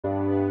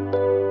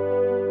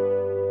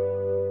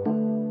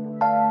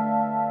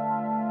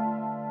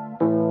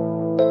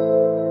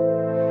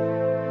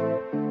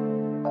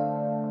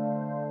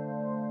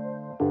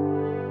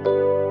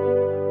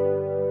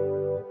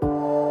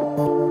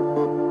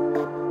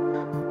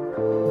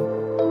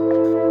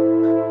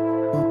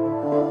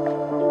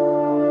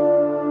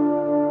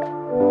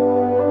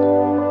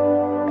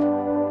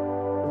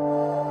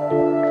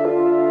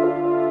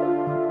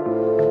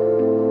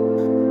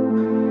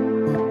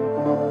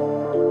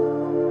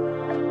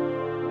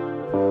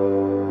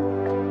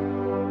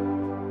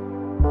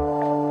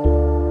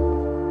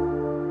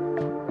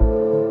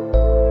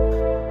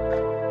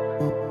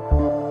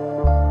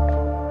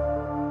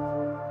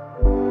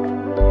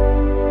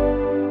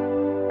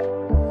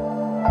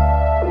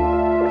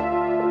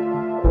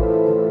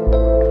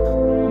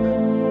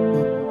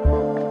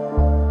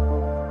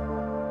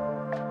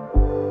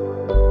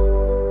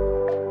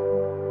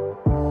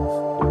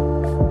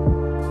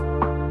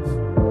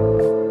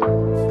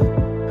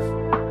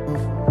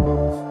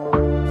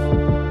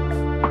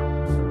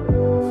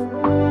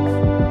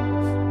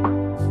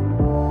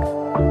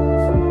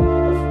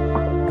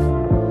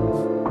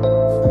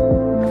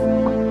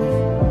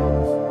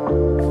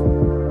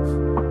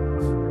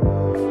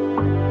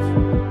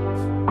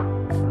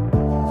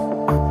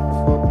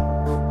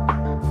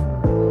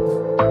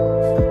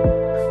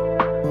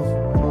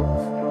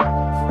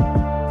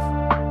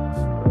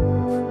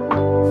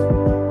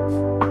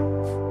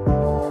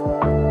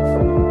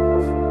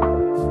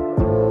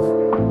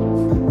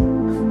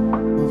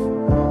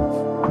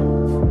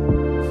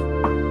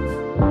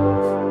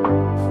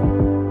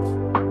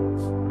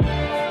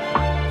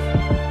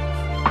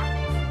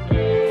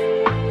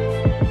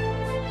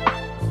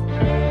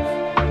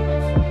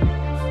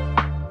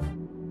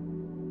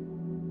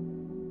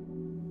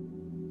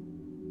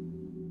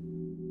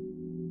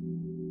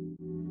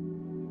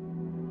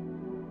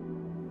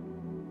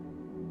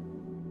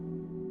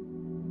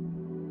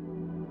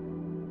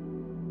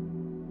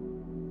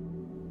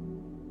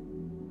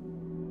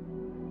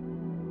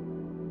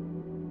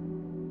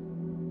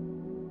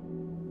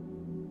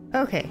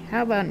Okay,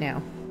 how about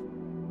now?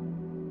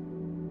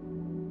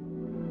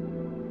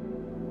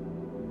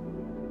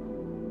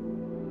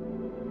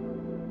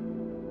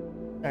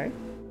 Sorry.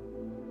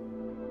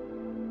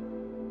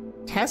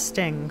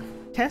 Testing.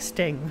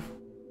 Testing.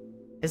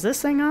 Is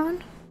this thing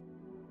on?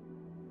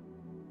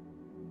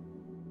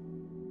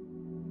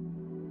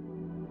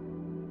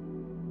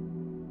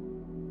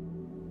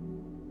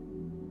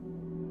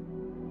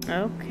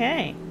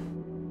 Okay.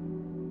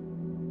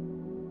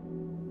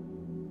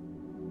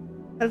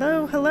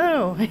 Hello,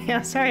 hello.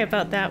 Yeah, sorry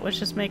about that. Was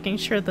just making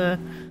sure the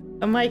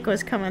mic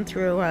was coming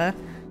through.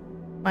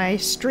 My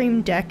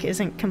stream deck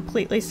isn't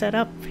completely set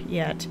up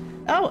yet.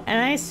 Oh,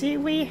 and I see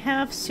we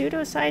have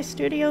Pseudo-Psy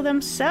Studio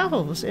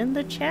themselves in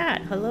the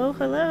chat. Hello,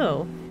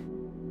 hello.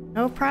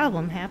 No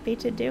problem. Happy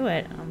to do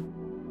it.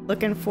 I'm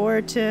looking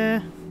forward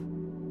to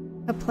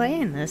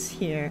playing this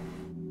here.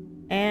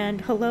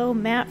 And hello,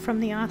 Matt from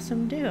the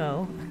Awesome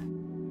Duo.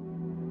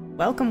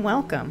 Welcome,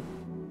 welcome.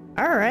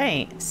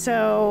 Alright,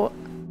 so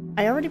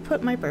I already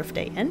put my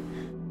birthday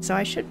in, so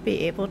I should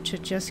be able to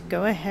just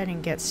go ahead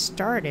and get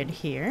started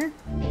here.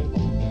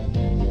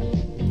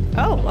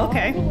 Oh,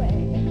 okay.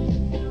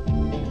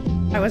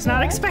 I was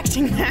not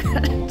expecting that.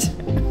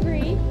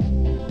 3.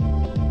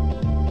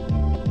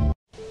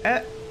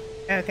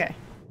 Okay.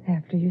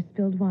 After you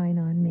spilled wine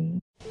on me.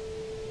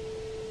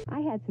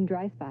 I had some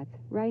dry spots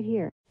right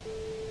here.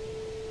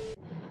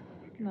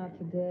 Not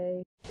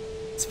today.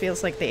 This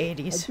feels like the 80s.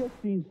 I just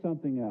seen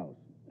something else,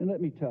 and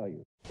let me tell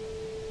you. The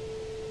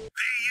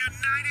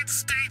United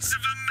States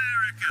of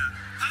America,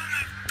 home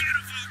of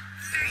beautiful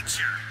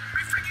nature.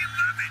 I freaking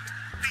love it.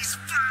 These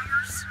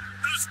flowers,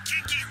 those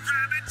kinky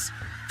rabbits,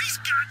 these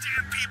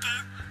goddamn people.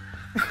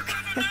 I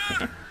love them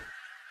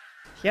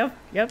all.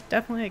 Yep,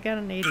 definitely got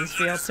an 80s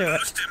feel to it.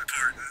 Most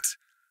important,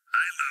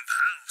 I love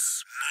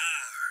house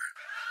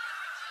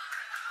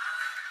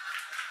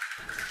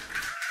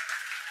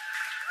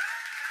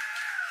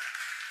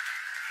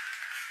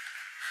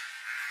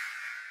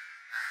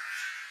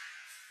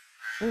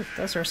more. Ooh,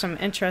 those are some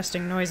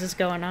interesting noises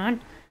going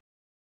on.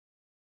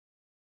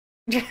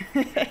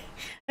 Hey,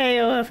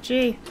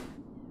 OFG.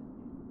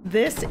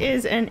 This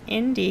is an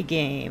indie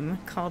game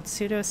called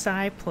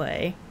Pseudo-Psy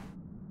Play.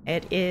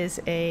 It is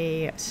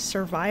a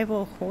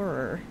survival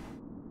horror.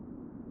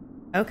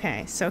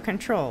 Okay, so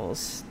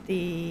controls.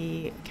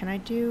 Can I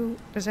do...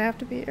 Does it have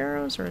to be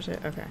arrows, or is it...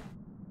 Okay.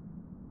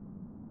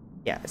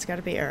 Yeah, it's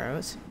gotta be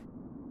arrows.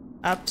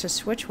 Up to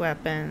switch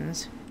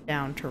weapons,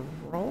 down to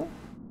roll.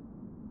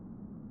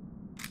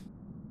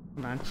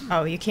 Hold on.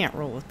 Oh, you can't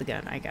roll with the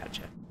gun. I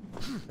gotcha.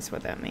 That's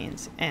what that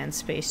means. And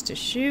space to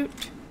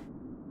shoot.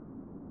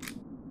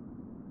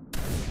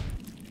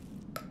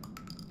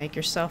 Make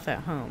yourself at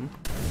home.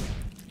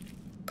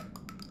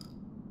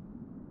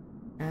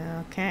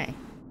 Okay.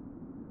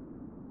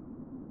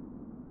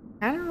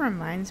 Kind of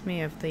reminds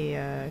me of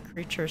the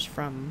creatures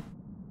from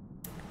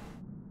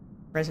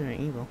Resident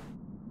Evil.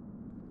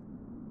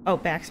 Oh,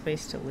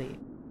 backspace to leave.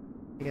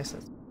 I guess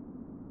that's...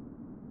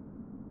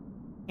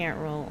 Can't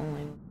roll,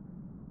 only...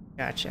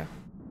 Gotcha.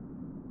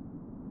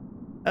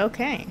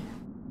 Okay.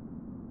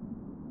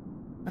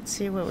 Let's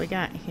see what we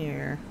got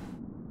here.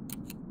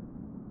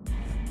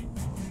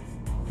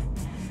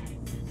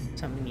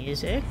 Some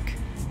music.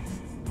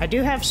 I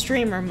do have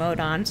streamer mode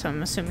on, so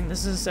I'm assuming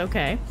this is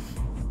okay.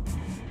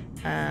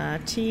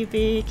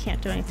 TV.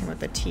 Can't do anything with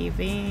the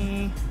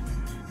TV.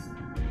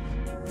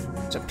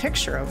 There's a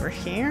picture over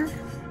here.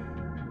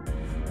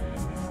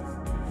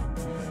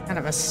 Kind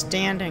of a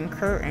standing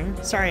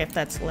curtain. Sorry if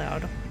that's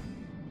loud.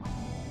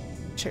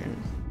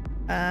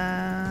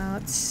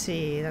 Let's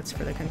see. That's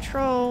for the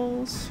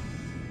controls.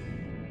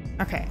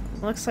 Okay.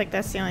 Looks like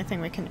that's the only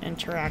thing we can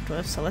interact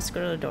with, so let's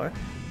go to the door.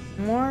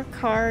 More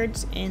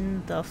cards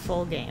in the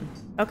full game.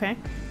 Okay.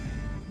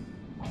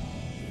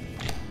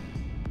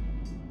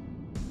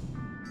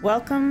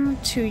 Welcome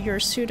to your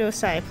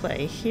Pseudo-Psy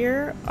play.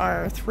 Here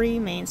are 3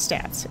 main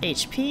stats: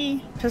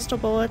 HP, pistol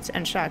bullets,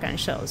 and shotgun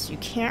shells. You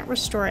can't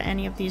restore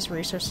any of these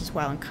resources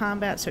while in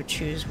combat, so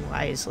choose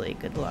wisely.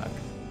 Good luck.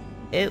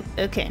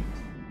 Okay.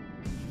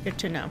 Good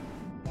to know.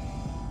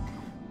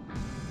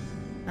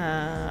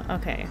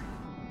 Okay.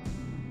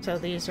 So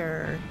these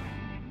are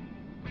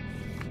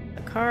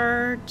the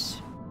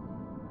cards.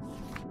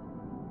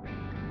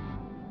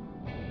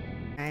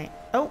 Alright.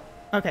 Oh,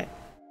 okay.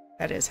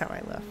 That is how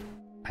I left.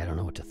 I don't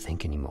know what to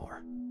think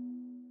anymore.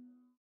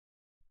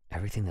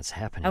 Everything that's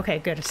happening. Okay,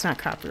 good. It's not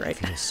copyright.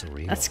 Feels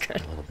surreal. That's good.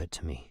 A little bit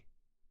to me.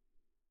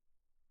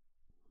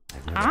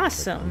 I've never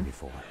Awesome.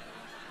 Before.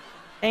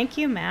 Thank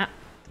you, Matt,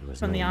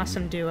 from no the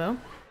Awesome need. Duo.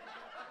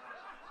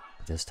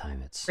 This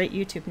time it's Great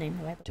YouTube name,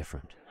 by the way.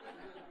 different.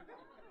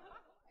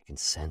 I can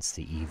sense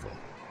the evil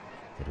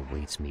that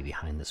awaits me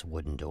behind this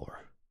wooden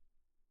door.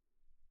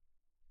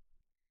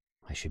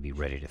 I should be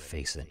ready to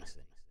face it.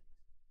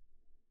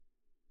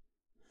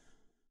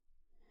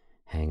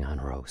 Hang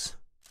on, Rose.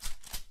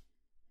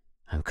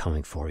 I'm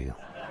coming for you.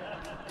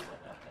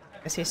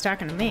 Guess he's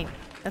talking to me.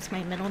 That's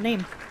my middle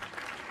name.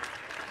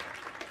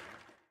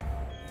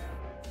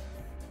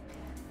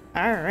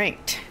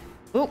 Alright.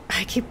 Oh,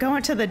 I keep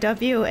going to the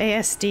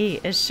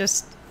WASD. It's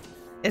just,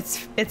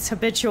 it's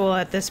habitual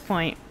at this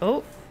point.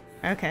 Oh,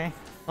 okay.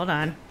 Hold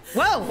on.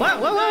 Whoa, whoa, whoa,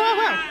 whoa, whoa,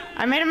 whoa!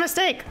 I made a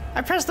mistake.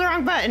 I pressed the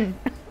wrong button.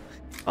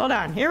 Hold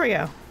on. Here we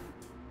go.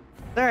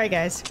 Sorry,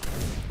 guys.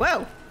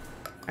 Whoa.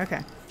 Okay.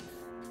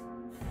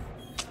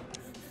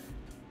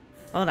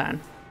 Hold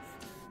on.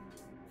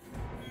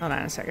 Hold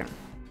on a second.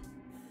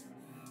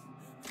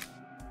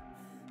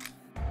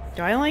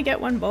 Do I only get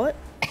one bullet?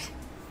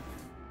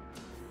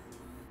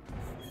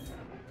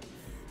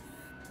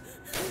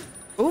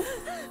 Ooh.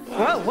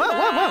 Whoa, whoa,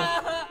 whoa, whoa!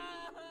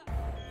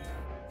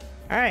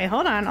 Alright,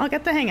 hold on. I'll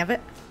get the hang of it.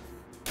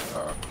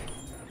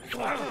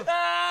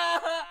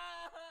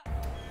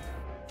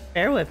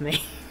 Bear with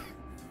me.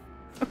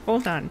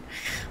 Hold on.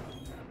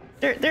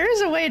 There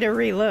is a way to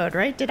reload,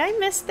 right? Did I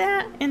miss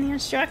that in the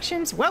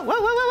instructions? Whoa, whoa,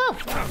 whoa, whoa,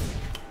 whoa!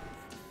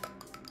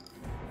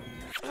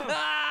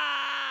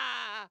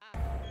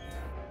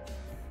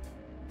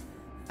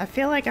 I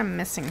feel like I'm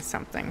missing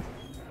something.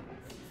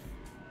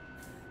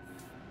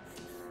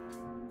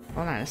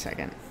 Hold on a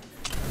second.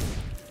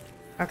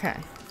 Okay.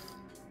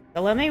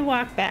 So let me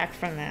walk back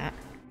from that.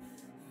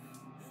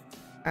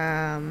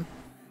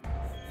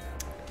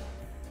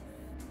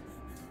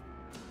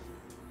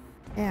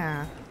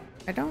 Yeah.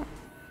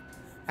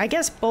 I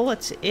guess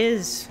bullets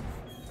is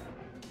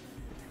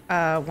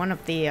one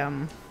of the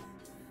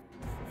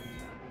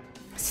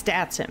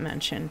stats it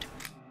mentioned.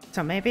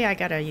 So maybe I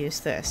gotta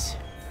use this.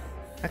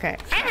 Okay.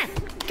 Ah!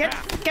 Get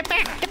back! Get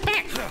back!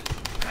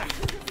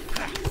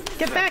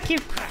 Get back, you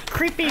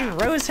creepy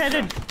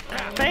rose-headed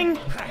thing!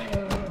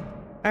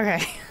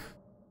 Okay.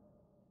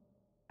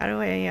 How do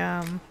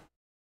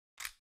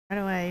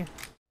I...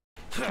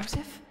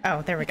 Joseph?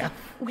 Oh, there we go.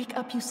 Wake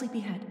up, you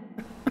sleepyhead.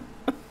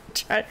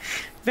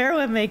 Bear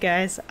with me,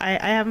 guys. I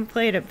haven't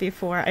played it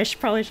before. I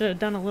probably should have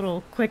done a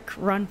little quick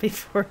run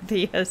before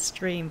the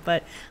stream,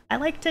 but I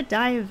like to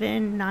dive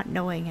in not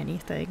knowing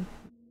anything.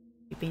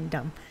 Being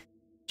dumb.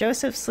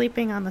 Joseph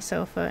sleeping on the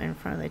sofa in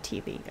front of the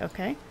TV,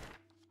 okay?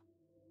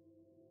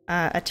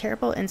 A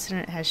terrible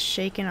incident has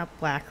shaken up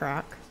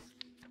Blackrock.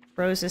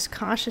 Rose is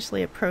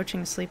cautiously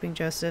approaching sleeping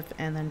Joseph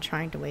and then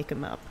trying to wake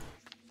him up.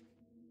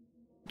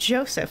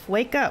 Joseph,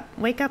 wake up!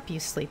 Wake up, you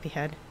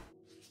sleepyhead.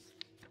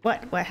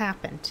 What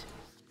happened?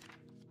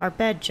 Our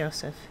bed,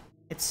 Joseph.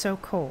 It's so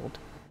cold.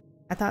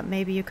 I thought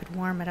maybe you could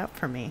warm it up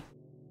for me.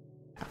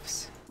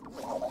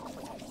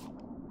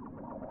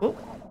 Oh,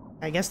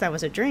 I guess that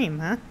was a dream,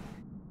 huh?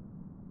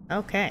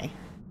 Okay.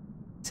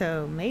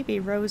 So maybe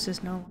Rose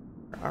is no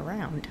longer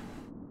around.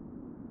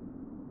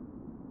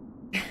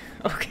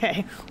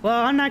 Okay.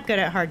 Well, I'm not good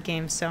at hard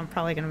games, so I'm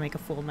probably gonna make a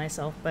fool of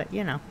myself, but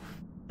you know,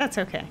 that's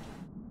okay.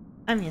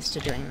 I'm used to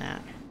doing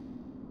that.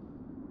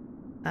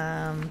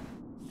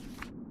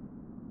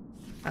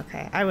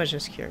 Okay, I was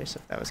just curious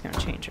if that was gonna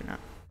change or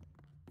not.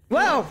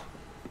 Whoa!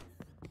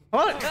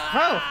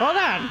 Hold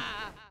on!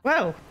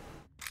 Whoa!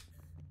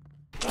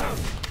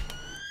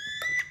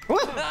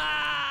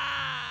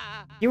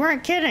 Whoa! You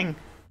weren't kidding!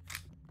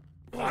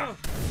 Hold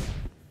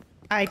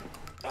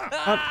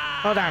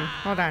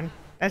on.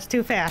 That's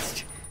too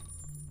fast.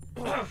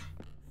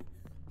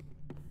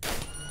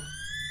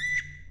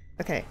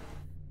 Okay,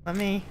 let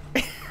me...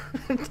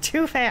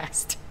 Too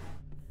fast.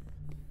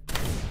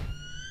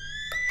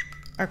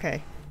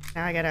 Okay,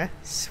 now I gotta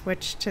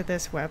switch to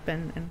this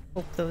weapon and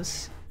hope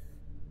those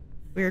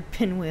weird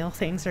pinwheel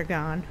things are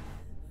gone.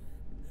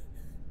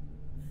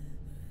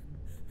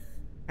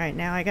 Alright,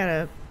 now I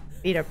gotta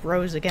beat up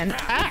Rose again.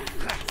 Ah!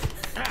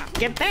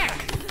 Get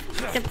back!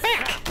 Get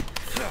back!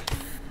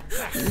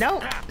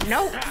 No!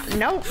 No!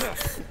 No!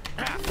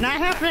 Not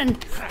happening!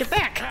 Get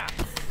back!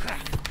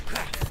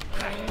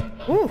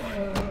 Ooh!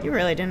 You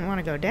really didn't want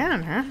to go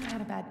down, huh? You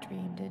had a bad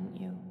dream, didn't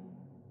you?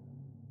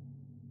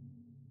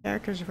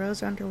 Characters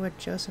Rose Underwood,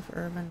 Joseph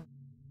Urban.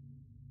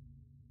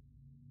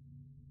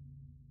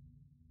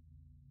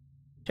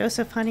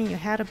 Joseph, honey, you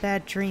had a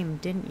bad dream,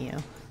 didn't you?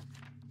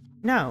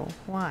 No.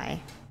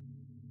 Why?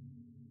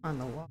 On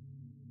the wall.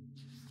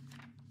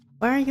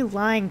 Why are you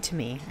lying to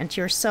me? And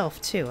to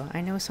yourself, too.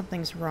 I know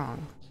something's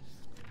wrong.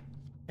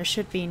 There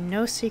should be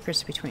no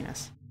secrets between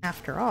us.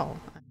 After all,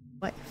 I'm your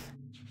wife.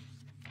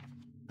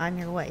 I'm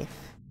your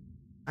wife.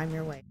 I'm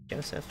your wife,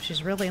 Joseph.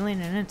 She's really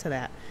leaning into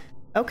that.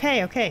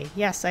 Okay.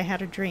 Yes, I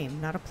had a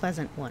dream. Not a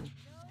pleasant one.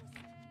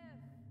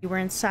 You were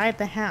inside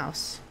the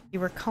house. You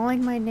were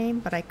calling my name,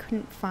 but I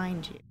couldn't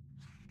find you.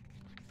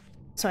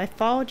 So I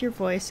followed your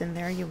voice, and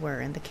there you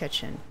were in the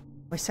kitchen.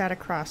 We sat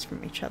across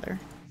from each other.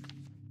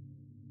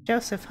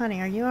 Joseph,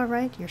 honey, are you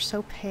alright? You're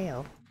so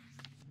pale.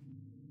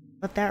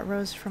 But that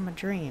Rose from a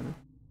dream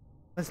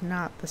was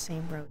not the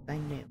same Rose I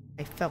knew.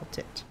 I felt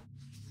it.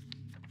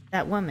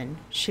 That woman,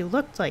 she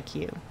looked like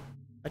you,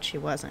 but she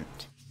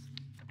wasn't.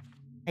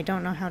 I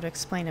don't know how to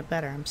explain it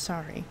better, I'm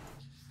sorry.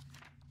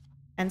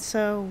 And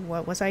so,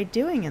 what was I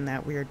doing in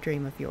that weird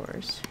dream of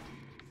yours?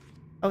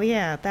 Oh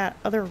yeah, that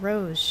other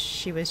Rose,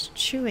 she was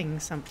chewing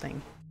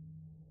something.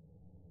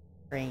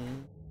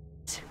 Brain.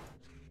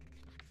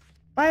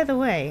 By the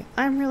way,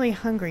 I'm really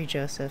hungry,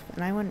 Joseph,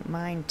 and I wouldn't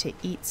mind to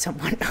eat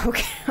someone.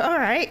 Okay,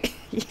 alright.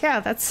 Yeah,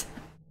 that's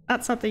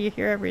not something you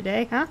hear every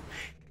day, huh?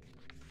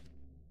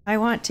 I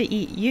want to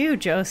eat you,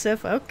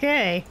 Joseph.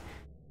 Okay.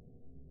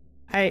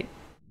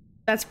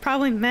 That's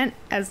probably meant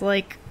as,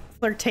 like,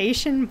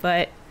 flirtation,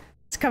 but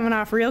it's coming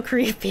off real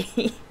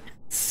creepy.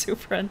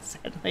 Super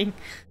unsettling.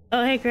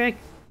 Oh, hey, Greg.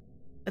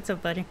 What's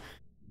up, buddy?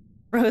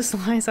 Rose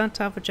lies on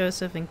top of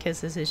Joseph and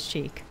kisses his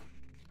cheek.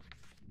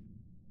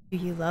 Do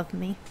you love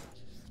me?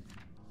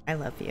 I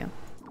love you.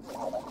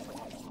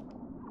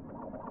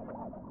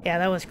 Yeah,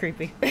 that was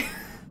creepy.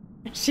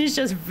 She's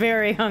just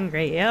very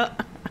hungry.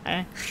 Yep.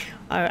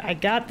 I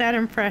got that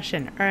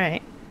impression.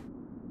 Alright.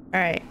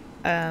 Alright.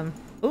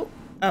 Ooh.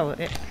 Oh,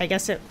 I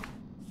guess it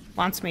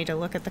wants me to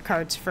look at the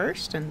cards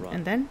first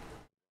and then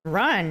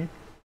run.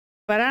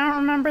 But I don't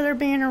remember there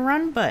being a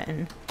run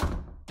button.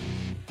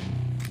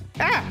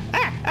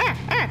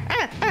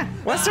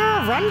 Was there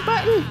a run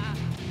button?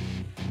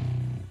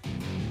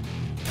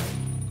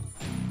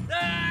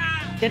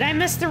 Did I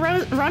miss the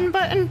run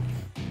button?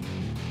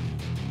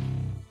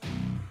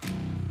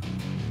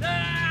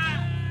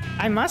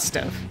 I must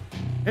have.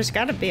 There's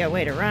gotta be a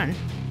way to run.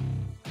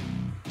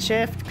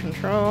 Shift,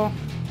 control.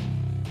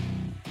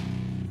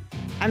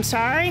 I'm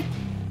sorry?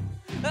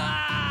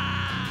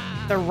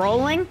 The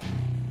rolling?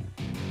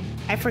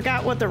 I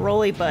forgot what the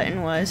rolly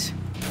button was.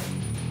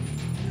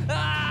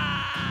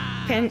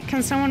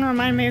 Can someone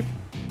remind me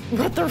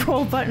what the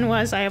roll button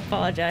was? I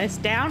apologize.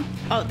 Down?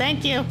 Oh,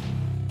 thank you.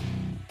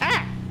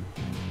 Ah!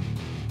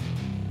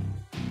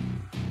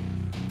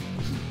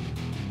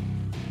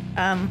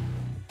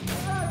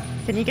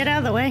 Can you get out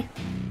of the way?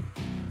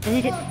 Can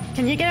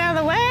you get out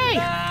of the way?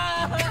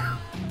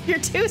 You're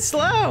too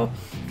slow.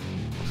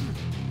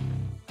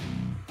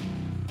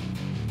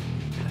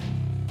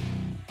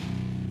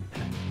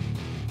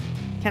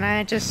 Can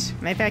I just,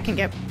 maybe I can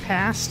get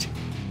past?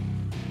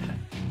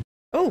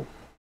 Oh!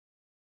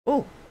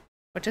 Oh!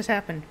 What just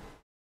happened?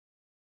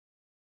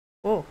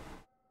 Oh.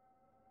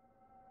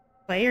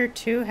 Player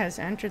 2 has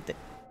entered the...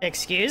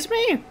 Excuse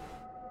me?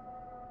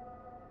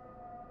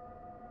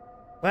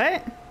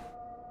 What?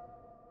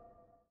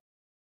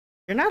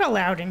 You're not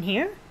allowed in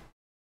here.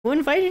 Who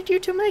invited you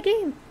to my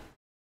game?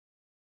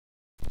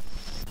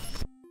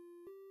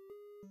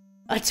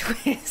 A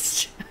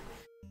twist.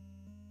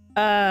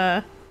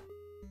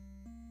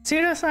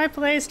 Pseudo-Psy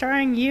play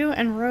starring you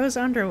and Rose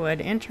Underwood.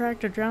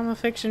 Interactive drama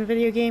fiction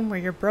video game where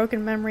your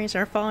broken memories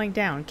are falling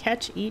down.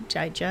 Catch, eat,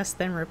 digest,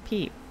 then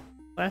repeat.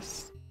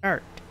 Let's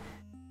start.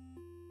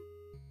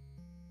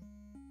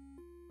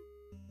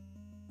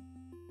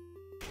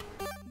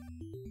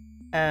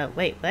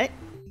 Wait, what?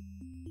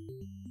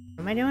 What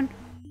am I doing?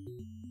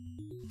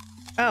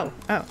 Oh,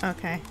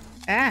 okay.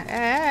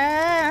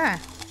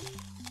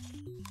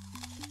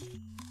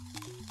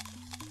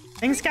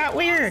 Things got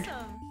weird.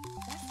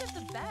 Best of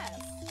the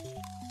best.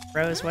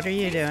 Rose, what are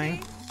you doing?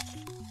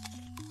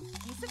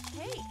 Piece of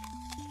cake.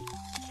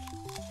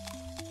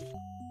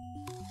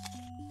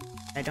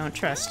 I don't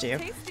trust you.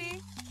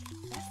 Tasty.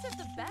 Best of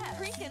the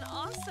best. Freaking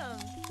awesome.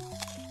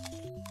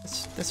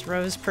 This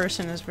Rose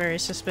person is very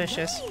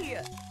suspicious.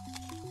 Hey.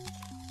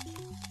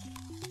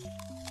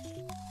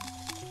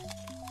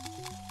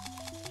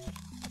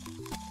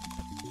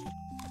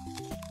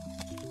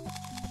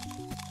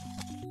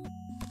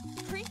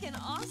 Freaking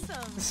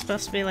awesome. It's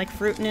supposed to be like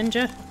Fruit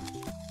Ninja.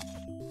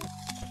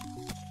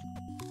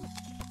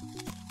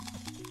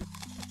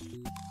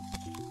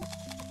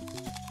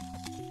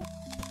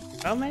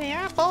 So many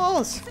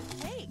apples! Piece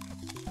of cake.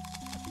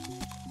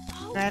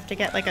 Do I have to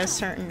get like a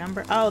certain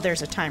number? Oh,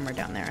 there's a timer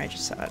down there. I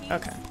just saw it.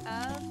 Okay.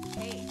 Of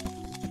cake.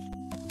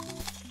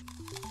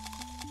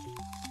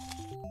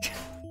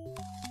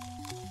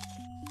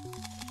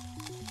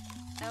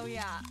 Oh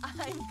yeah,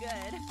 I'm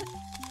good.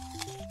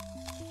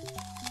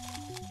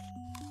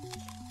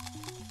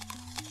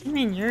 I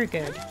mean, you're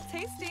good.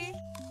 Tasty.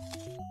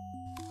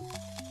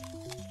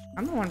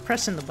 I'm the one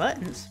pressing the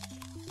buttons.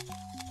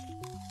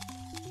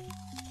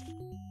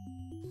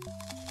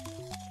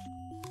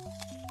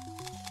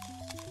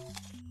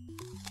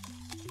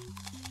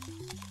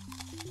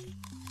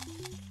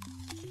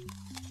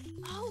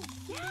 Oh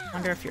yeah.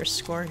 Wonder if your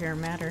score here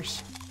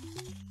matters.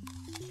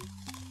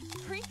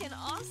 Freaking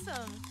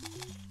awesome.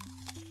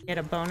 Get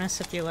a bonus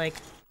if you like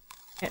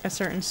hit a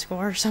certain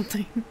score or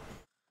something.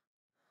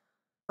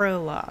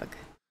 Prologue,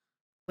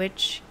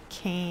 which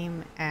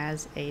came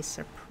as a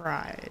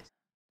surprise.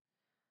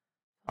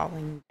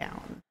 Falling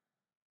down.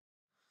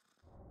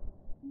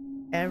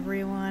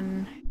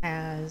 Everyone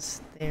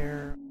has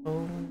their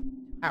own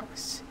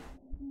house.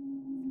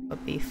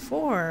 But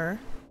before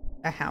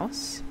a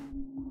house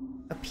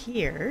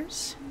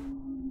appears,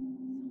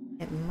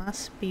 it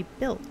must be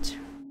built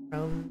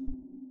from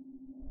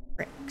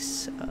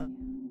bricks of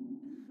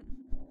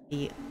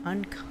the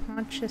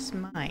unconscious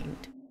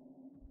mind.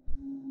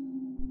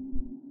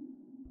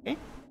 Okay.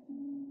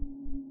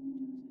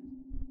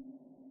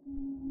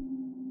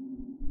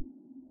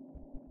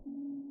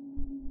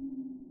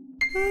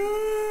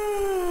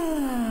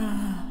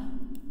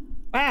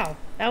 Wow,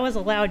 that was a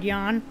loud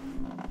yawn.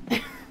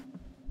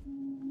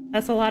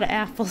 That's a lot of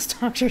apples.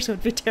 Doctors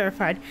would be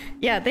terrified.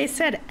 Yeah, they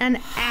said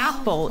an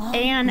apple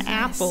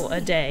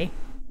a day,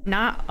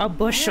 not a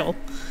bushel.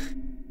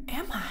 Where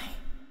am I?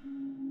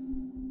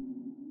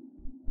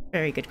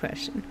 Very good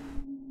question.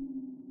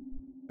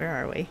 Where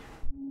are we?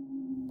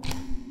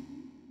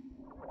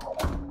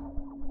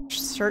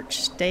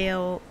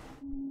 Searchdale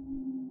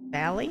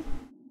Valley?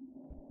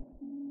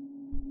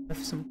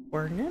 With some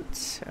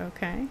coordinates,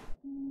 okay.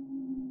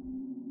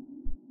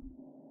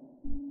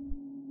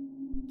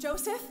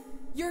 Joseph,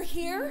 you're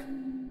here?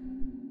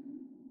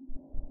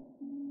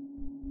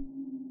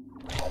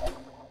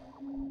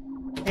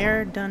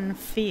 Airdun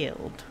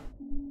Field.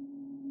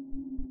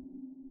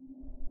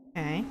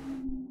 Okay.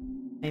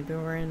 Maybe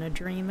we're in a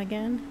dream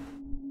again.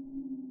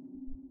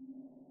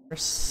 We're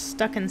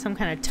stuck in some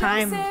kind of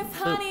time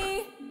Joseph, loop.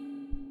 honey!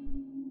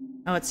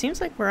 Oh, it seems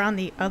like we're on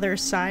the other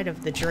side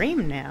of the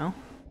dream now.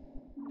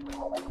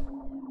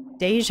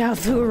 Deja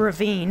vu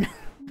ravine.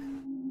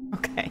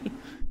 Okay.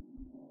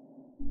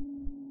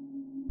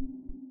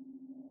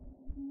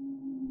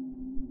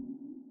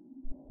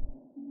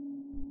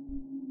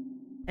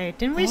 Hey,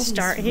 didn't we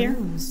start here?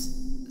 Rooms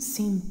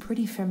seem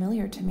pretty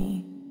familiar to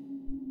me,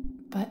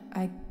 but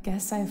I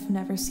guess I've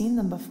never seen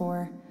them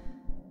before.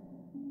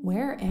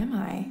 Where am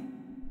I?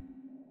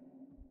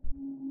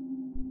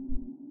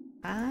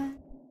 I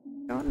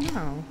don't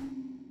know.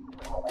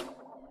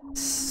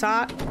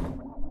 Sought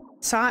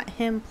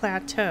him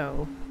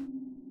plateau.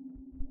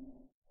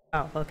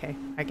 Oh, okay.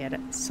 I get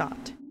it.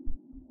 Sought.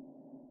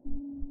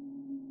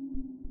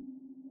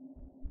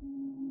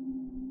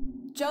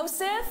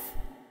 Joseph?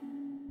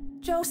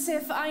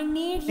 Joseph, I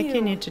need I think you.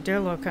 you need to do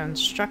a little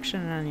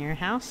construction on your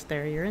house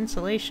there. Your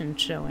insulation's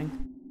showing.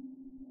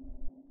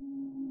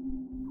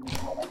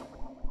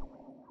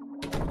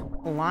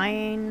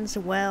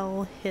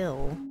 Lionswell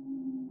Hill.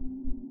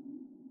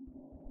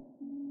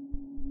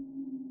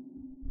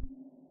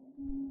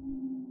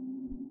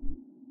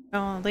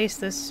 Oh, at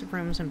least this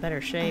room's in better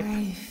shape.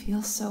 I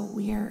feel so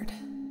weird.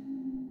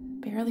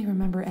 Barely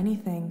remember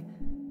anything.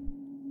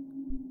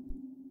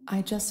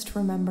 I just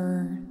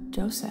remember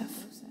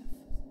Joseph.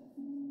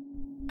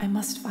 I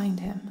must find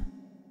him.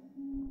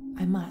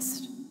 I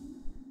must.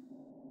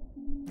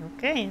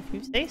 Okay, if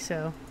you say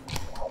so.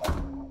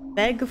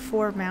 Beg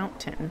for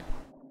Mountain.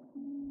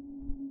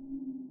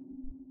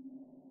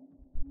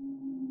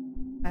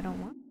 I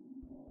don't want.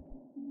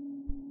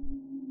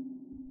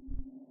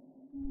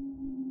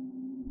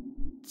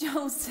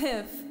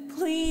 Joseph,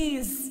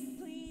 please.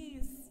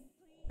 Please.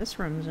 This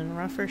room's in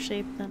rougher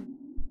shape than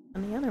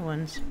the other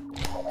ones.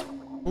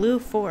 Blue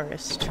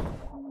Forest.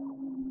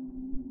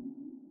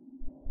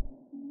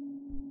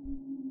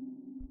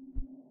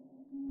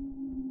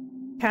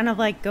 Kind of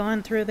like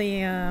going through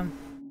the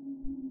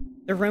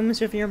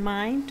rooms of your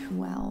mind.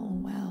 Well,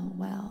 well,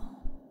 well.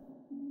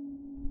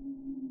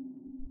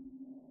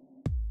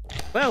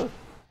 Whoa!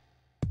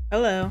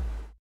 Hello.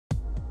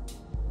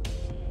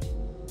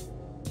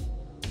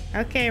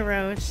 Okay,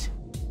 Rose.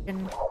 You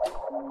can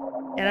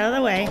get out of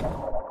the way.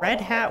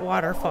 Red Hat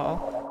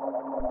Waterfall.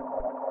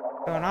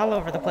 Going all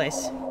over the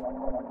place.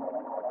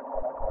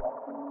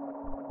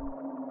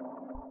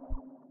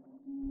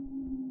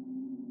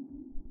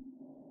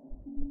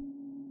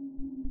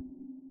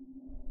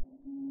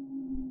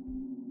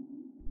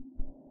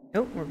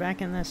 Oh, we're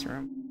back in this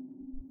room.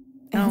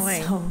 Oh And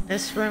wait, so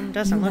this room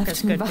doesn't you look left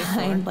as me good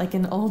behind before. like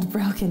an old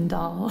broken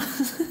doll.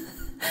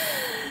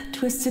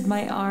 Twisted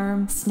my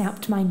arm,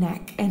 snapped my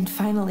neck, and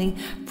finally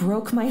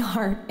broke my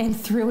heart and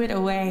threw it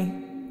away.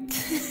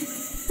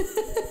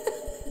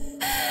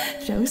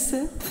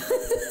 Joseph?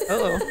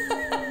 Uh-oh.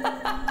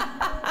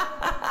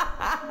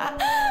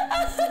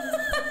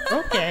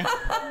 Okay.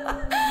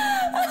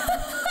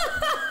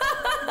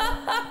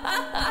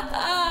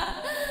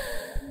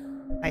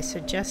 I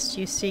suggest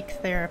you seek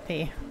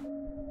therapy.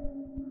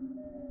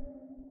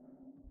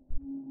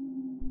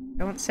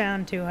 Don't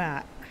sound too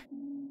hot.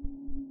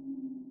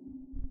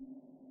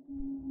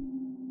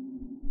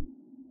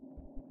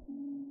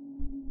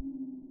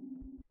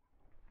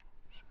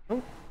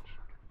 Oh.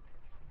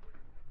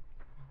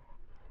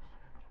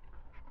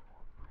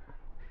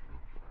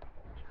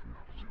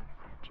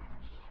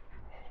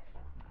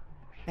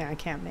 Yeah, I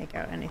can't make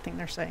out anything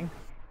they're saying.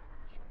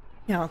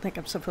 Yeah, I don't think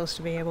I'm supposed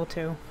to be able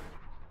to.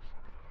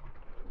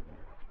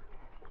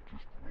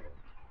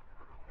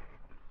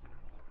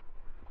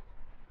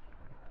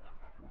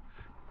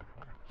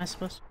 Am I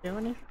supposed to do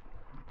anything?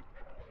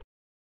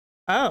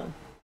 Oh.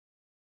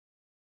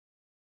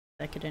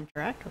 I could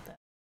interact with it.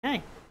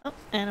 Hey. Oh,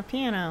 and a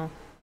piano.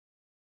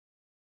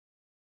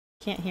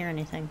 Can't hear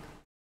anything.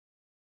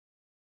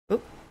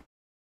 Oop.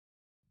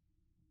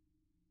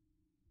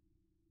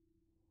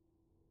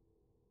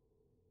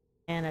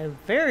 And a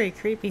very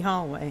creepy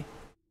hallway.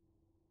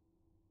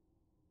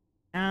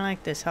 I don't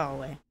like this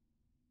hallway.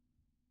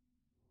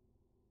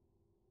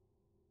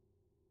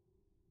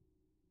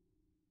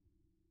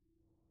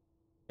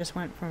 Just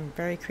went from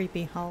very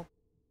creepy hall.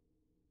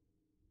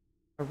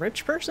 A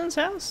rich person's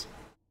house?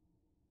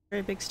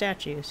 Very big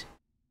statues.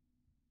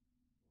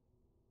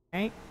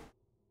 Right?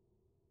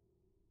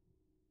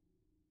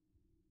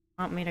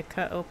 Want me to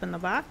cut open the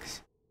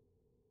box?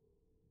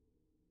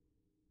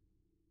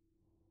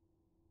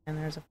 And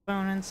there's a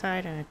phone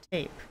inside and a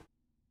tape.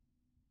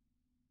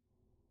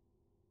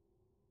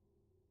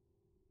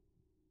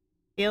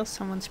 Feel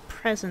someone's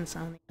presence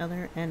on the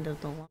other end of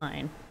the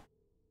line.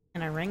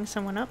 Can I ring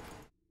someone up?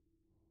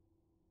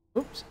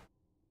 Oops.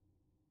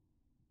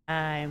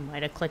 I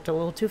might have clicked a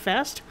little too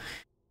fast.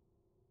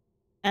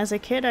 As a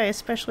kid, I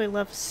especially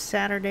loved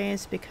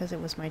Saturdays because it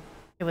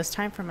was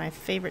time for my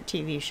favorite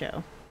TV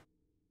show.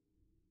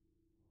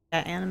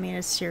 That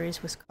animated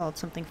series was called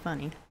something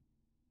funny.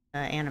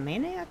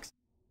 Animaniacs?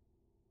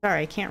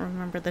 Sorry, I can't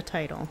remember the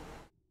title.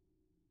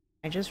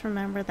 I just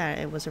remember that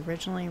it was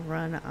originally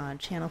run on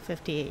Channel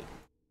 58.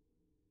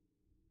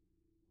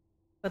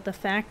 But the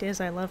fact is,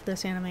 I love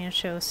this animated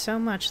show so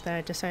much that I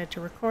decided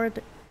to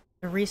record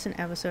the recent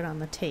episode on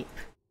the tape.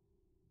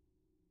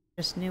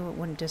 Just knew it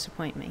wouldn't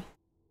disappoint me.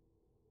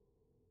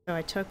 So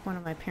I took one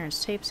of my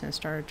parents' tapes and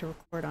started to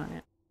record on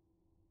it.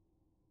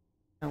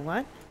 You know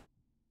what?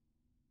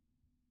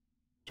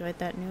 Enjoyed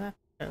that new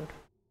episode.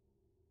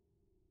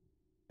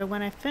 So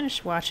when I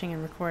finished watching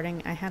and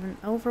recording, I had an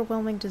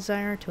overwhelming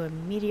desire to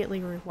immediately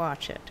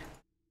rewatch it.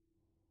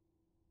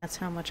 That's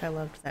how much I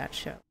loved that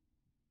show.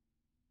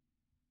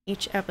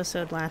 Each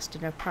episode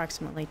lasted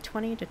approximately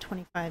 20 to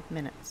 25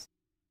 minutes.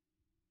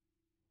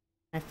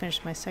 When I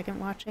finished my second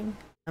watching,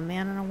 a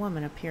man and a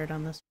woman appeared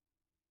on the screen.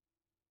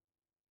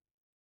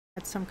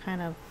 Had some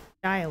kind of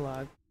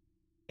dialogue,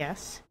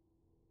 yes.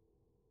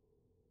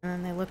 And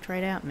then they looked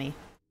right at me.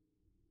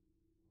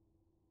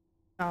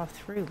 Saw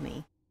through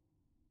me.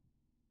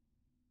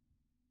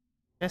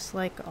 Just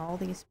like all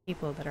these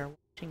people that are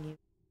watching you.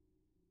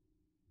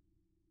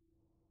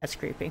 That's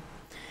creepy.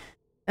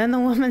 Then the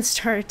woman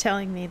started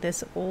telling me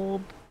this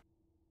old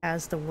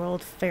as the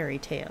world fairy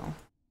tale.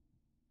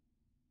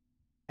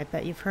 I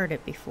bet you've heard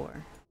it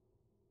before.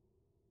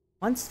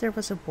 Once there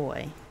was a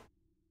boy.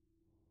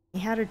 He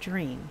had a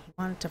dream. He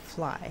wanted to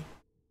fly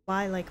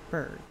like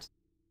birds.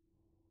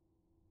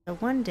 So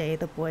one day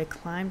the boy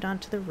climbed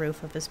onto the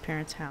roof of his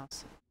parents'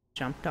 house and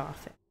jumped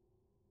off it.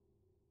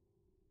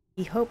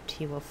 He hoped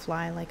he will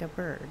fly like a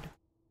bird.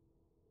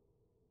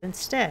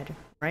 Instead,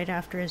 right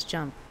after his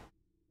jump,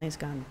 he's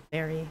gone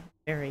very,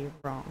 very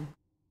wrong.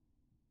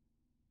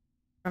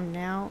 From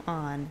now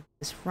on,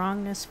 this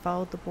wrongness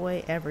followed the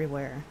boy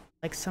everywhere,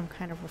 like some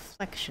kind of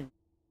reflection.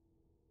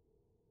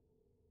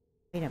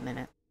 Wait a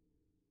minute.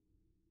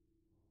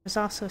 There's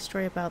also a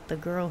story about the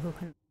girl who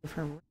couldn't leave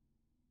her room.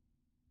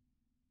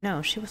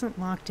 No, she wasn't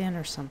locked in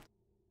or something.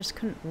 She just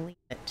couldn't leave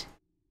it.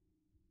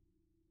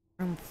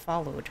 The room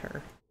followed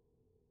her.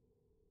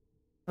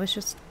 It was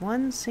just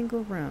one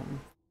single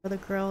room. For the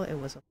girl, it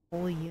was a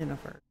whole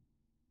universe.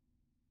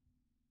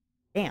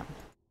 Damn.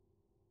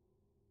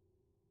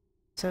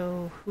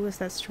 So, who is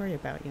that story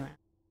about, you ask?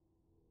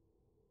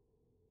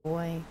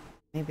 Boy,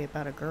 maybe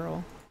about a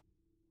girl.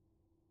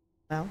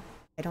 Well,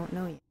 I don't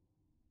know yet.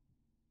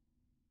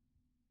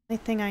 The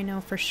only thing I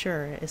know for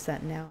sure is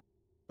that now I'm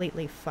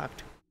completely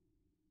fucked.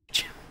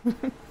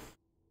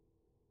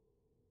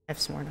 I've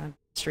sworn on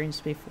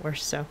streams before,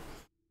 so.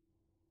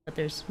 But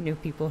there's new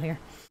people here.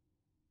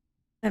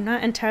 I'm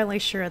not entirely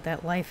sure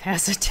that life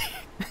has a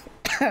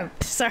tick.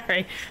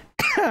 Sorry.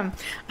 I'm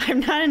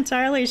not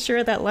entirely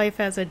sure that life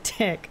has a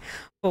tick,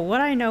 but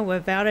what I know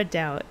without a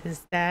doubt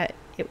is that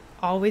it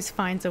always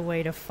finds a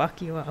way to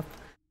fuck you up.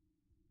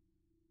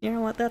 You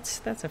know what?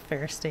 That's a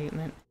fair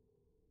statement.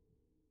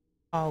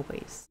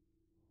 Always.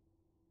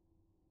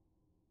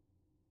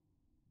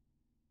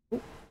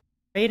 Ooh,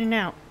 fading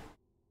out.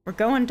 We're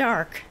going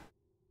dark.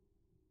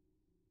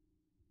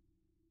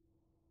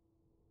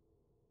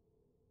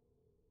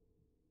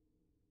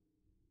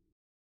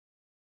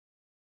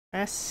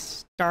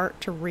 Press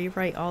start to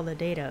rewrite all the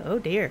data. Oh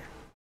dear.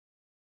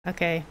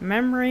 Okay,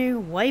 memory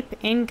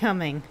wipe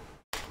incoming.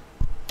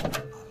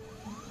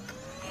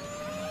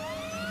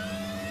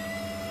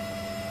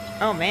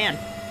 Oh man.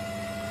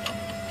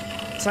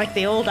 It's like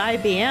the old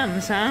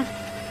IBMs, huh?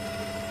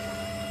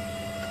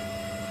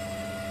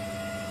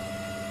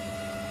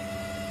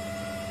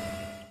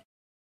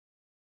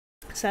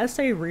 Does that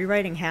say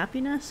rewriting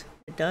happiness?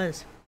 It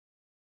does.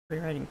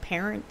 Rewriting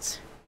parents.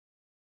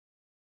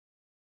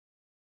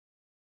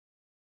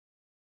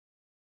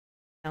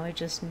 Now we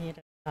just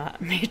need a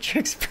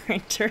matrix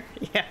printer.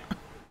 Yeah.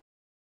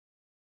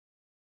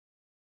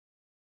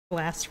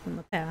 Blast from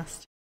the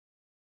past.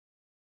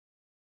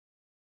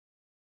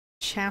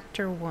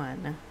 Chapter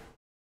 1.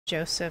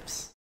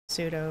 Joseph's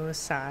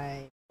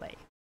Pseudo-Psy play.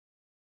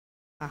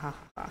 Ha ha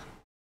ha ha.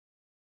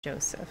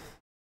 Joseph.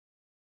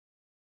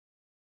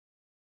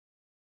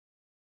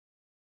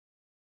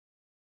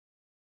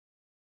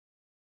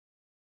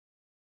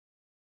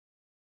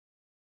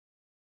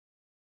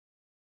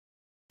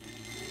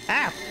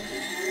 Ah!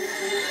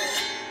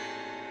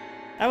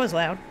 That was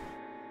loud.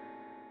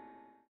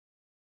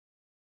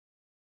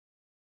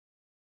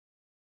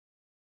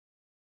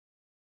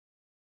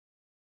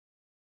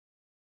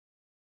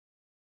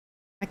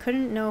 I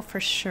couldn't know for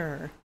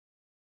sure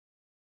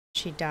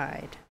she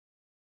died.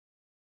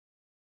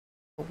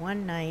 But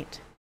one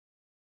night,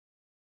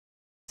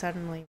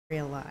 suddenly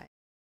realized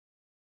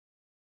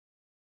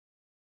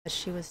that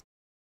she was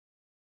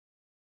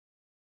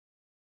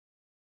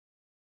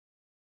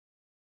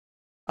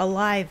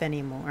alive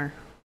anymore.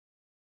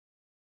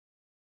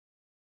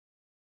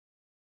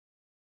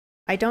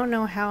 I don't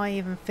know how I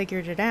even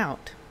figured it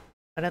out,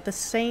 but at the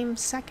same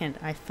second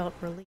I felt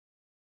relief.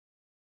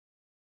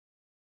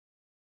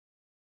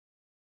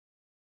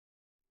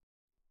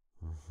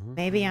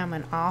 Maybe I'm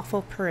an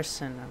awful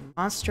person, a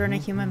monster in a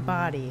human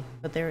body,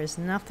 but there is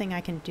nothing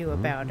I can do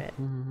about it.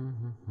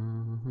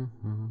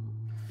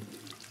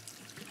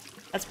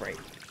 That's right.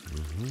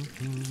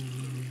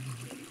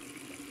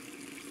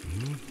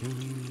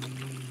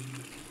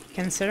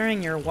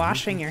 Considering you're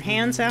washing your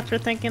hands after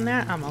thinking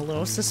that, I'm a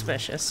little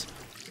suspicious.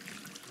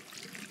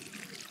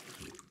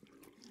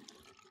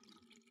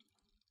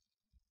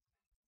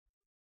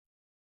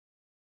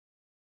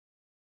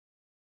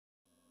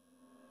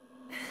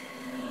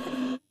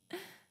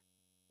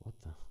 What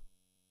the?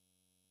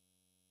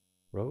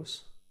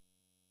 Rose?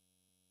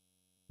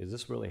 Is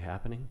this really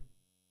happening?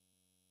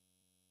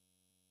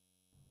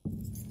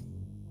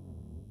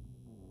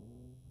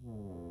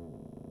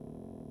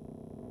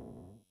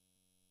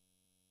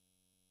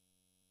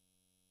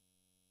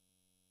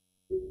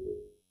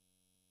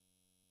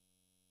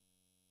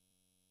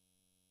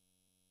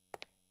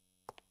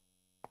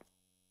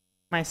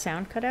 My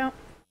sound cut out?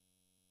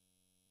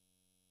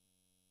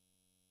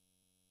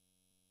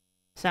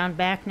 Sound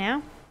back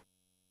now?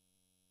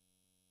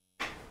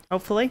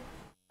 Hopefully?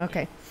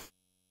 Okay.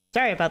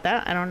 Sorry about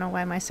that. I don't know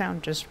why my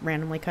sound just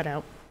randomly cut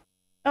out.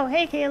 Oh,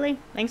 hey, Kaylee.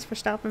 Thanks for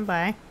stopping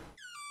by.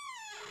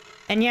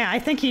 And yeah, I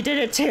think he did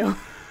it too.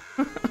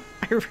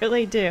 I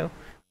really do.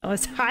 I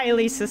was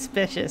highly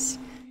suspicious.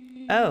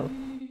 Oh.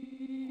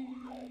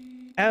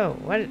 Oh,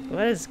 what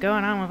is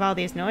going on with all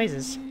these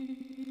noises?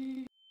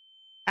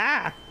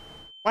 Ah!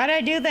 Why'd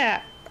I do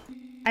that?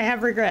 I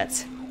have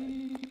regrets.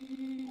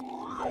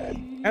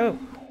 Oh.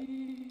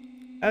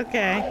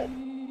 Okay.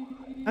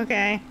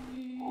 Okay.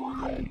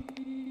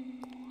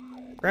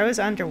 Rose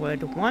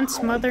Underwood.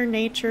 Once Mother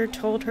Nature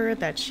told her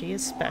that she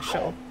is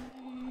special.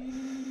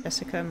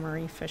 Jessica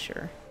Marie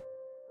Fisher.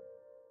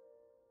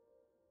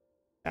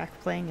 Back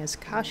playing as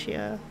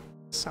Kasia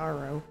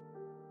Sorrow.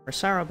 Or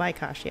Sorrow by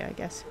Kasia, I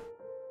guess.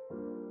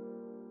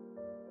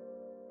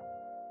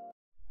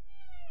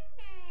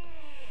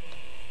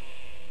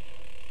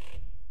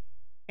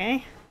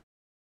 Okay.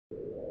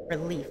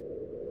 Relief.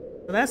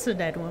 So that's the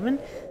dead woman.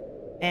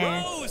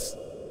 And Rose!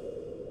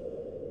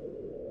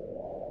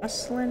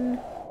 Jocelyn.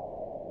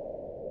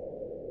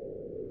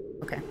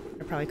 Okay,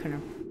 I probably couldn't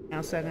have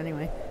pronounced that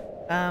anyway.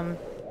 Do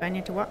I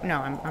need to walk?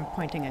 No, I'm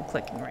pointing and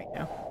clicking right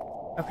now.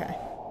 Okay.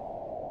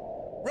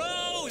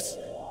 Rose!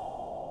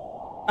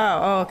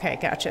 Oh, okay,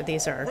 gotcha.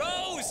 These are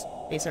Rose!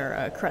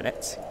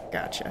 credits.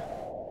 Gotcha.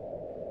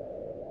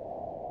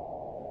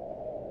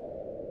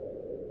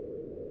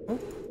 Oh,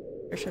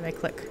 where should I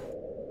click?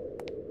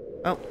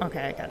 Oh,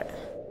 okay, I got it.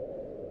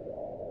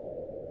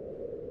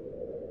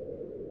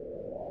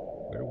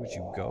 Where would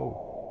you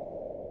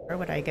go? Where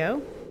would I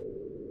go?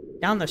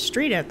 Down the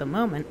street at the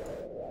moment.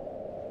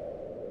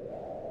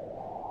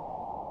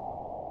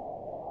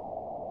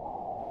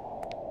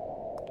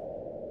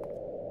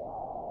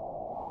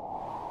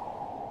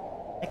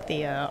 Like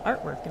the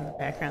artwork in the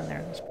background there.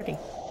 It's pretty.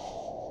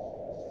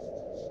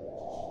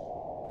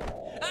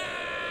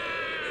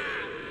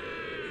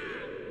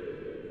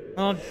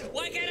 Well,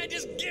 Why can't I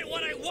just get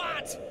what I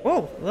want?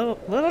 whoa,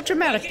 little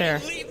dramatic Why there.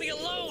 can't you leave me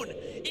alone,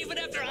 even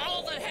after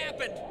all that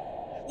happened?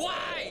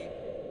 Why?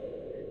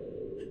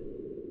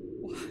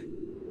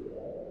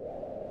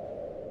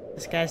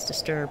 This guy's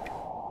disturbed.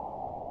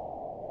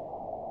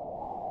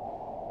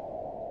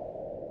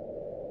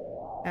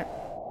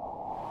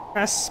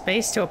 Press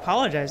space to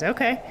apologize.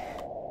 Okay.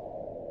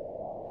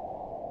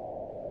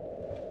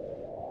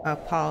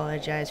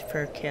 Apologize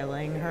for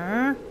killing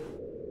her.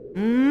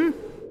 Hmm?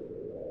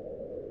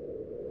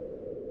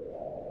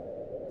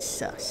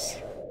 Sus.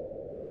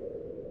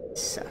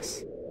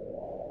 Sus.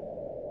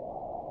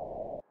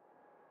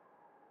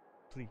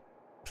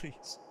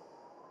 Please.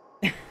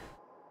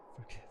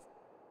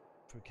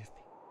 Forgive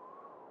me.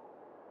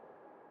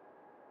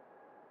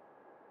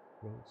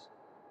 Rose,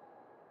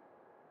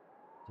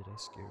 did I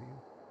scare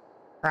you?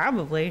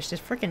 Probably. She's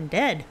freaking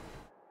dead.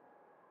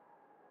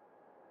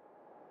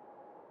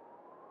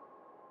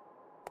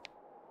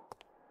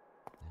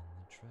 And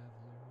the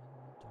traveler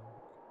in the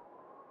dark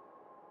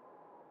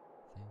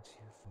thanks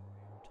you for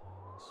your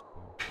tiny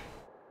spark.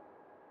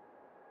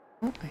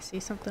 Oh, I see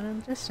something in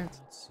the distance.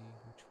 Let's see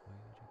which way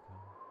to go.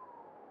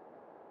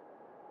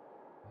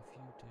 If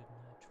you did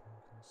my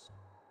drunken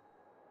song.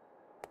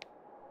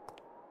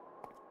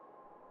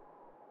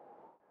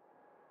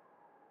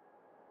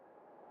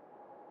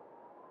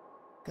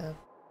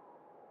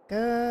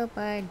 Go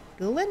by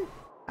Gulen?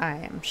 I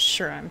am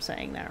sure I'm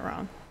saying that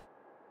wrong.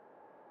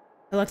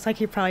 It looks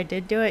like you probably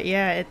did do it.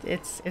 Yeah,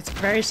 it's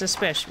very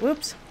suspicious.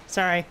 Whoops.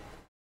 Sorry.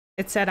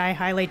 It said I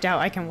highly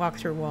doubt I can walk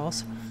through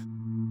walls.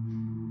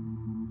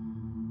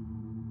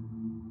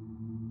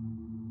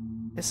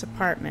 This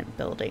apartment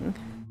building.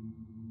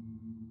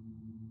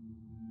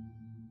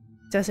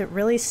 Does it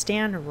really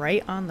stand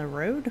right on the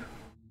road?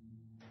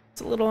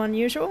 It's a little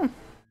unusual.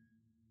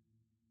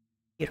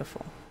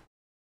 Beautiful.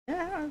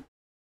 Yeah.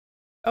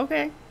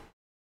 Okay.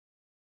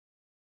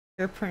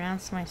 You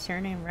pronounced my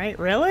surname right?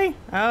 Really?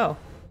 Oh.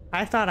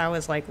 I thought I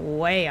was like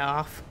way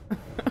off.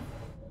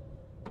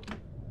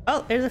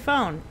 Oh, there's a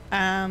phone.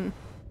 1,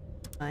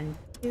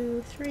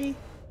 2, 3,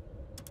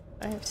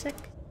 5,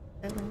 6,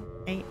 7,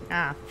 8.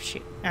 Ah,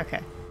 shoot. Okay.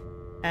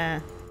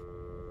 I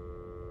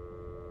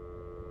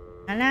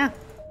know.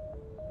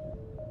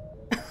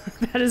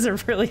 That is a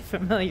really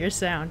familiar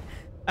sound.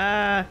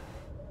 Star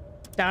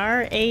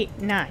 8,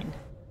 9.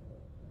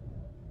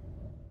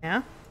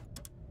 Yeah?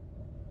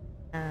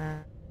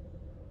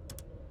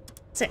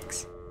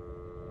 6.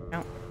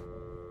 No.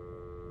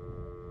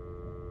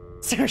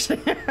 Seriously.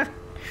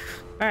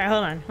 Alright,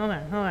 hold on.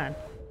 Let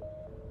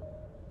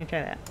me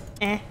try that.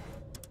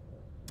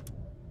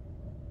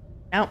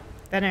 Nope,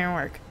 that didn't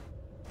work.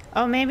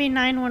 Oh, maybe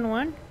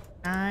 911?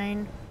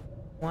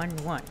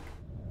 911.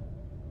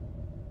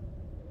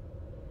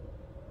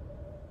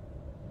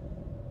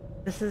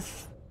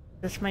 This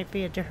might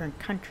be a different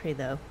country,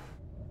 though.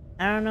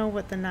 I don't know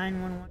what the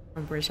 911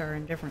 numbers are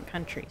in different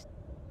countries.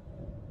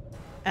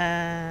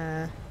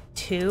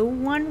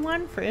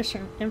 211 for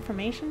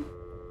information?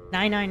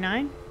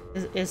 999?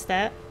 Is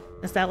that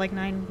like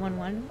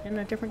 911 in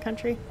a different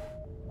country?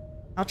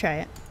 I'll try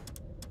it.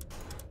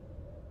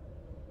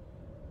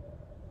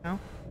 No?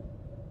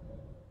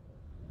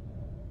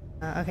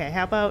 Okay,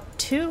 how about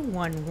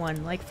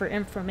 211, like for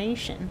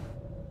information?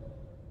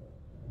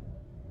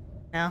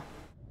 No?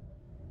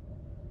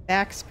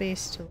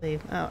 Backspace to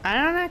leave. Oh, I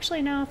don't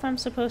actually know if I'm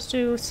supposed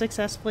to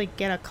successfully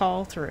get a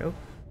call through.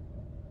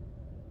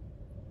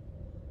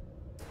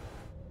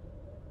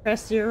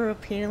 Press 0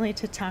 repeatedly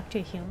to talk to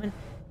a human.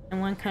 In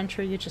one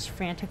country, you just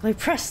frantically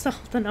press all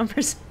the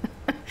numbers.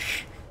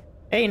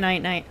 Hey,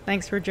 Night.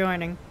 Thanks for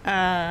joining.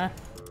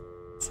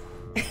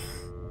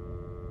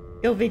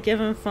 You'll be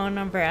given phone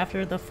number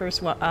after the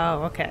first one.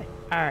 Oh, okay.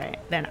 Alright.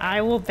 Then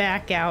I will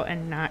back out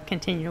and not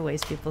continue to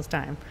waste people's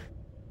time.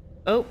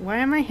 Oh, why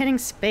am I hitting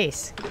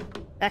space?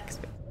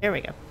 Backspace. There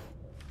we go.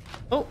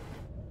 Oh.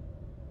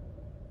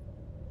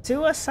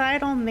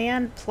 Suicidal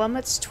man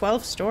plummets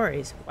 12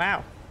 stories.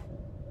 Wow.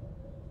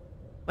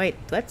 Wait,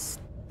 what's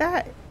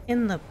that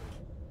in the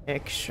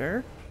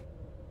picture?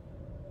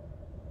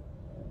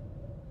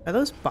 Are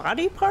those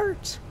body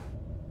parts?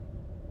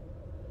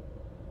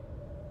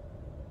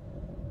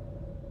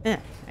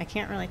 I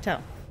can't really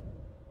tell.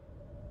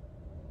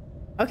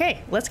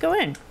 Okay, let's go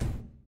in.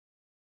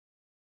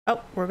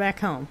 Oh, we're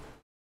back home.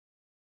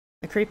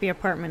 The creepy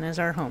apartment is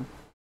our home.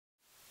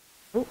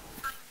 Oh.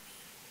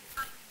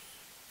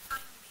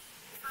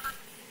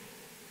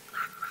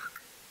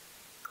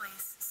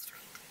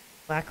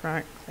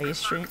 Blackrock, Clay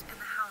Street. In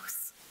the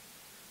house.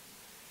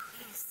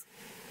 Please,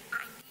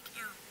 I need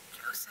you,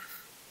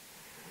 Joseph.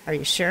 Are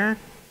you sure?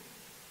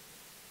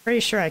 Pretty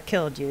sure I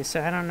killed you,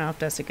 so I don't know if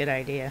that's a good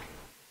idea.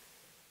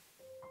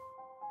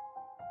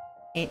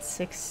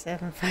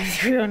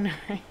 8675309.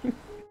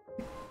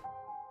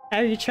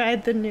 Have you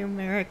tried the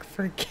numeric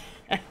for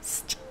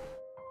guest?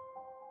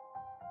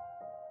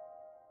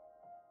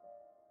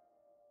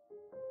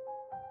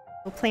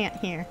 We'll plant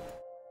here.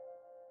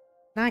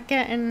 Not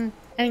getting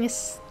any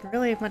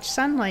really much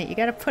sunlight. You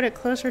gotta put it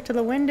closer to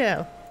the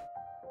window.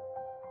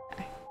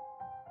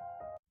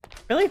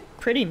 Really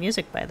pretty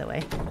music, by the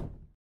way.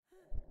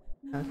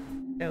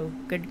 So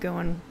good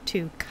going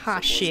to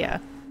Kashia.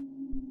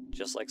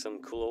 Just like some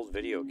cool old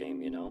video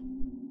game, you know?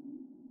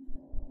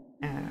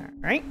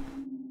 Alright.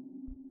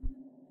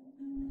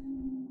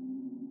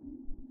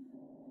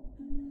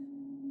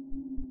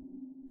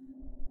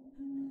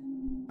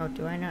 Oh,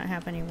 do I not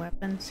have any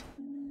weapons?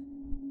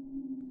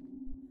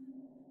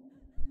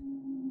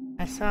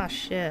 I saw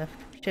shift.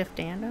 Shift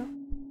and up?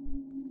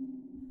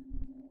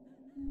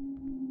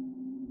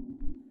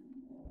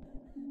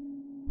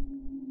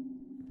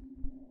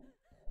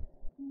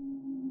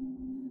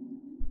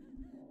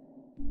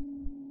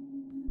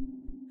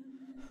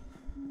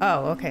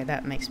 Oh, okay,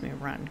 that makes me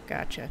run.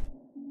 Gotcha.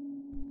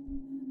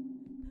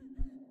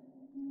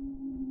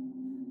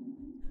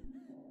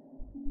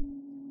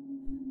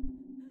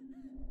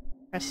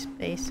 Press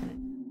space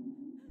and...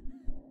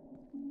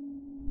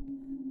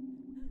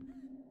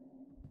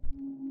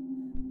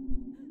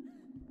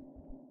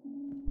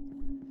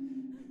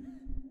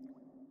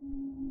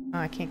 Oh,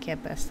 I can't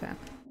get past that.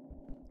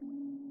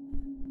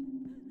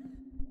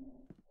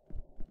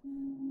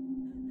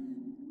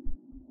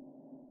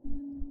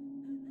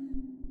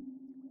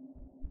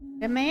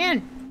 Get me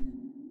in!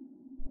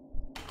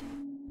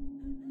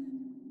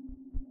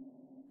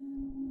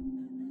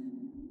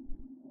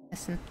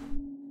 Listen.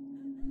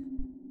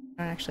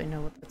 I don't actually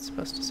know what that's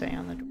supposed to say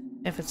on the door.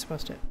 If it's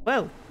supposed to...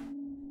 Whoa!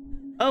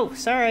 Oh,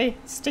 sorry.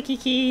 Sticky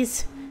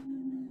keys.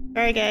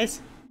 Sorry, guys.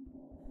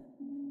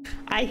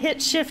 I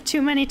hit shift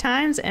too many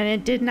times and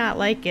it did not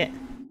like it.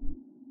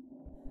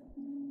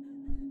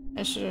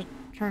 I should have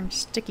turned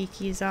sticky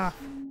keys off.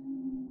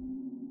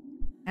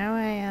 Now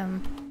I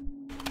am...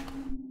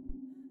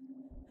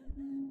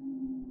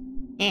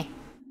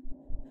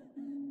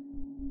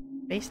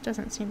 Face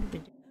doesn't seem to be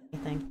doing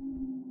anything.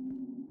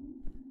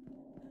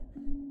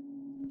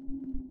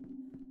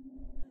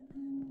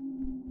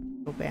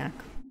 Go back.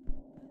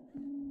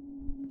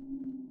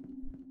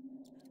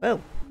 Whoa!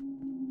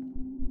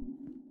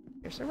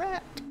 There's a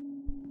rat!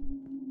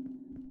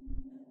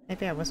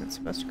 Maybe I wasn't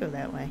supposed to go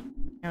that way.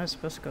 I was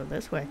supposed to go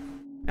this way.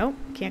 Nope,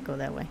 can't go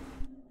that way.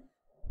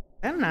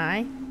 Am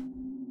I?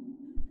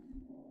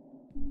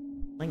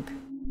 Link.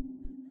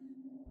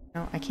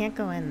 No, I can't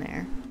go in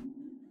there.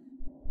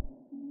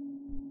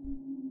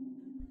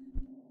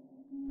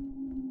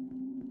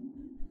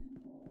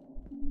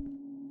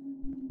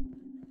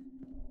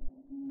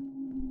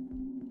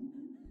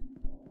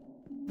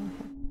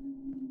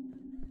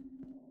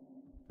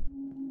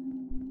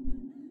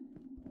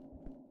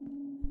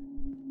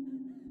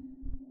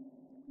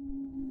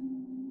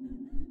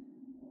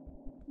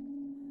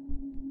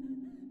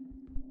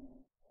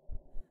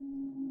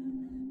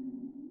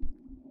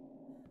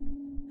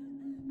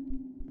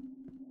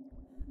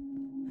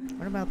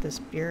 What about this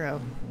bureau?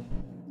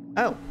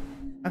 Oh,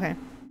 okay. I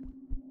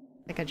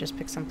think I just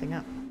picked something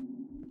up.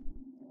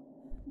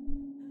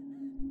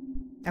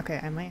 Okay,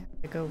 I might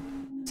have to go...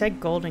 It said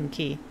golden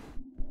key.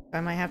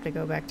 I might have to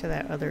go back to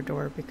that other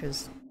door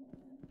because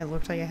it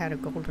looked like it had a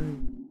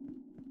golden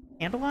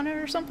handle on it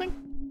or something.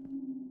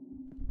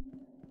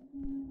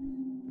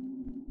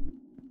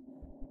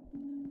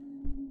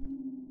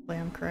 Hopefully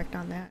I'm correct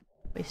on that.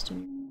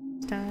 Wasting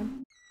your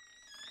time.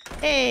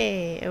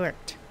 Hey, it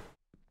worked.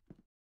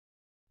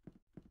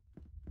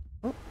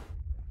 Oh.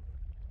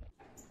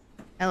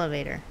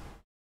 Elevator.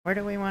 Where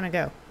do we want to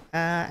go?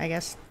 I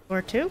guess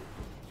floor 2?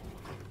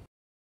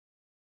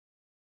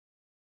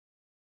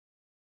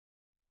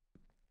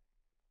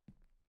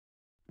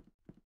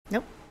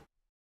 Nope.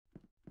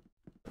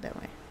 Go that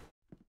way.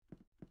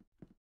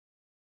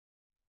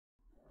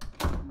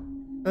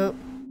 Oh,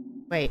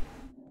 wait.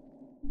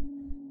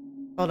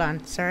 Hold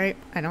on. Sorry,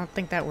 I don't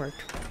think that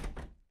worked.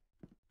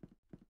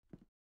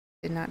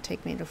 Did not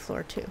take me to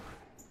floor 2.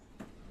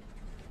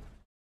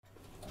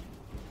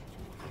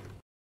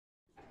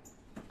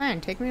 Fine,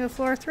 take me to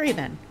floor 3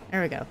 then.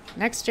 There we go.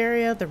 Next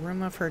area, the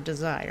room of her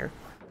desire.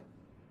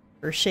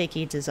 Her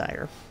shaky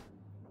desire.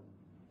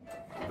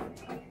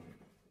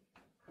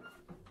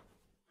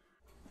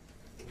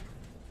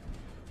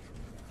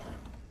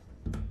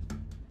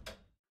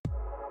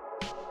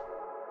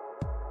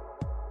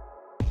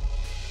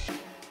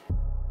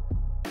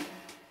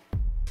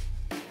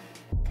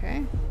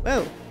 Okay.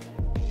 Whoa.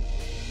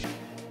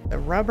 The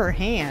rubber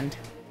hand.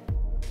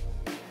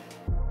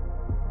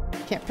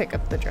 Can't pick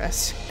up the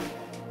dress.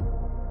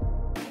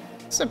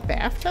 Is this a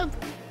bathtub?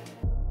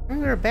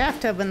 Is there a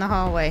bathtub in the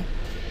hallway?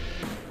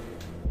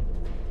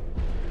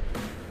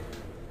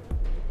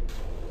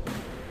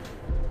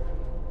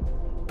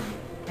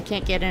 I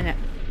can't get in it.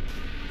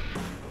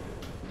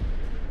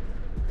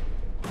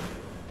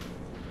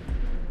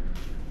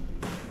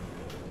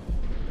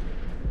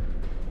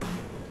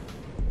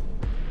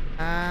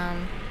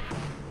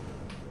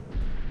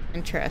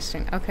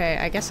 Interesting. Okay,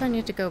 I guess I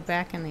need to go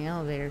back in the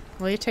elevator.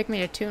 Will you take me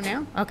to 2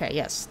 now? Okay,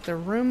 yes. The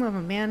room of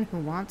a man who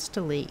wants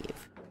to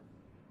leave.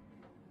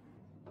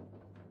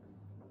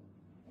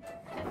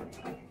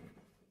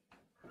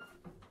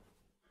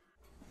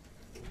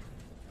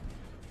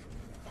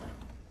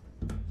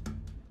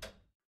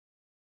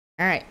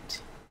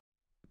 Alright.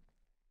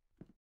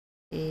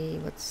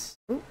 Let's...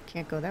 Ooh,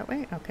 can't go that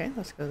way? Okay,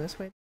 let's go this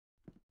way.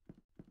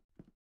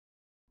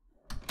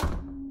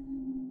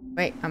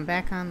 Wait, I'm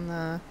back on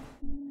the...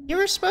 You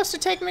were supposed to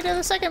take me to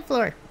the 2nd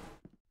floor!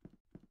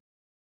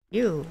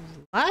 You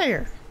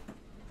liar!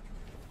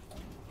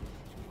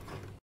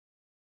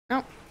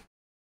 Nope.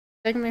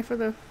 Taking me for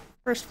the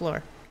 1st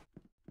floor.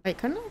 Wait,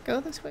 couldn't I go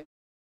this way?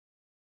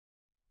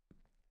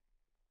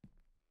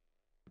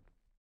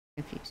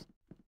 Confused.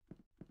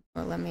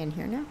 Well, let me in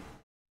here now?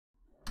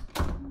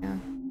 Yeah.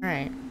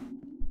 Alright.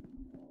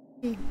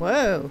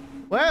 Whoa!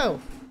 Whoa!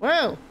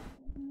 Whoa!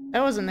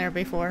 That wasn't there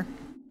before.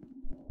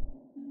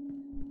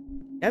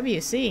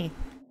 WC.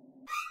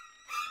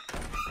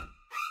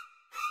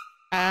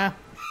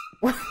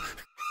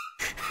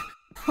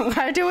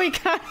 Why do we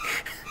got...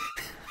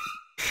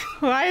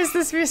 Why is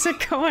this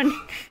music going?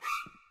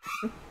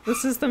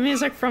 This is the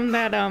music from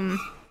that,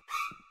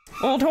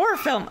 old horror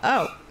film.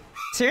 Oh.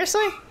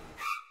 Seriously?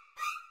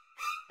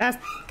 That's...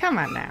 Come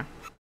on now.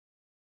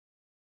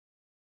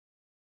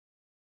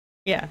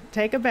 Yeah,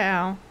 take a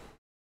bow.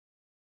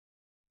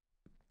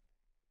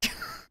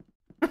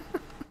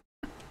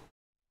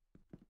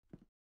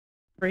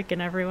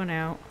 Freaking everyone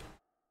out.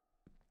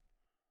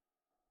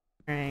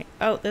 Alright.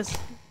 Oh, this...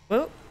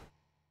 Whoa.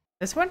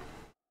 This one?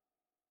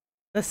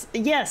 This...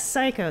 Yes,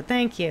 Psycho,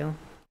 thank you.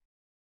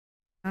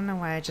 I don't know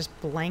why I just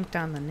blanked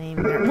on the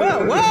name there.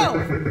 Whoa,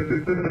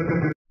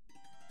 whoa!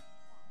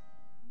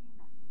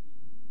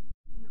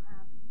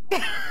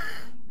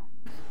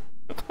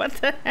 What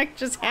the heck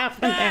just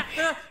happened there?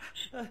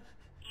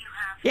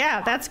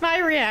 Yeah, that's my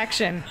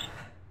reaction.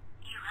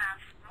 You have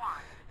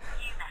one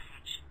new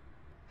message.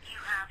 You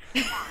have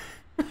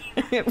one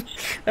new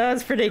message. That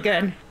was pretty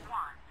good. One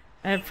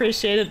I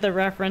appreciated the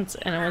reference,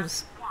 and it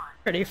was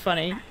pretty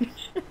funny. You have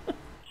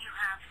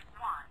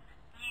one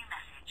new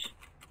message.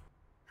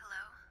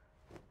 Hello?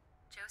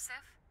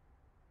 Joseph?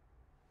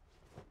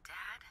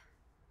 Dad?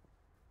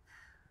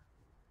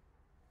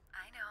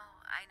 I know.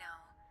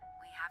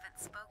 We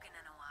haven't spoken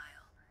in a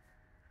while.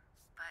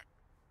 But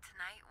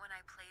tonight when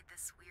I played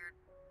this weird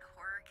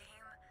horror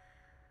game,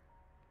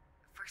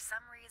 for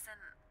some reason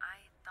I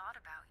thought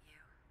about you.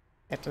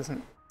 That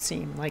doesn't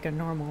seem like a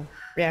normal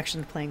reaction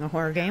to playing a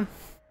horror game.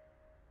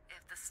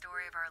 If the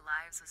story of our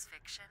lives was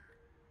fiction,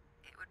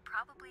 it would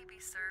probably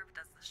be served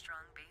as the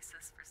strong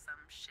basis for some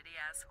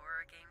shitty-ass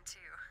horror game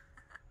too.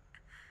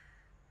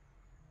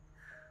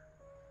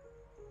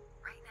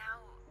 Right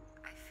now,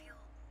 I feel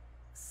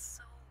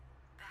so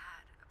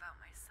bad about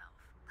myself.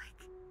 Like,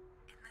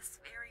 in this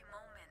very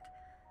moment,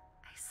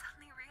 I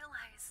suddenly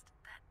realized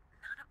that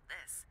none of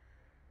this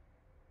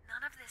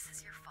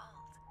is your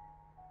fault.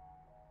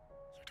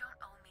 You don't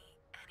owe me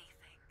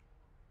anything.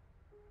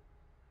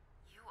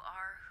 You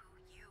are who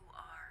you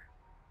are.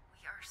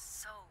 We are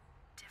so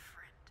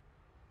different.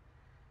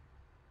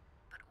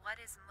 But what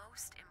is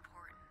most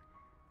important,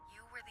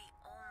 you were the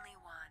only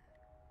one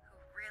who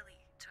really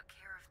took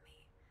care of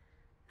me.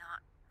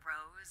 Not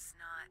Rose,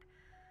 not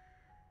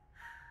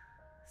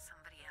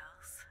somebody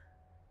else.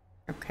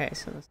 Okay,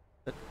 so this is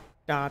the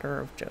daughter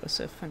of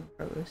Joseph and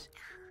Rose.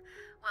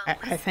 Well,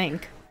 I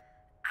think.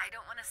 I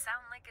don't want to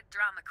sound like a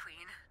drama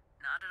queen.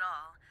 Not at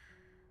all.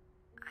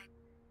 I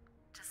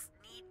just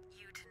need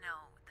you to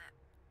know that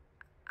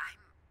I'm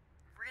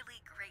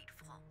really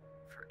grateful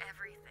for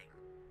everything,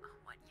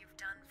 what you've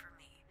done for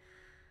me.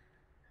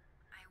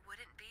 I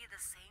wouldn't be the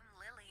same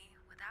Lily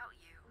without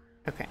you.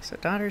 Okay, so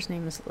daughter's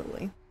name is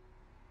Lily.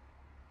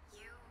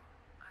 You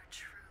are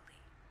truly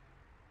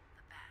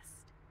the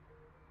best.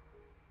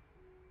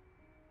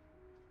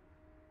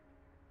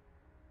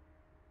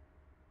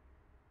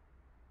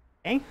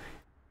 Okay.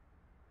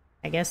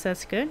 I guess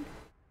that's good.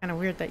 Kind of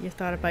weird that you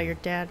thought about your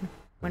dad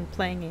when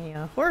playing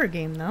a horror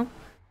game, though.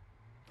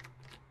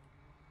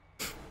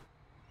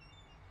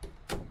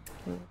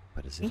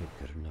 But is it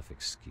a good enough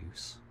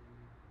excuse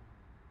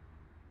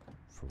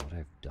for what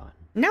I've done?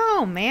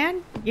 No,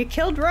 man! You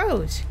killed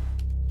Rose!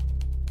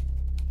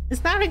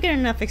 It's not a good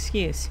enough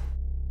excuse.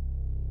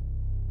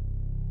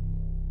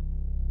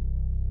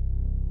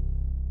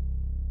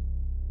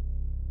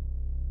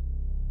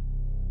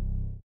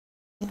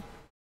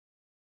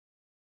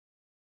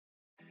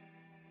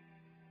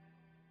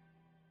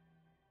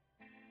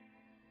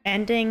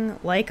 Ending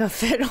like a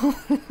fiddle.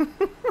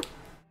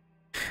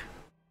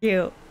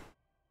 You.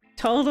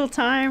 Total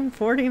time,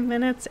 40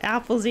 minutes,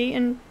 apples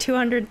eaten,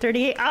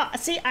 238. Ah,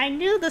 see, I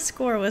knew the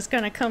score was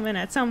gonna come in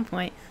at some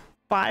point.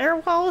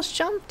 Firewalls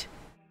jumped?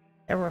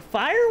 There were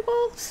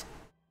firewalls?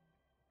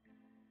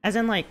 As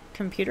in, like,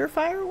 computer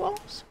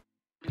firewalls?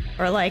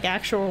 Or, like,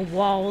 actual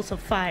walls of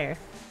fire?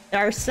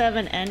 There are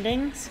 7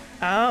 endings?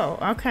 Oh,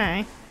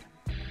 okay.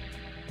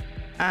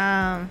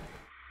 Ah!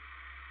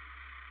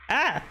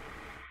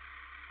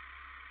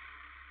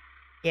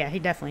 Yeah, he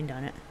definitely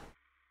done it.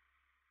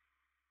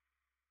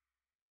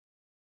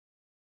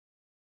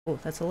 Oh,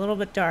 that's a little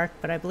bit dark,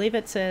 but I believe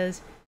it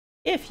says,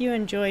 if you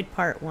enjoyed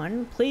part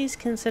 1, please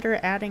consider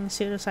adding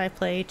Pseudo-Psy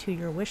Play to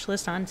your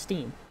wishlist on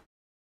Steam.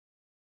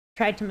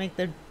 Tried to make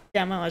the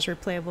demo as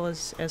replayable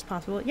as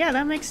possible. Yeah,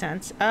 that makes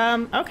sense.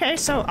 Okay,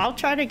 so I'll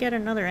try to get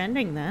another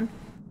ending then.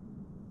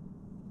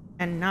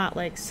 And not,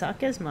 like,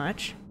 suck as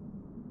much.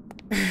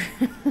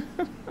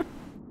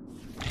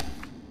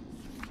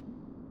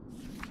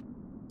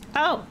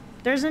 Oh,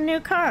 there's a new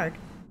card.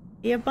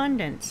 The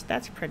Abundance.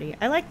 That's pretty.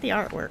 I like the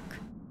artwork.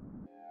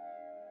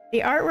 The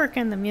artwork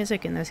and the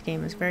music in this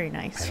game is very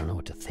nice. I don't know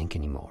what to think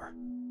anymore.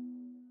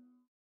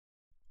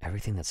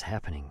 Everything that's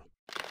happening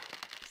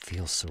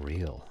feels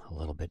surreal a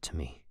little bit to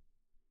me.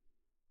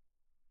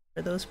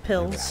 For those I've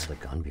pills. never held a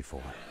gun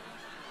before.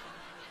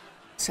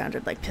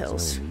 Sounded like There's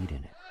pills. no weed in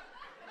it.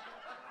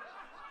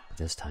 But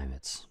this time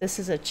it's... This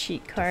is a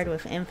cheat card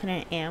with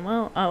infinite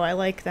ammo. Oh, I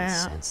like I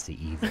that. sense the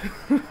evil.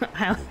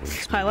 I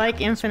like behind this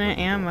infinite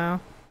wooden door.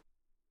 ammo.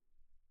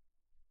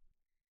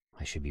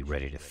 I should be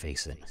ready to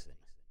face it.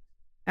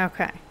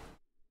 Okay.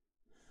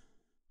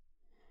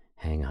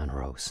 Hang on,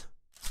 Rose.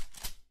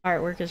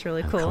 Artwork is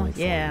really I'm cool. coming for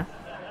Yeah.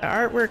 The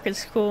artwork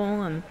is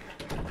cool and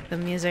the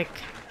music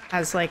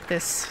has like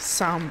this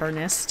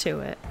somberness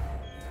to it.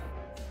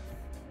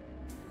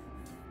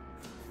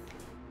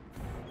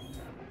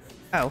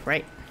 Oh,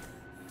 right.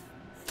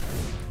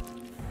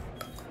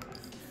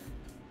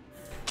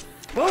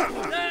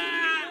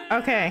 Whoa!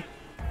 Okay.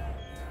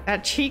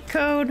 That cheat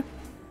code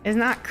is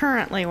not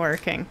currently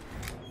working.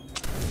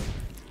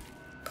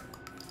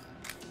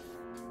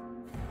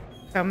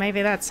 So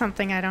maybe that's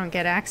something I don't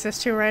get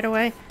access to right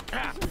away.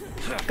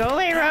 Go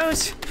away,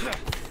 Rose!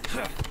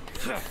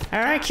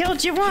 Alright,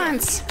 killed you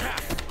once!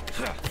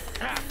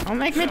 Don't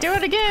make me do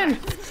it again!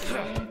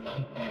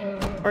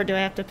 Or do I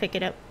have to pick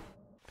it up?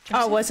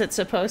 Joseph, Oh, was it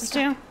supposed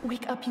to?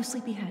 Wake up, you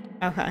sleepyhead.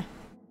 Okay.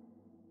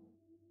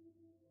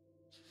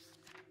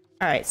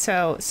 Alright,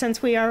 so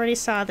since we already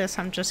saw this,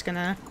 I'm just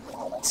gonna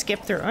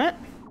skip through it.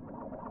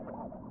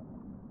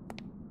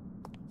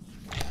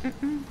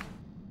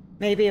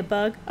 Maybe a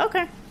bug.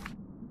 Okay.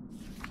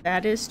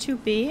 That is to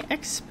be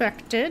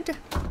expected.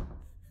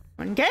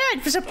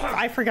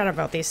 I forgot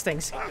about these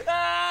things.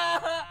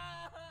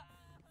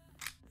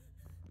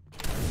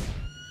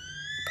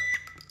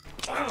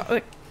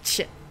 Oh,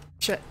 shit.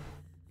 Shit.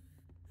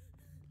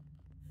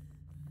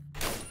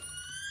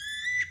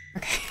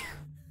 Okay.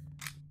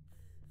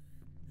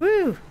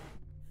 Woo!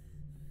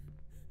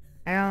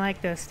 I don't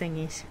like those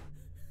thingies.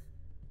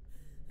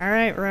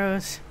 Alright,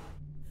 Rose.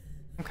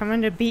 I'm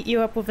coming to beat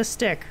you up with a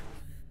stick.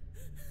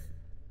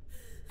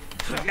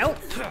 Nope,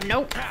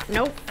 nope,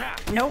 nope,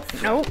 nope,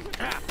 nope.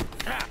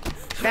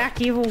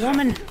 Back, evil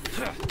woman.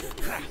 You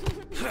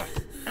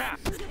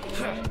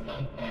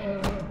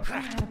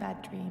had a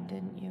bad dream,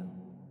 didn't you?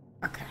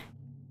 Okay.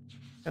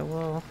 So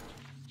we'll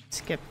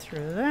skip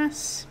through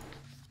this.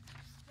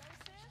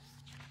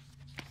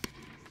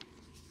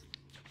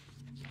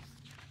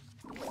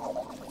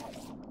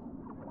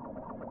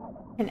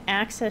 Can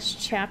access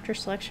chapter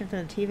selection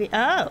from the TV.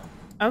 Oh,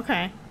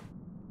 okay.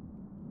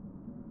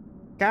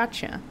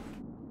 Gotcha.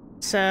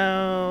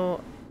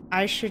 So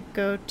I should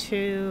go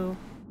to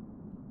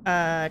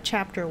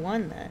chapter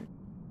 1 then.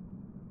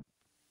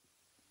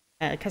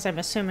 Because I'm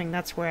assuming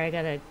that's where I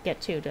gotta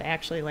get to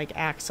actually, like,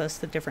 access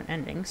the different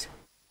endings.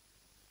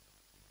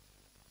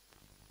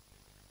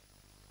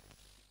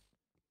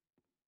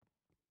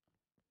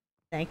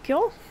 Thank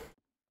you.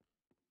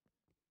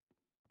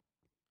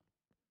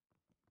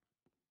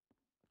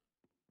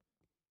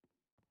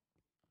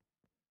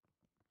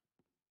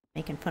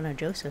 Making fun of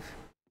Joseph.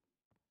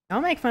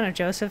 Don't make fun of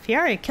Joseph. He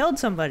already killed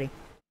somebody.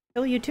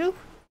 Kill you too?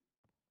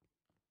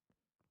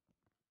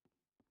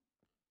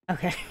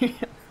 Okay.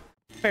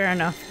 Fair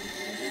enough.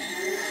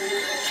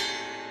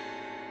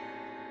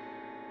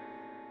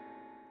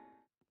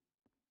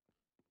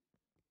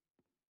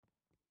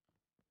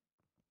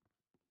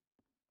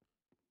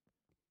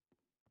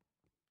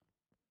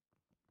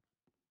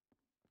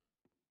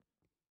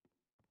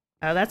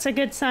 Oh, that's a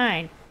good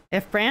sign.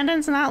 If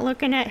Brandon's not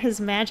looking at his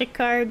magic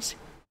cards,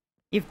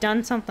 you've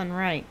done something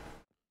right.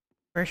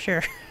 For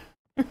sure.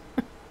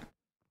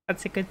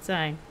 That's a good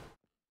sign.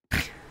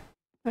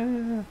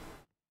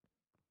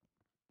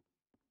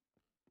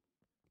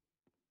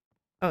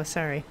 Oh,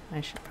 sorry.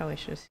 I probably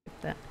should have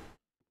skipped that.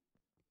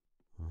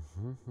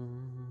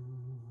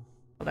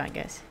 Hold on,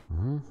 guys.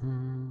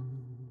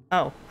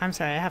 Oh, I'm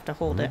sorry. I have to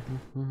hold it.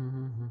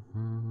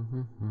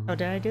 Oh,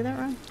 did I do that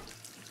wrong?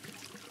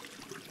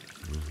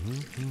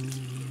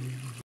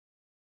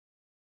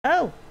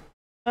 Oh!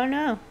 Oh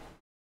no.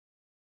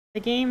 The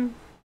game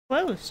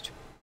closed.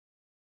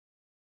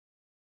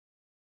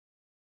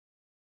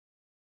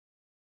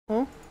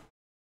 Oh.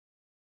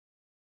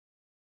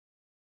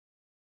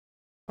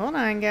 Hold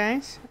on,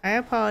 guys. I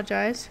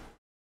apologize.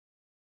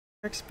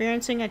 We're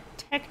experiencing a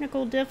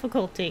technical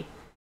difficulty.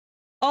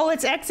 Oh,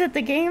 it's exit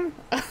the game?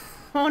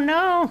 Oh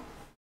no!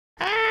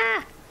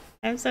 Ah!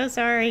 I'm so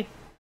sorry.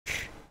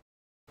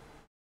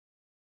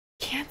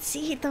 Can't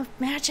see the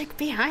magic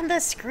behind the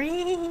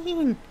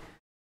screen.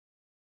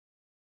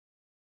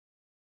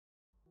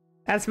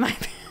 That's my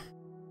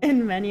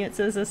in menu. It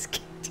says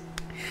escape.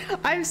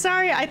 I'm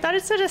sorry. I thought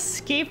it said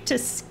escape to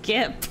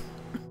skip.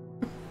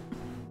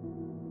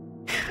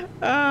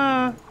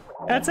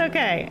 That's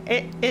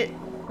okay.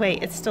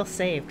 Wait. It's still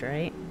saved,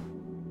 right?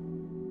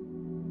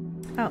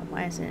 Oh,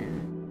 why is it?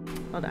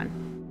 Hold on.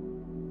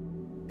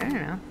 I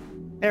don't know.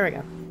 There we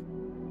go.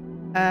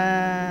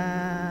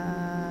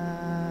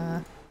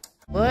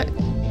 What?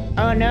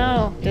 Oh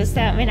no, does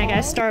that mean I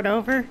gotta start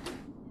over?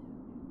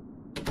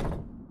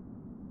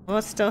 Will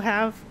it still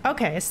have...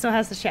 Okay, it still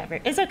has the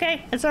chapter. It's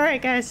okay, it's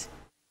alright guys.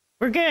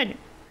 We're good.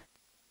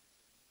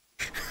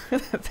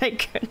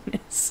 Thank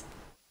goodness.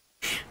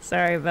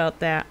 Sorry about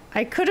that.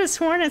 I could have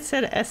sworn it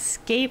said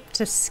escape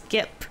to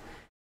skip.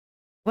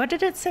 What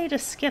did it say to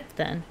skip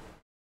then?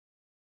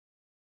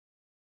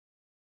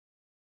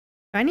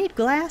 Do I need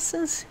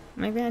glasses?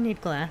 Maybe I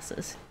need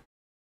glasses.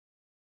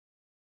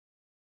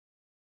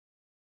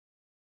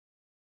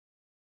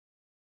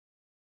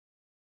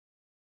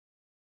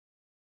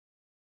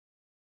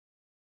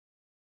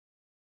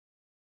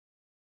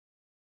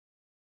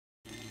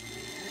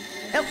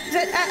 Oh,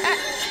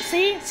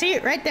 see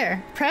it right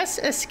there. Press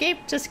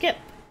escape to skip.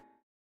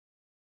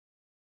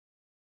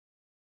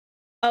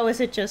 Oh, is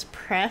it just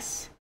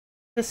press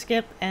to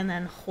skip and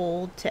then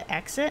hold to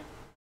exit?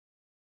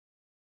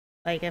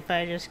 Like if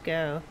I just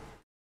go...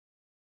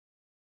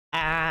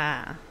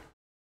 Ah.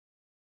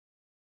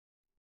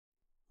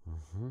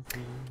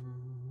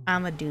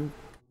 I'm a doom.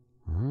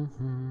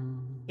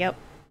 Yep.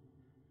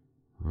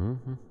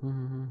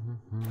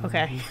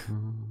 Okay.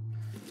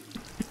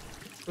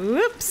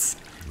 Whoops.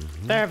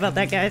 Sorry about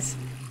that, guys.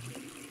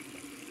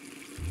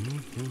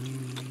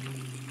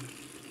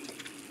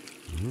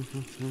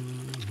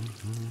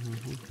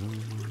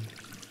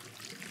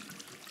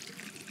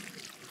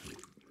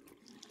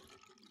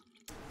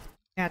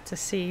 Got to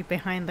see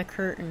behind the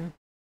curtain.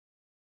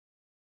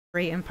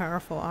 Great and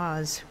powerful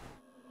Oz.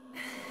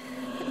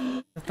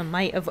 The With the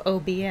might of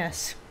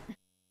OBS.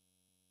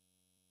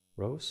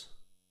 Rose?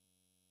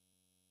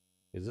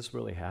 Is this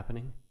really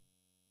happening?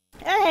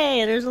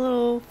 Hey, there's a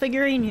little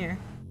figurine here.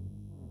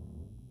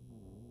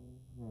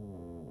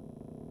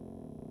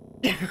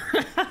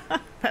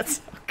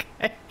 That's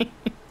okay.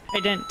 I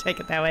didn't take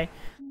it that way.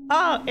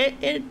 Oh,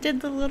 it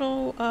did the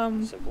little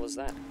Simple as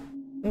that.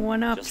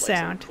 one-up Just like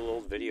sound. some cool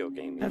old video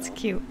game. That's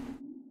cute.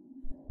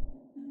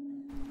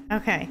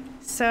 Okay,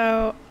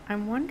 so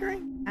I'm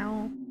wondering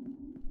how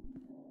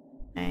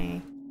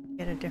I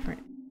get a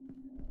different.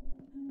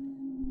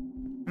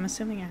 I'm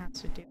assuming it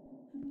has to do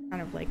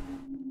kind of like.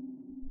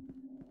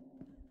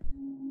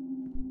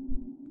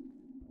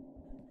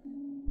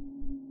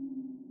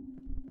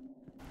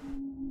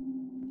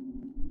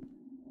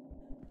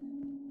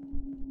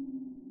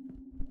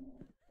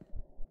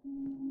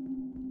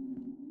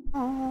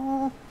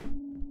 Oh,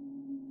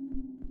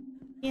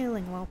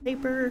 healing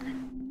wallpaper.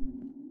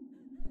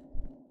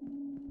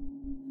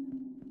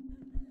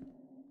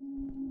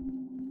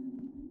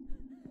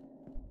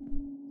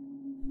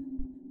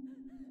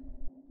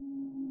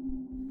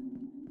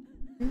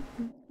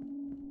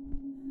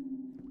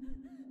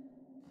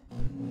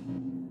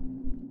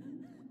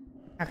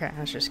 Okay,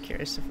 I was just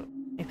curious if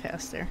it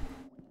passed there.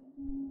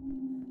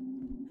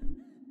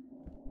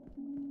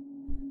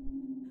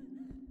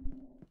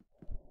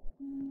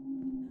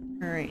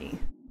 Alrighty.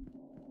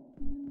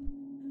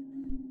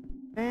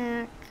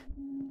 Back.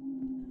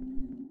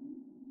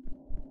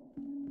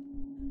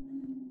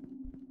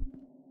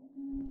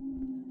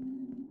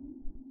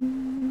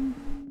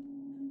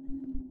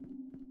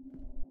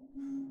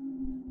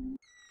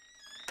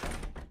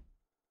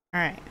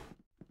 Alright.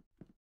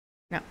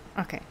 No,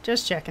 okay,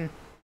 just checking.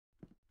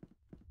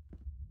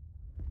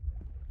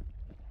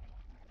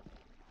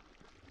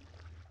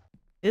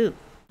 Ooh,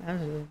 that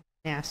was a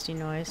nasty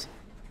noise.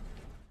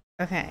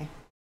 Okay.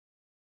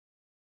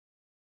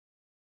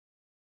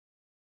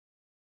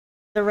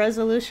 The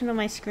resolution of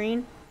my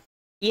screen?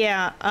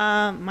 Yeah,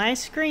 my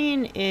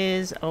screen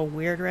is a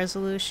weird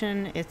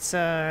resolution. It's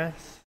a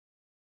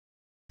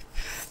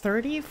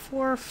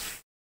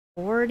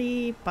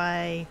 3440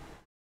 by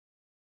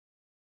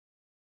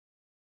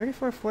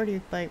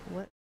 3440 by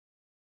what?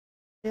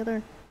 The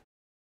other?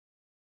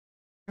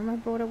 I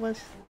remember what it was.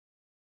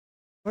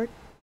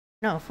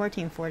 No,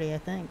 1440 I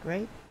think,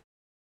 right?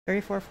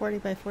 3440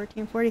 by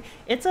 1440.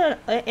 It's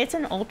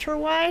an ultra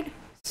wide,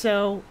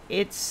 so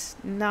it's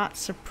not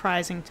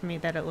surprising to me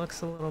that it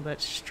looks a little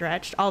bit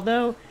stretched.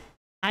 Although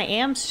I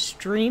am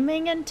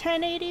streaming in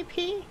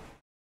 1080p,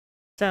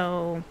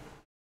 so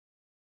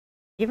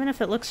even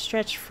if it looks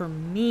stretched for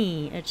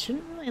me, it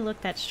shouldn't really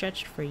look that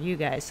stretched for you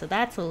guys. So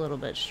that's a little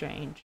bit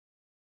strange.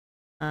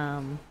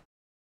 But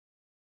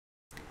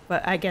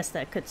I guess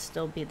that could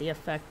still be the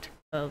effect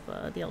of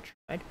the ultra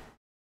wide.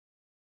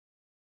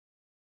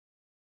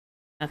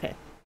 Okay,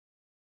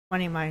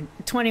 21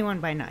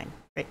 by 9.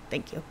 Great,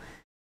 thank you.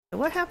 So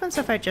what happens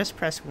if I just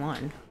press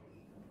 1?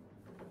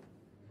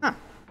 Huh.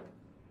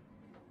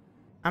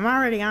 I'm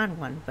already on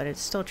 1, but it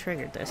still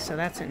triggered this, so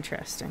that's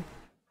interesting.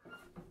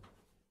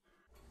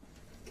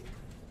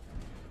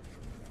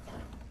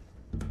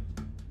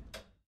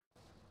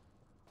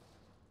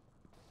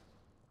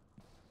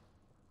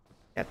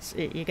 That's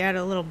it. You got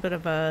a little bit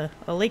of a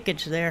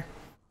leakage there.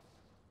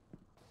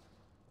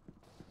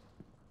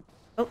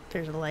 Oh,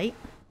 there's a light.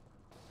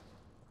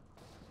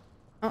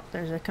 Oh,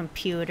 there's a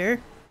computer.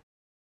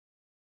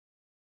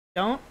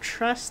 Don't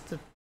trust the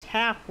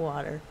tap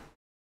water.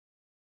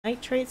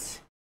 Nitrates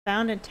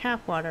found in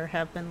tap water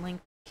have been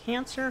linked to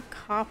cancer,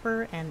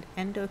 copper, and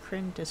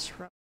endocrine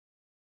disruption,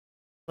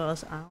 as well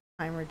as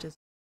Alzheimer's disease,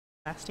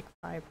 plastic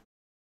fiber.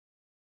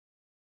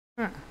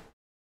 Huh.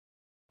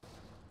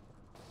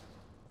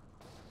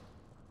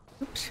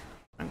 Oops,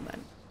 wrong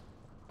button.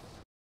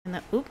 And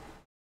that, oop,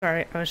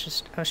 sorry, I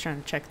was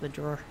trying to check the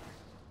drawer.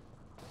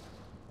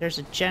 There's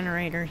a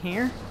generator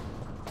here.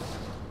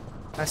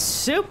 A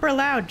super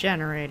loud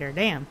generator,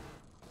 damn.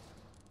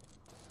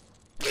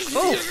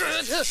 Oh!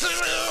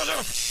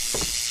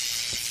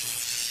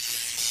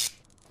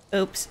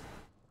 Oops.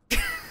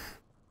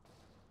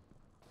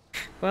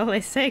 Well,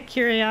 they say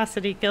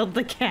curiosity killed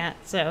the cat,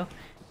 so.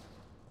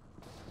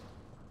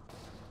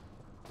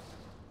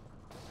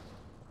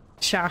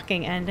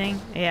 Shocking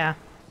ending, yeah.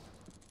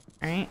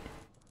 Right?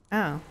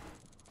 Oh.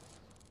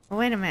 Well,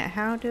 wait a minute,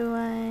 how do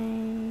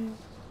I...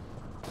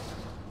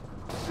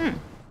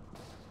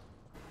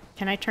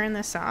 Can I turn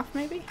this off,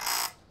 maybe?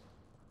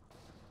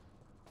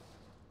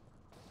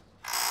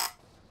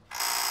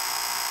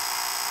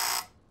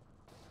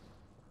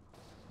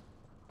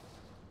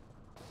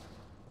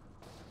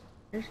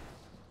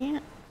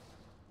 Can't.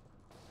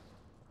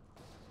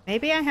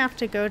 Maybe I have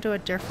to go to a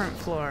different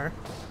floor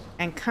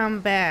and come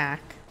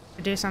back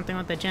to do something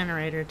with the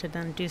generator to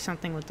then do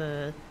something with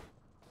the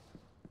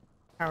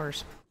power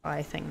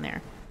supply thing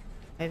there.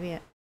 Maybe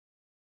it...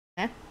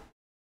 Eh?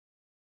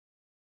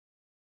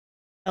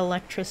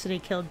 Electricity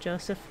killed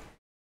Joseph.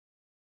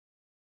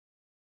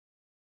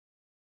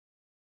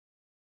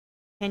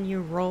 Can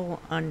you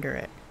roll under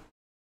it?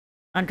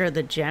 Under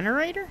the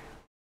generator?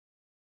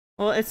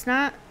 Well, it's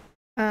not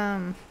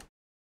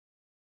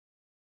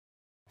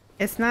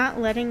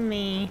letting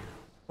me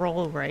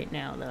roll right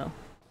now, though.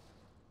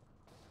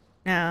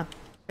 No,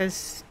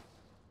 because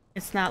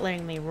it's not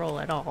letting me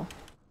roll at all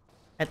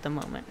at the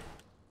moment.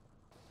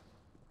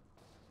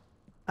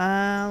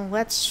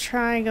 Let's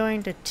try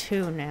going to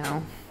 2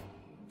 now.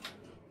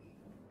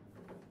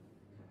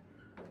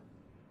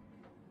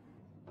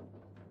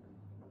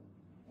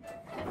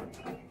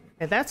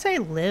 Did that say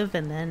live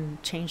and then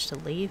change to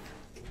leave?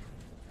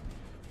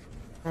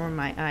 Or are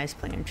my eyes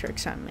playing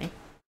tricks on me?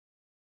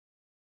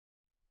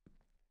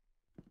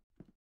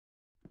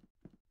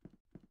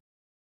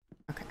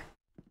 Okay.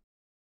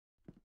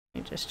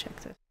 Let me just check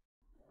this.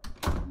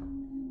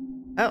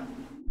 Oh.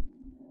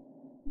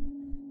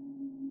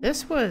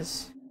 This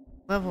was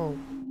level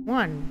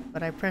 1,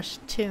 but I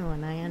pressed 2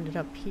 and I ended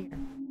up here.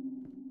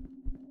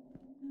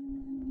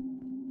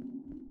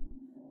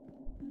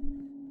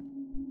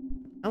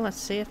 Well, let's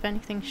see if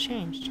anything's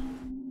changed.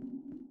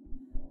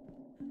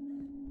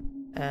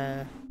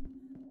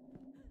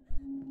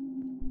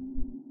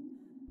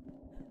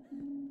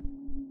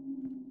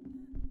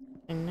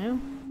 Anything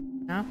new?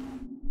 No?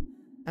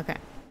 Okay.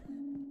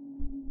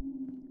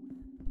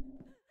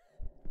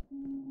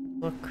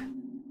 Look.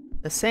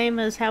 The same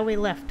as how we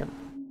left them.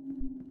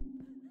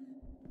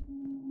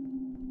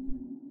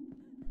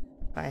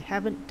 I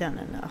haven't done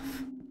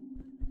enough.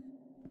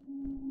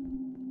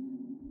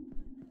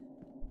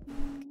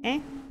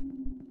 Okay.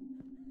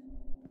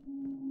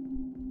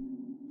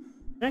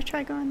 Did I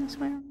try going this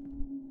way?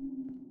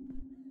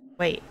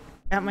 Wait,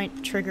 that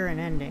might trigger an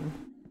ending.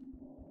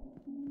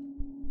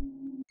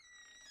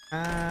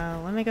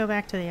 Let me go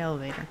back to the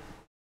elevator.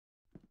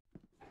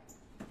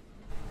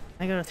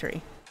 I go to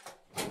 3.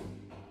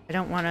 I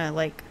don't want to,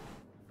 like,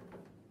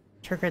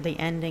 trigger the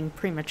ending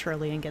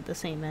prematurely and get the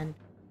same end.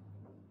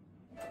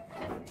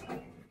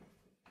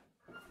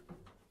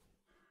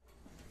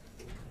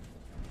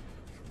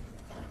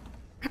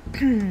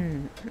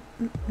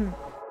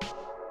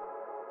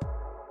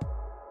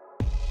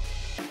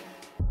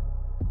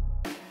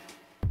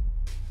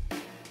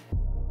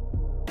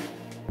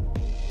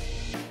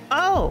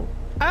 Oh!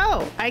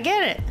 Oh! I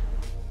get it!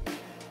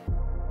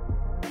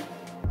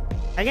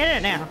 I get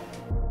it now.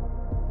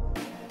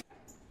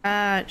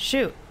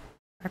 Shoot.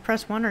 I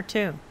pressed 1 or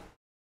 2.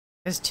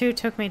 Because 2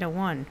 took me to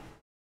 1.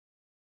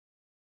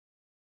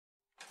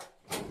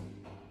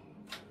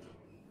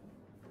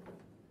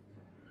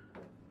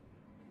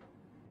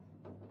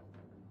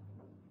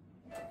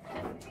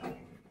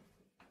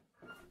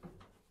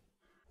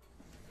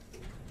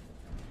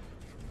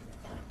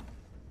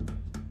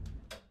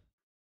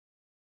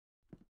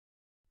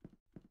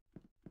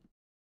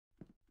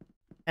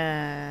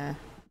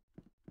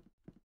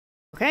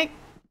 Okay.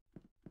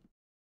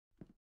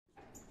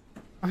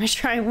 Let me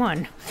try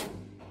 1.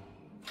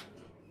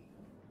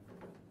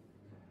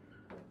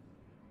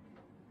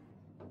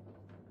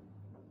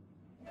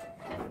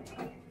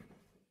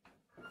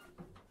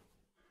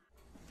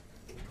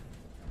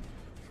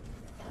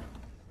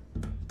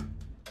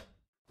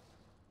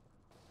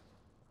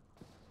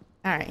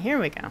 Alright, here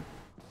we go.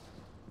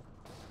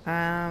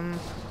 Now,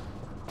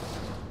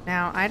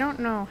 I don't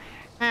know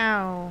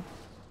how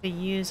to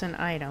use an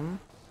item.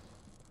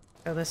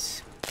 So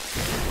this...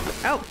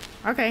 Oh!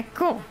 Okay,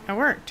 cool. It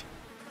worked.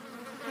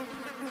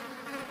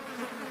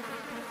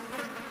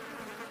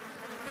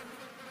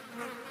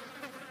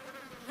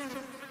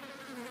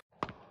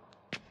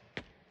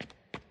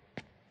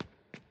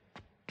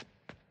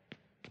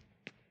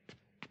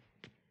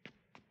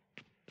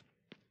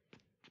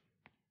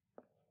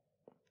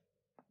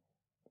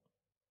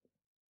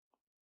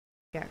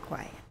 Got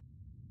quiet.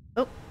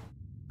 Oh,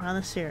 on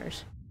the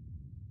stairs.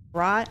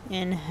 Rot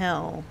in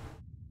hell.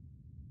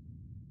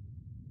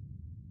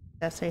 Did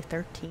that say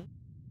 13?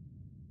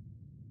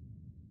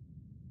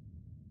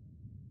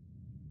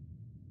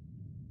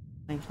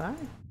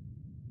 $25?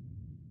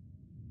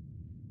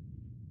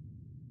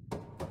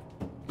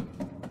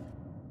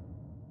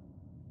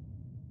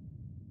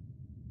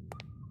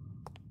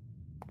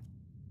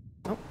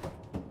 Nope.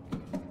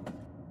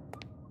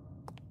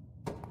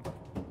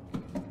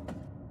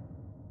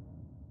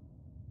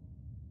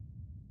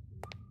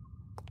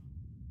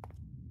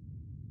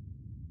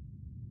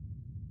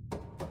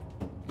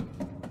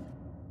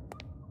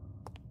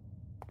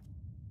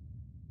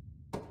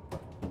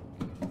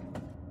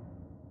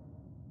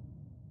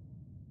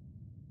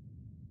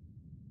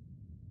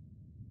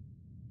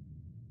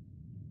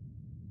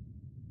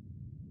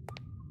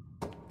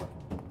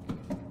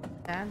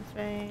 That's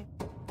right.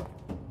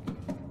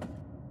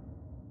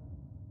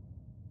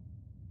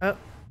 Oh.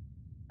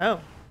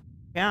 Oh.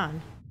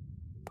 Gone.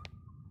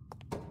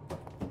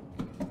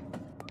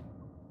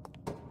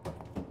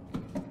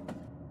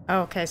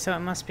 Oh, okay, so it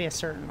must be a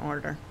certain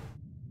order.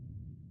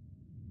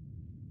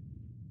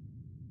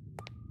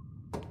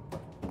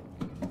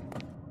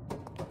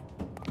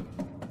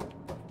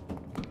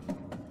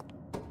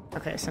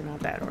 Okay, so not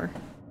that order.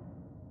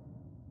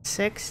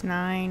 6,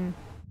 9...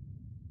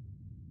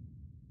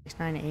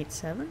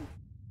 6987?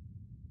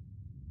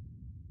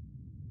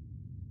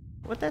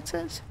 What that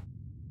says?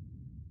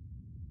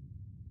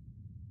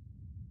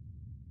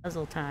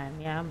 Puzzle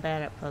time. Yeah, I'm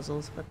bad at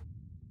puzzles, but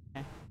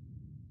okay.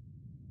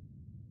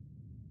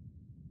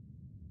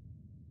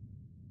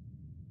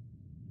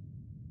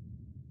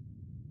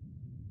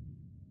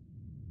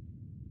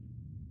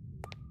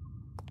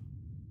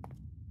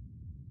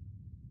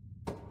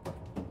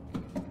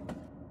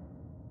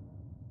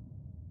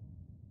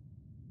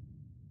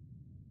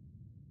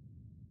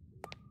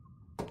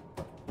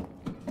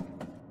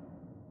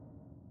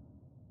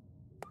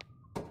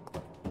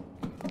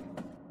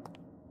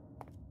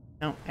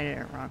 No, I did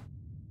it wrong.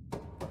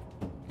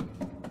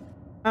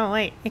 Oh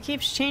wait, it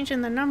keeps changing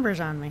the numbers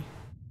on me.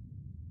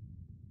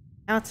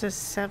 Now it says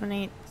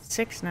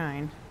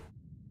 7869.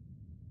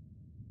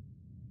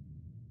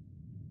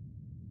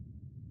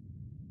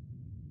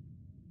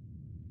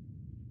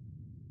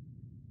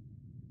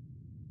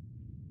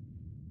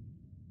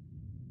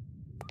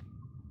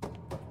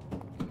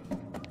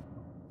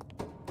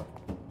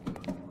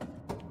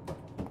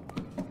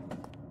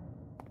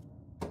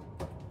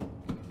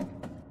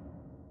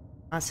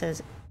 Now it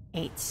says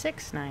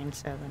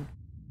 8697.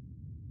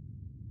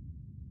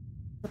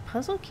 The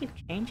puzzle keeps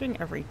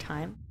changing every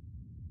time.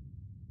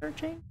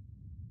 Searching?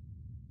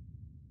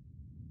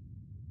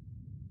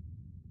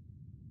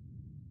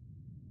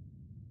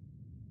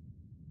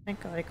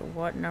 Think like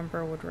what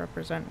number would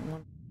represent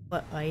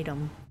what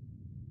item.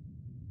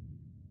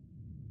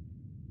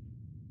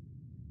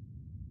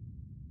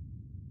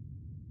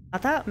 I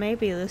thought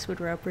maybe this would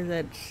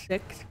represent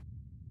 6.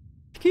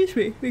 Excuse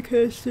me,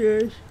 because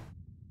there's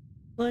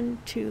 1,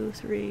 2,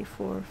 3,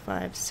 4,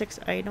 5, 6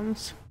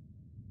 items.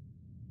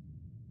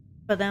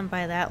 But then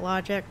by that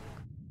logic,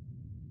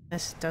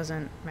 this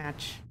doesn't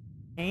match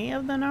any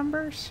of the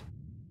numbers.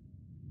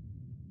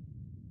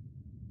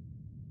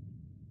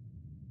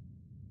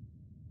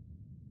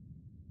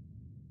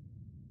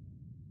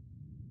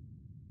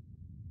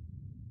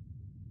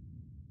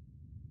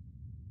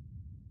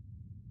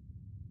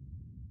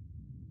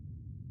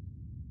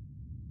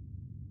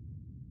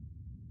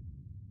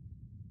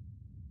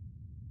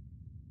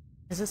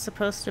 Is it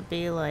supposed to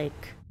be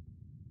like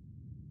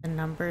the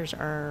numbers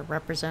are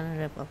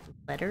representative of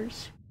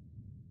letters?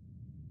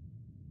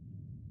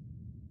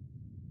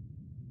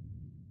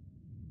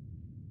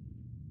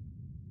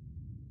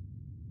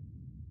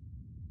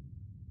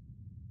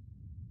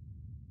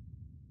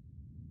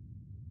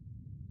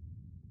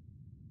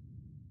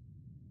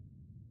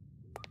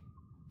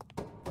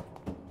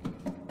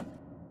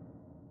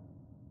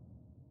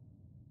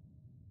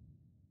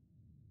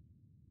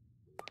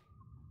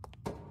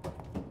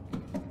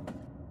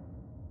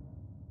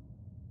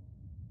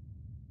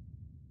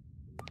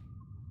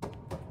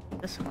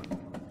 This one.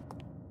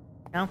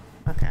 No?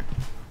 Okay.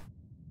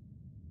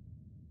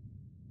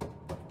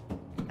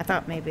 I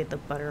thought maybe the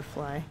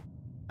butterfly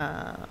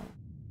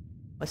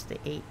was the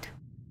 8.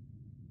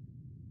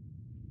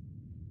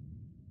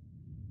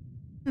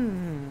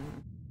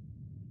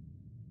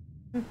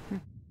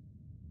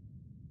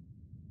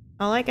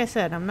 Well, like I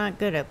said, I'm not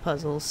good at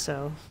puzzles,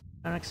 so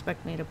don't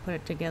expect me to put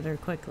it together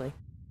quickly.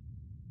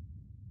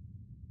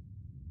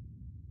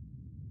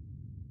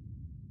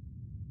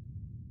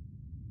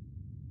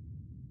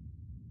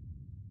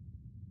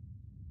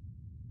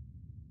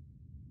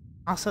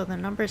 Also, the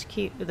numbers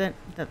keep the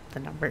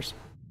numbers.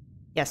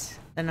 Yes,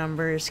 the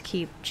numbers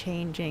keep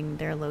changing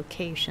their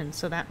location,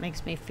 so that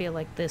makes me feel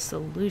like the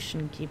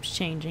solution keeps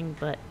changing,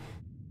 but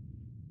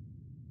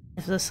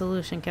if the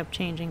solution kept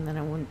changing, then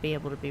it wouldn't be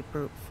able to be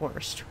brute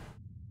forced.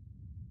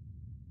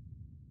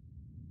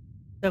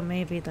 So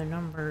maybe the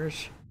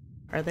numbers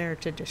are there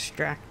to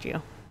distract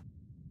you.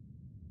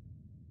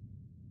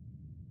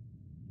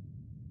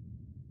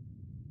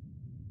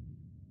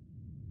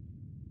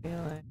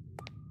 Feel like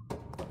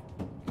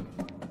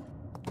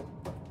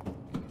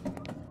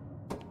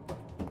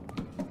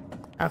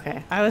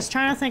okay, I was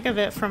trying to think of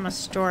it from a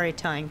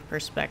storytelling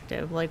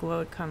perspective, like what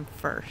would come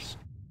first.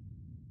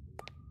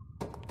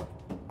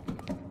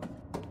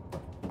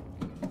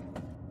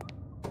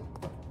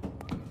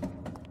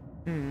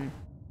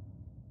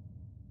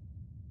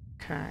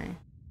 Okay.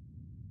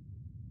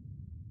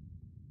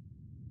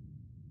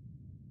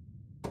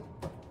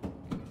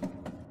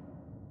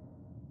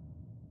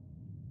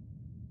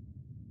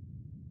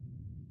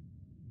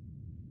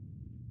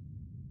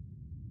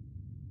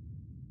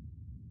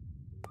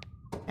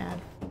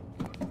 Add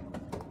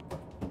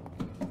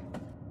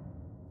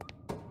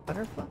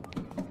butterfly.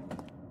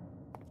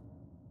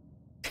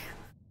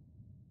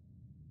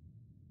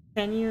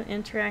 Can you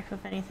interact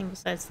with anything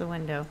besides the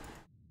window?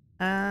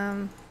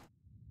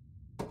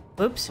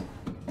 Oops.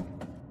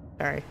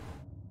 Sorry.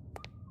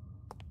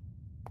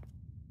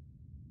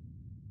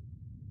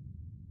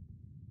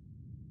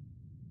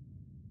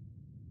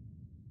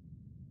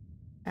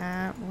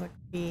 That would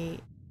be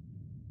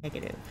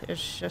negative.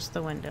 It's just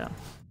the window.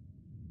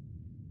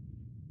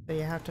 So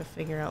you have to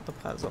figure out the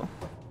puzzle.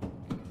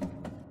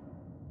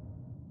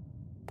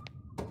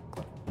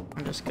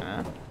 I'm just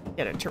gonna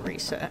get it to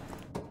reset.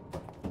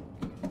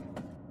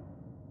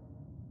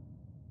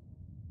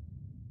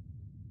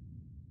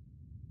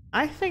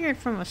 I figured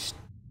from a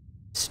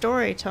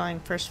storytelling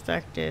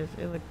perspective,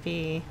 it would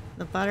be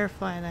the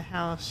butterfly, the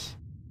house,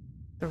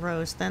 the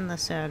rose, then the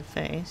sad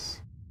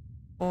face,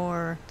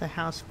 or the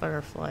house,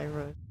 butterfly,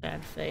 rose,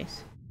 sad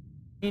face.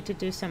 Need to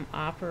do some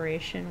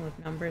operation with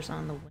numbers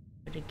on the window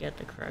to get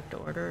the correct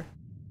order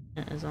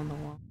as on the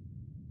wall.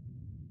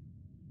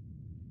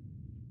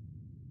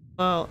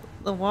 Well,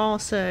 the wall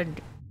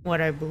said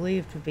what I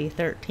believed to be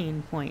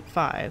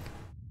 13.5,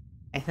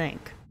 I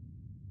think.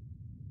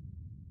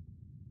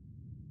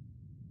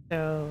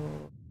 So...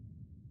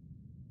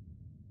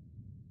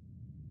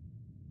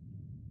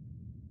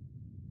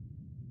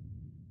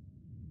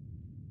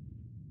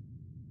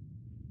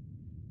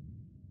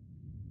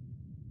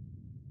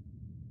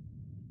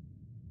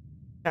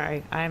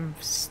 Sorry, I'm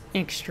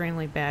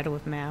extremely bad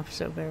with math,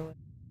 so bear with me.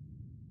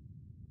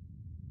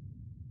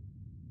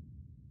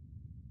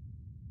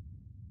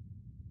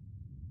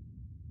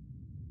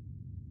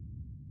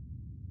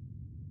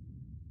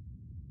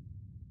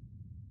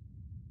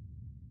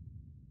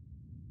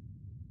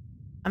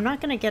 I'm not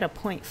gonna get a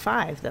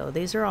 0.5 though,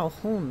 these are all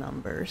whole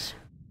numbers.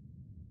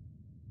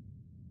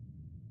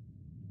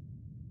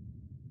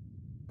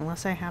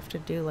 Unless I have to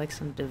do like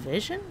some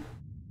division?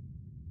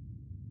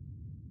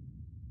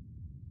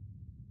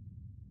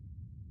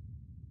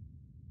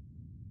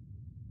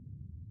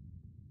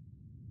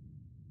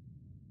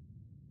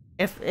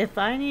 If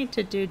I need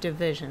to do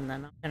division,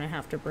 then I'm gonna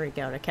have to break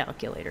out a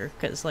calculator,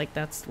 because like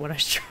that's what I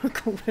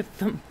struggle with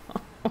the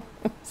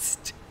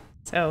most.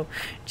 So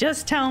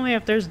just tell me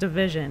if there's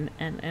division,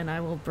 and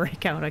I will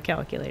break out a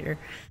calculator.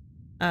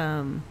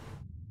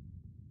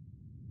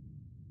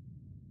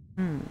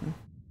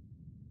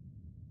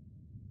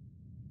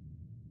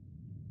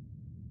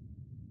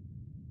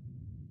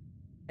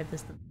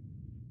 This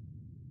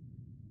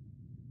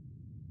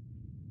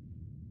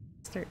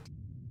 13.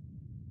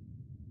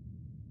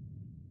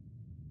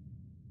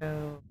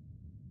 So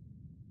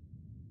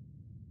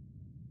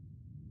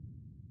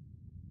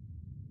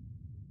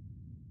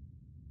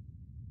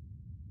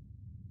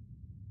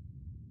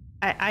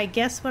I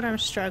guess what I'm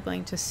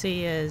struggling to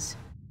see is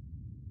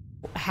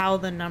how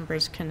the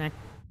numbers connect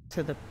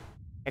to the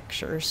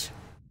pictures.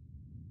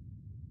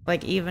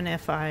 Like, even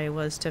if I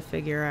was to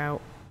figure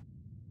out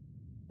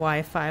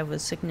why 5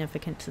 was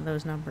significant to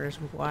those numbers,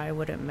 why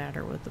would it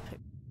matter with the picture?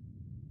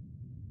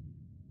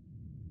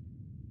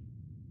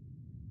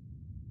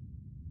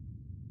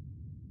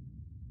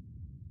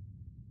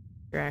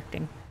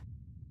 Distracting.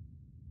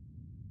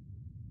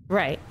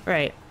 Right,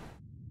 right.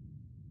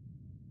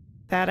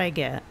 That I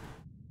get.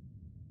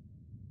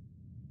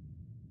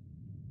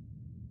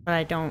 But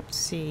I don't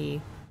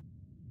see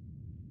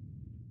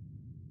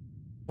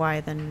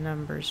why the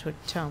numbers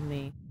would tell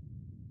me.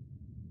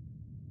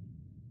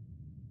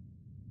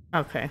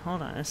 Okay,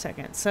 hold on a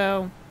second.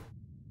 So,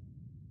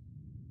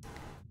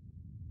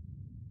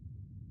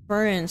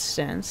 for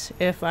instance,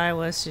 if I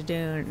was to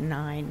do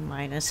 9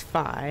 minus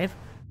 5,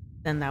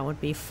 then that would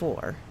be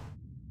 4.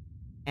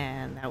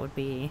 And that would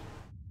be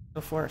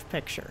the fourth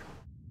picture.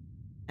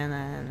 And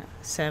then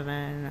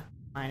 7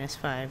 minus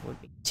 5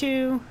 would be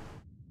 2.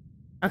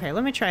 Okay,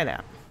 let me try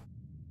that.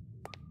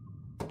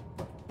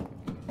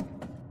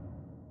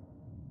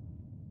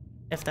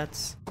 If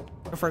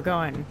we're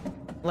going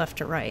left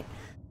to right.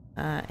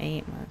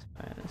 8 minus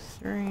 5 is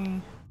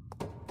 3.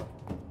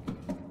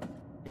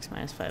 6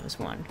 minus 5 is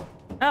 1.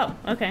 Oh,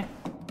 okay.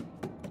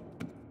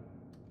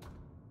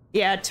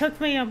 Yeah, it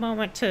took me a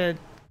moment to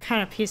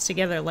kind of piece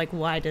together, like,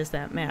 why does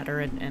that matter,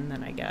 and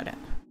then I got it.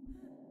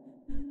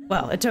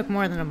 Well, it took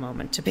more than a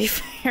moment, to be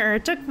fair.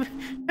 It took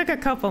a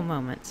couple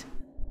moments.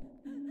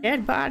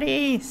 Dead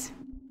bodies!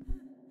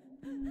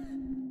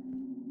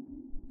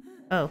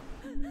 Oh.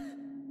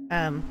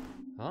 Huh?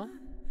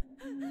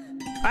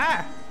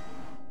 Ah!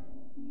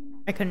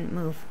 I couldn't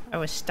move. I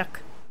was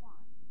stuck.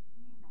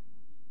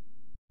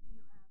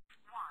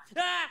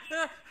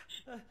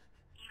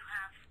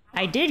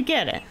 I did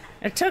get it.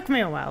 It took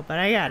me a while, but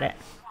I got it.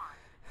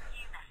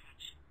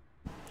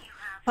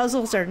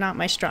 Puzzles are not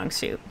my strong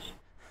suit.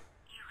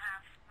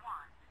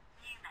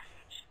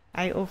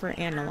 I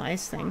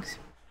overanalyze things.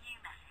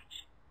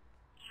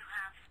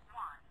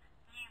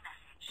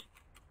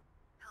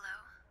 Hello?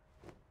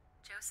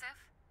 Joseph?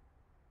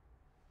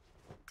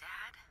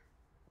 Dad?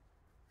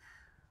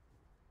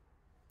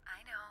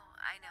 I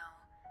know.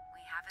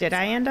 We haven't... Did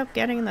I end up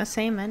getting the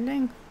same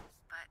ending?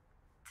 But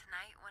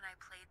tonight when I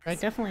played this...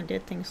 I definitely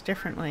did things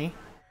differently.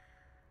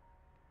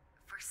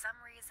 For some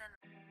reason...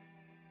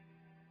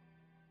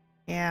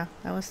 Yeah,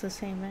 that was the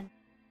same ending.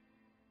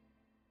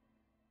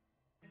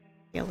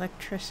 The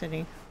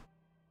electricity.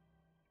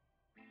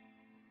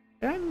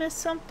 Did I miss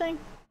something?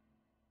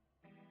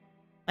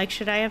 Like,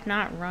 should I have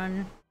not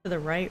run to the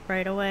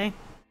right away?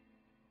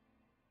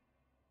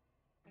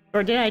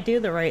 Or did I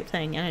do the right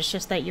thing and it's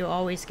just that you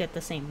always get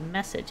the same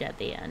message at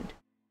the end?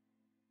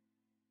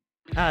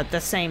 The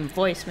same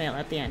voicemail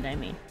at the end, I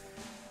mean.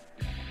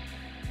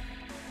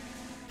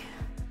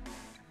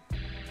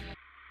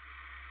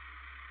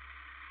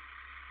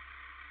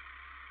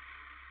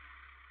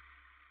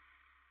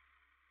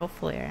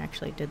 Hopefully I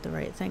actually did the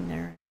right thing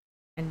there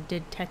and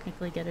did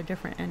technically get a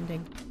different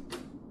ending.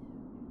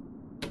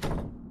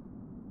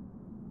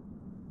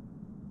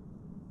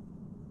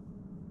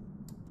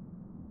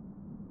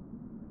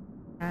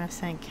 I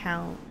think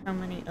how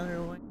many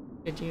other ways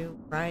did you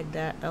ride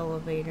that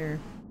elevator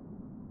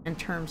in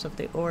terms of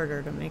the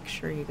order to make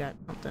sure you got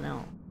something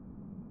else?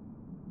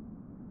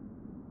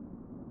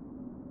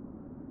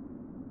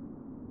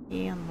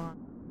 He unlocked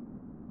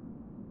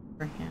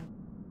for him.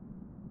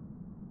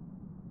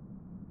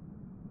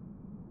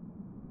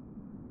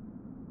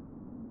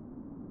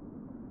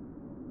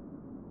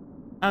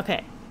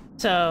 Okay,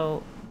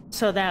 so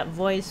that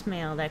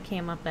voicemail that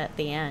came up at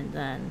the end,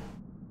 then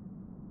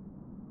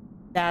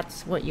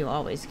that's what you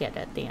always get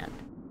at the end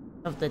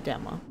of the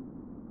demo.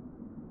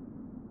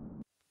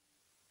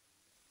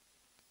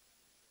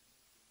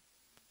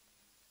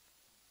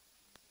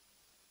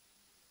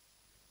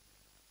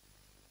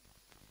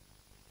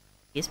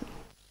 Excuse me.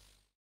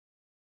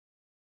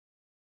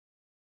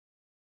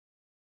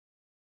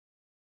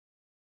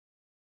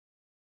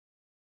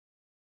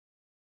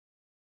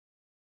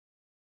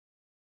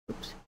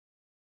 Oops.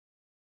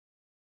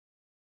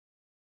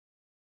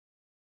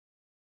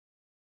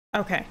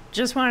 Okay,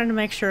 just wanted to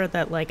make sure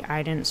that, like,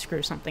 I didn't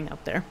screw something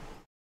up there.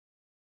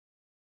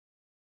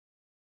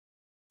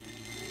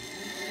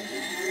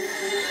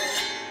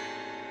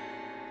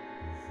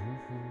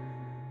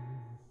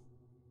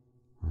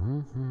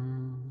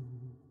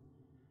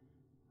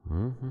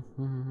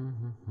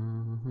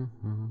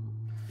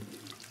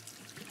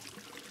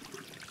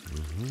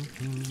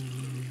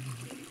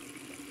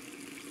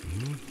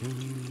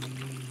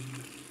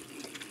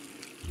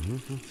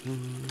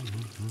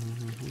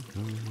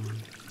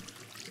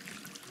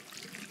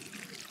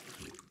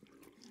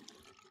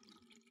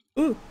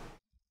 Ooh.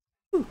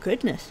 Ooh,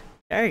 goodness.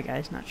 Sorry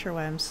guys, not sure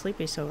why I'm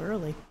sleepy so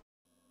early.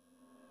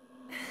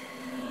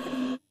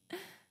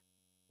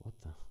 What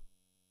the?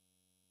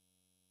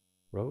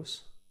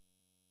 Rose?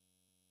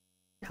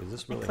 Is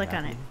this really click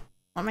happening? on it.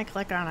 Let me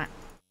click on it.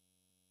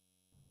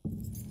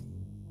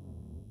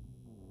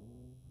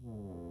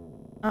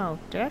 Oh,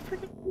 did I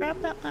forget to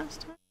grab that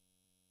last time?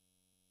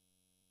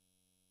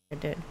 I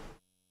did.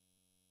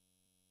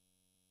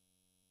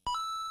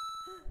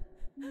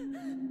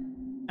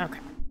 Okay.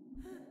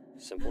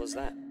 Simple as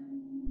that.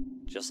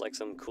 Just like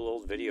some cool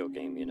old video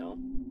game, you know?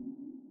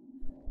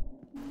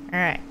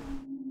 Alright.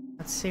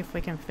 Let's see if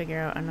we can figure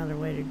out another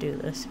way to do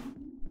this.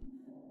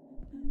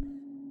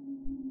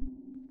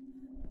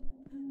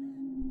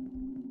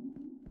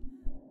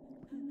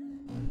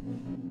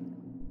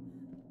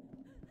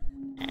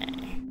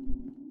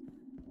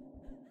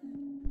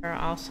 There are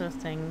also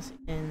things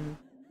in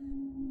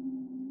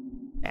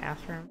the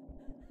bathroom.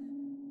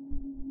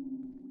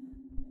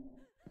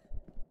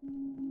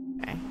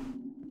 Okay.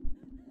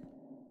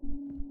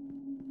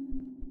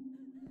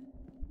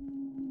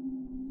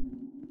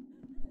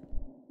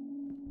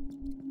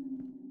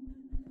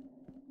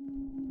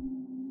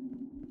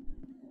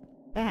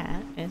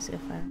 That is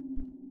if I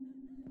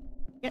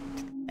get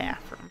to the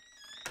bathroom.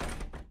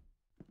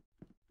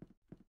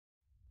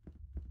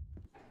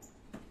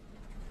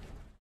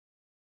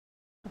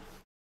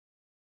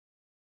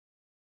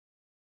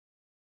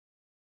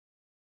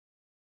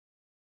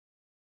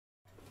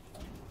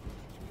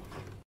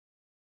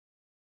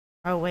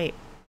 Oh, wait.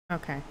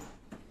 Okay.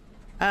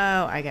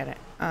 Oh, I get it.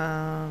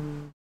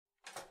 Time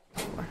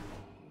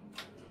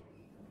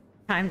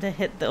to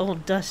hit the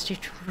old dusty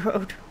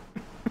road.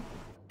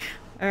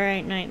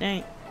 Alright,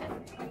 night-night.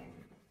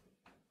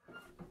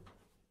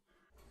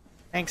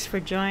 Thanks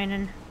for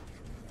joining.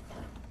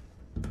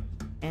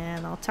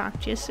 And I'll talk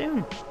to you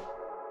soon.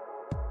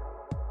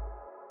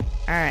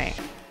 Alright.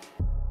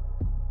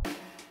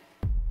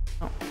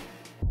 Oh.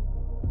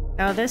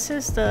 Now this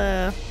is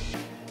the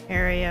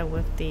area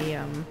with the,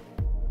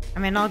 I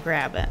mean, I'll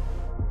grab it.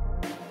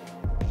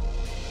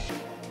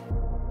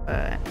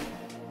 But...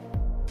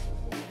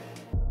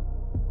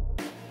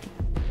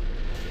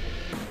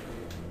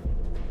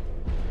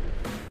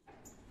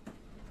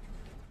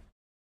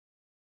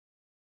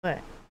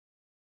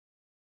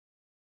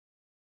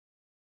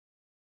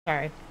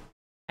 Sorry.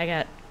 I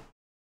got...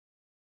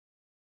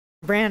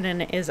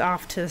 Brandon is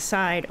off to the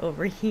side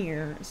over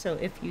here, so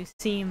if you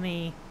see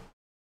me,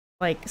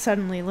 like,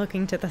 suddenly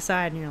looking to the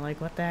side and you're like,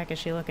 what the heck is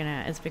she looking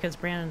at? It's because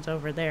Brandon's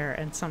over there,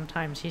 and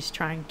sometimes he's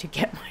trying to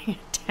get my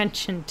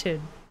attention to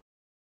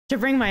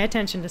bring my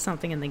attention to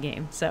something in the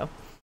game, so...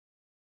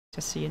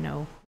 Just so you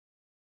know,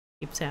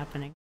 keeps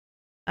happening.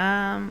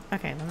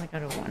 Okay, let me go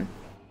to 1.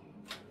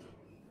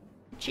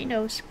 She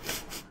knows.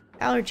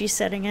 Allergy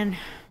setting in.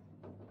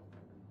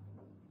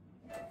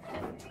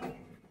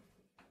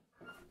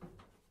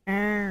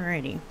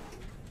 Alrighty.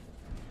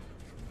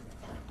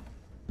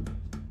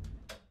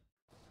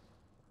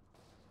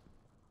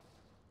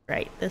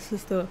 Right, this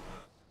is the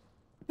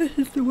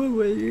one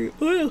where the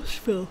oil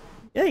spill.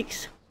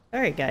 Yikes.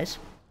 Alright, guys.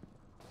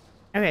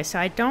 Okay, so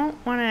I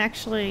don't want to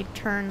actually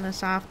turn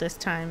this off this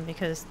time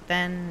because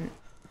then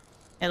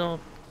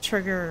it'll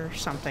trigger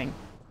something.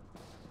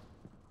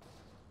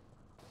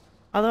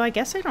 Although I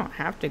guess I don't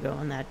have to go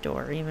in that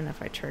door even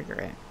if I trigger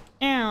it.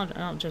 And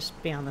I'll just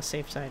be on the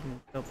safe side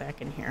and go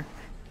back in here.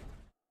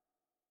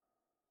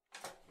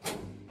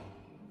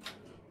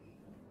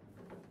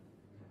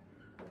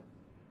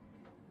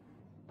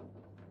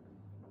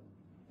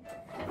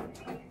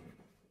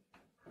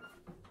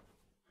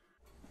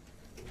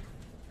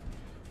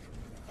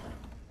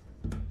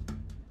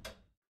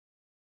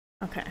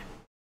 Okay.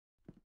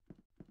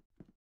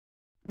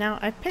 Now,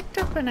 I picked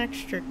up an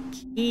extra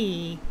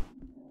key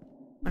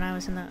when I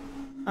was in the...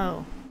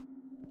 Oh.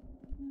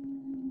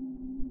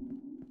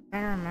 I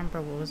don't remember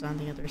what was on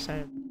the other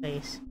side of the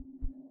base.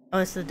 Oh,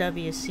 it's the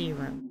WC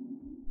room.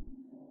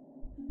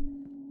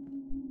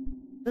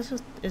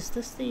 Is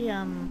this the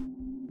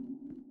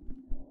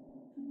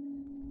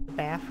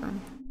bathroom?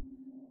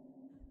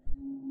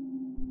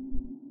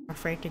 I'm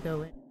afraid to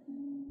go in.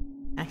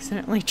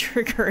 Accidentally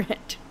trigger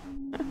it.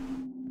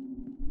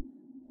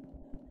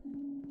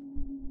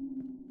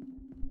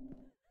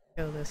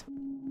 Go this way.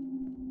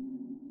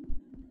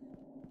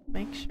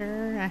 Make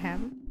sure I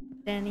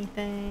haven't done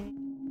anything.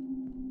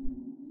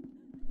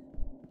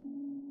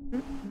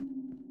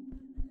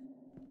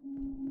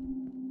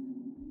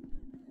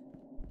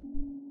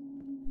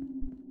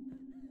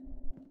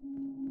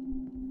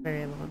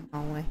 Very long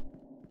hallway.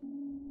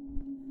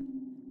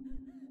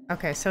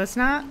 Okay, so it's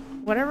not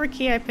whatever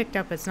key I picked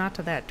up. It's not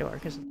to that door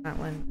because it's not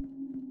one.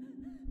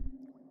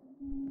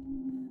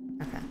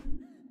 Okay.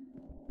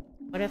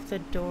 What if the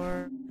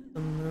door,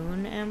 the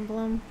moon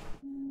emblem,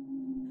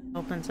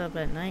 opens up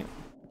at night?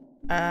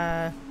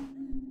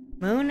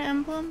 Moon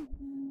emblem?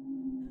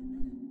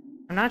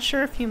 I'm not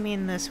sure if you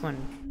mean this one,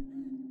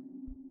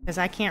 because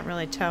I can't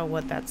really tell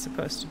what that's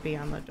supposed to be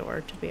on the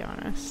door, to be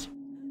honest.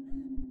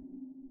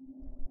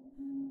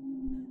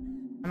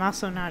 I'm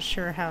also not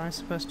sure how I'm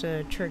supposed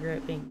to trigger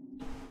it being...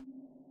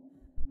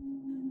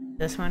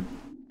 This one?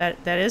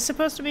 That is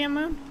supposed to be a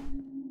moon?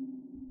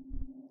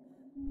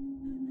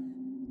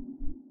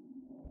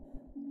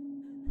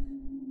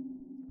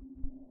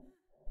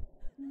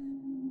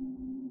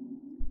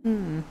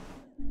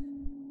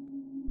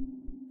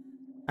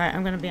 Alright,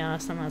 I'm gonna be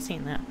honest, I'm not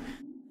seeing that.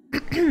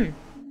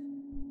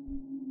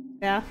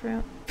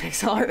 Bathroom?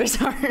 Pixel art is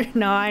hard.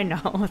 No, I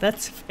know.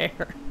 That's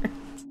fair.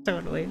 It's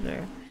totally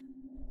fair.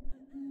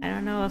 I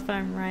don't know if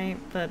I'm right,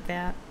 but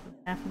that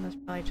bathroom is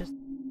probably just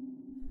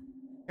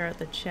start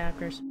the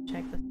chapters,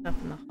 check the stuff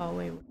in the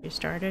hallway where we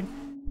started.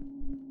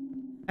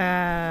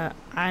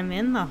 I'm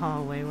in the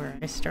hallway where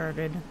I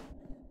started.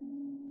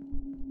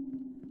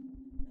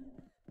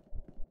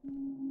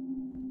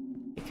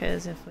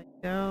 Because if we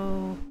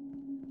go...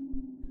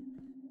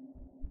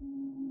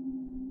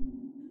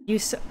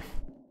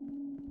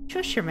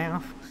 Shush your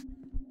mouth.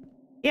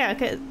 Yeah,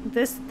 okay,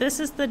 this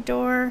is the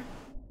door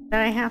that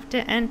I have to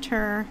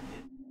enter.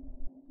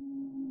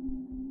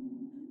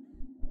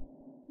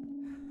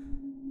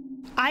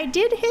 I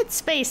did hit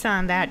space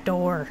on that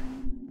door.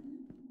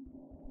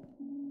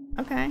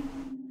 Okay.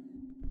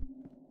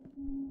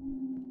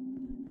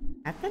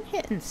 I've been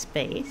hitting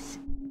space.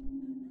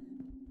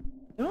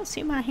 You don't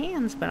see my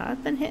hands, but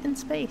I've been hitting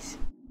space.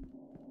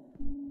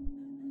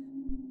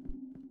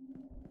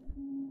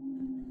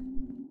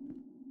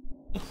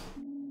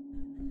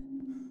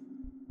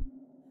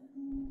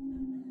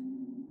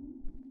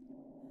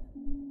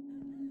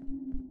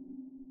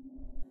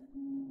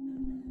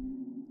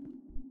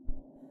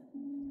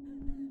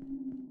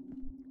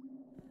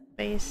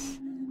 Space.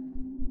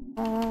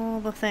 All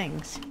the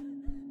things.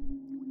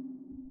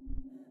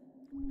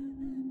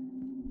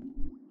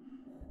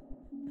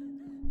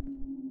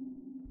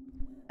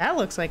 That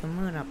looks like a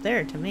moon up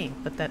there to me,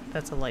 but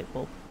that's a light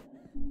bulb.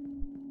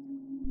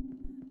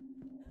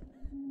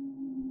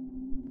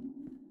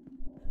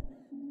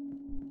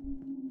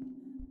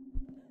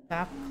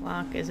 Stop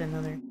clock is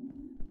another.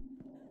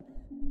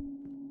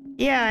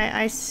 Yeah,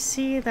 I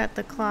see that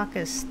the clock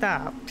is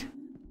stopped.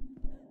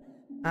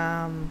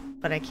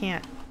 But I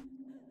can't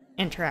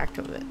interact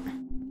with it.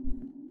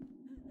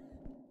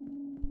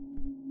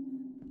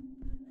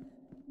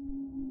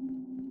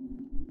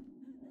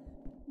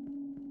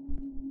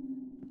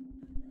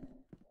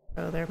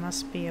 So there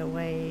must be a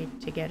way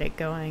to get it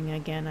going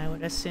again, I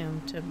would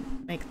assume, to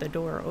make the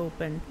door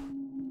open.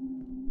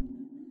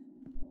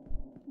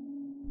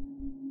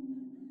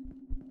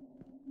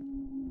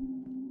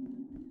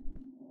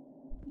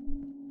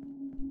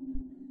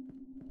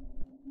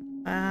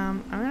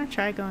 I'm gonna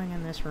try going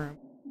in this room.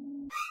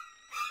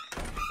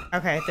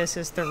 Okay, this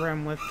is the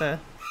room with the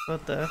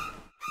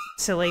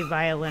silly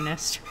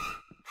violinist.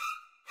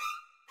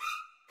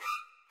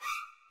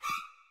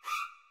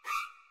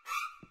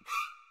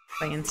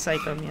 Playing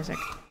psycho music.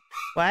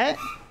 What?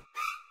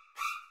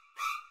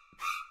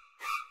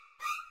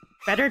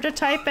 Better to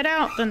type it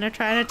out than to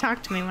try to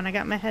talk to me when I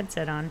got my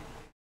headset on.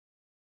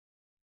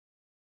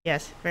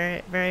 Yes,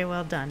 very, very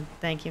well done.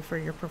 Thank you for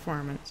your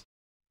performance.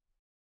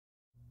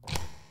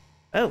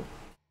 Oh. What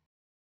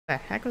the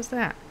heck was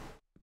that?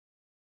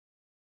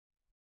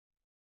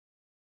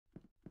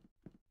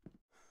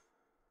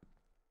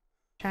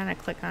 Trying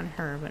to click on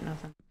her, but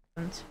nothing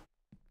happens.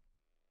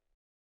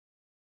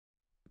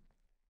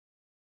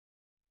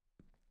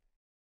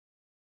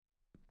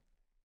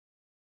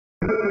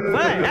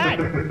 What?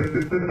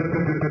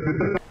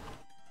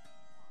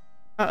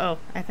 Uh-oh,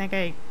 I think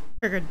I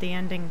triggered the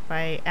ending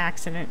by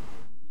accident.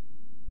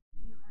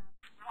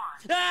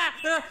 You have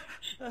one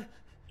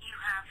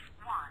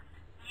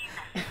new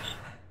message.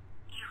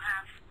 You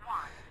have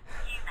one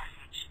new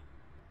message.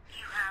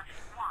 You have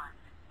one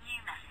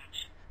new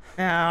message.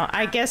 No,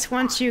 I guess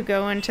once you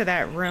go into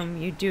that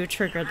room, you do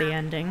trigger the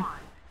ending.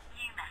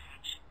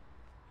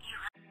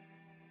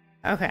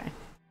 Okay.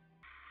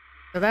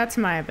 So that's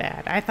my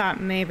bad. I thought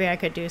maybe I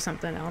could do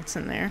something else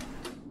in there.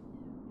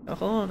 So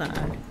hold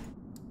on.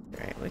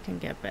 Alright, we can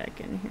get back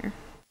in here.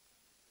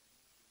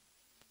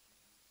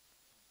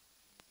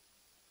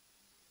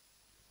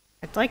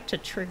 I'd like to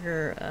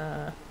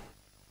trigger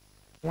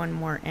one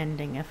more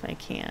ending if I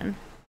can.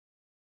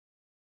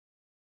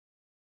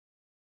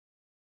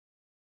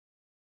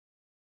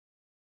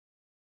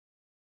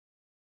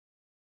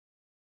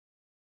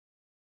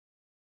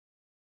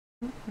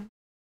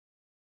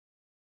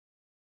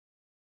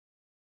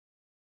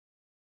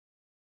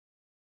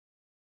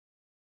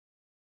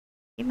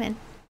 Amen.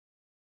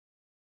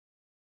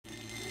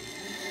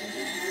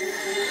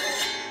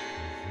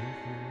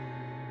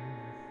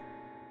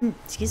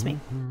 Excuse me.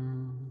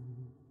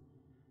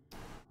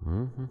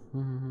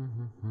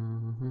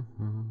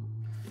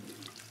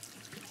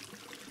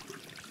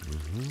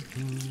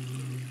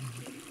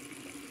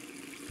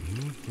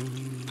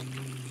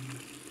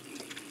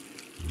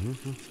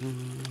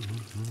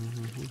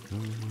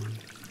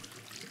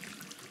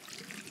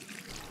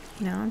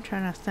 Now I'm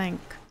trying to think.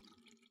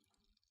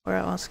 Where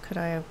else could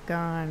I have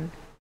gone?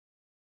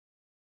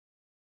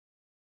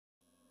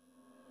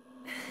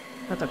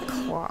 For the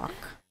clock.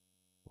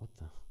 What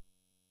the?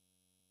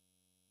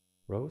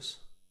 Rose?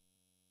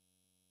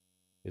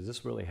 Is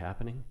this really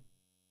happening?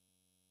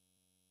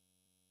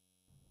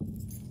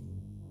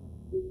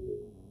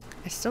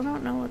 I still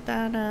don't know what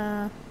that,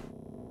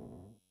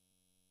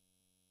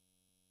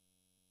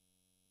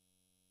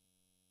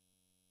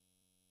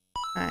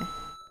 I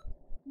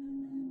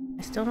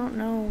still don't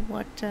know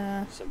what,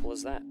 Simple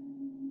as that.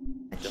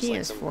 the Just key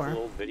like is some for.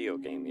 little video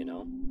game, you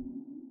know?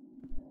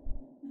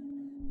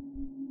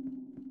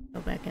 Go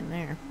back in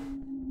there.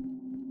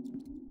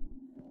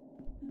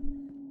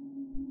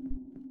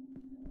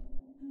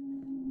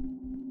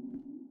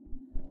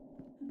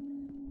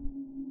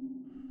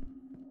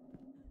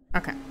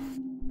 Okay.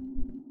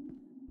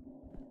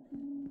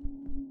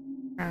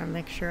 Trying to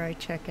make sure I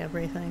check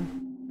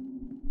everything.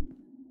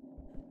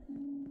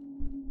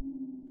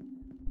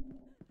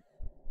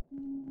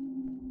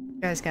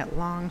 You guys got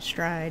long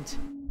strides.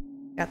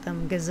 Got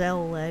them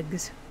gazelle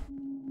legs.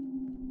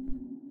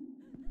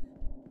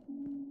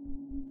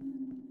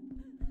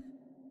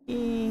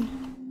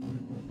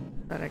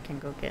 But I can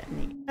go get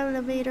in the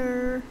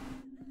elevator.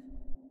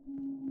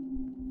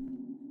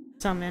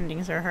 Some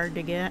endings are hard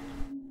to get.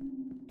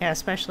 Yeah,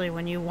 especially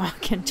when you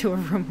walk into a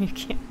room you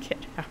can't get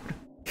out of.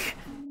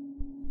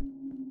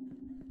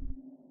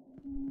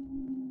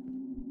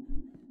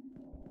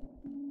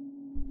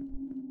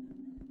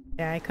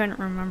 Yeah, I couldn't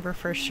remember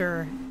for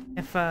sure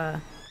if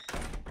I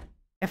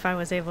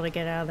was able to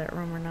get out of that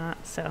room or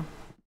not, so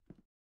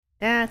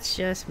that's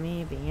just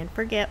me being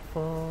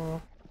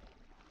forgetful.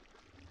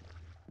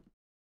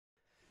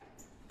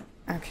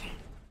 Okay.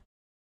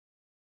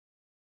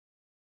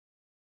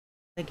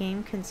 The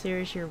game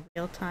considers your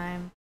real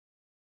time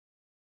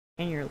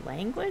and your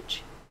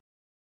language?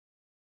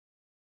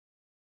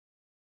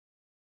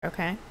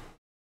 Okay.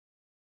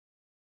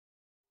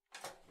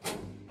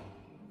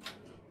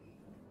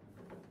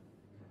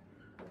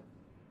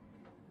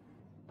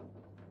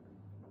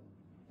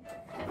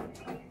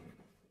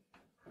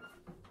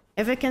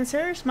 If it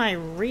considers my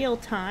real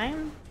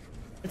time,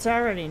 it's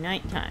already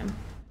nighttime.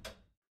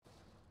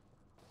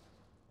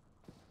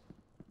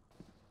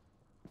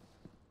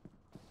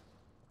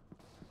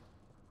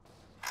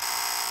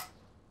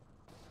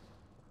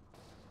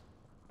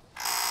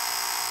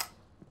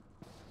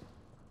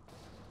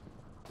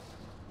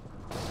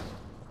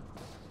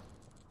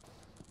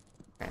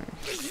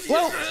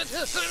 Whoa!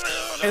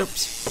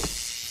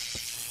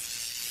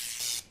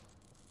 Oops.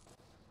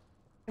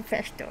 I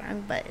pressed the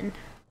wrong button.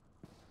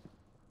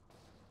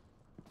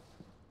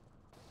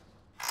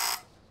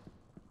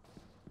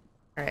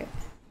 Alright.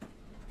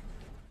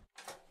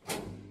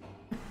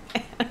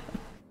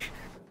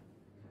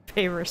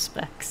 Pay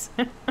respects.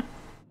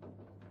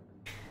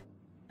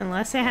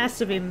 Unless it has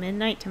to be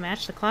midnight to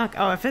match the clock.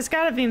 Oh, if it's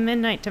gotta be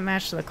midnight to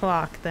match the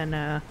clock, then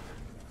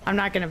I'm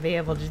not gonna be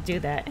able to do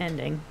that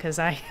ending, because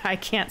I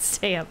can't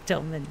stay up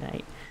till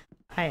midnight.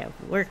 I have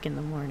work in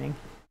the morning.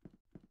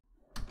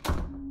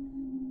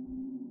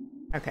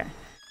 Okay.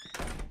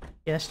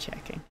 Just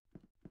checking.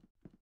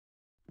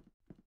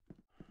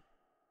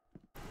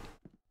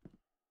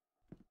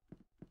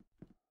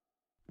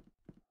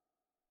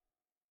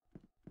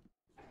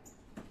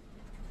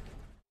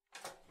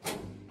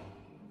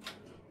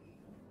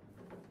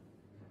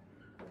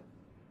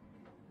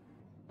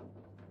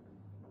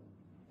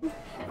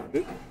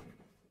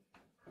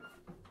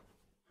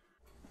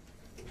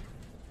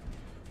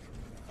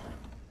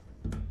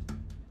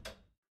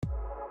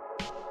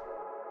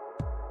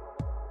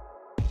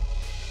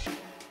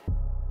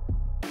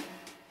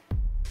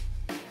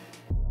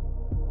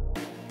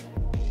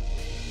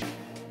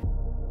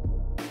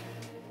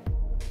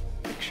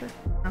 washer?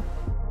 No.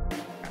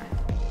 Okay.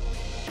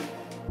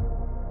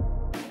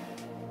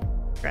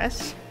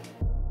 Dress.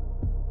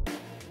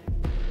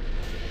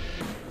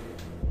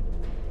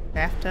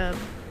 Bathtub.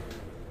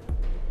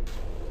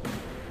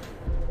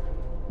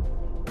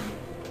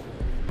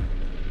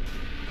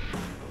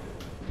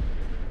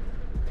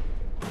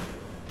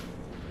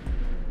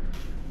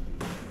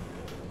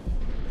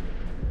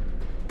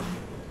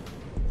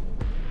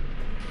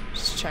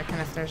 Just checking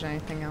if there's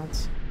anything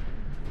else.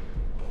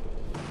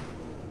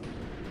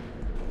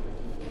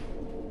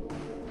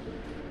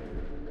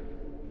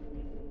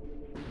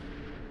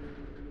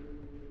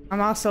 I'm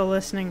also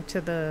listening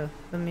to the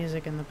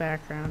music in the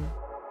background.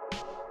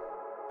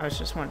 I was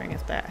just wondering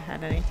if that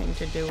had anything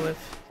to do with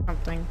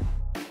something.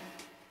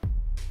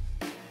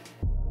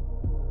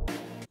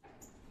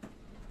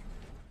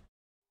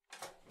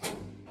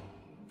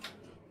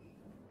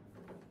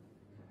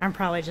 I'm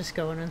probably just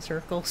going in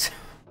circles.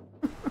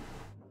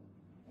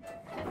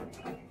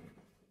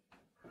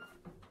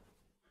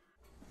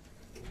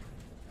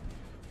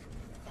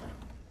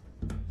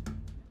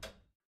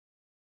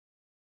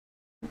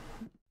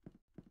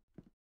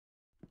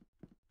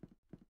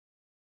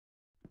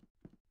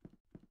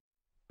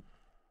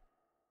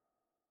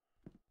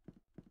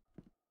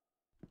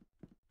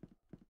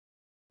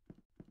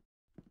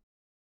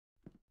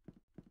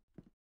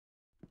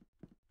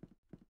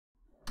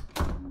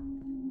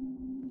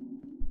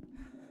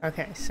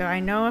 Okay, so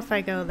I know if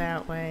I go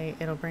that way,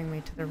 it'll bring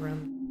me to the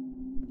room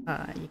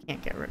you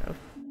can't get rid of.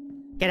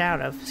 Get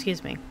out of,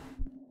 excuse me.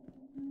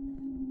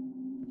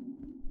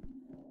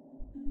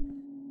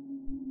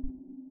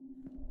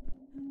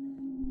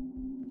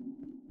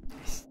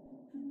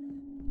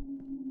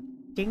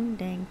 Ding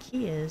dang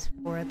key is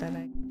for that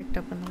I picked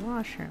up in the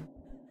washroom.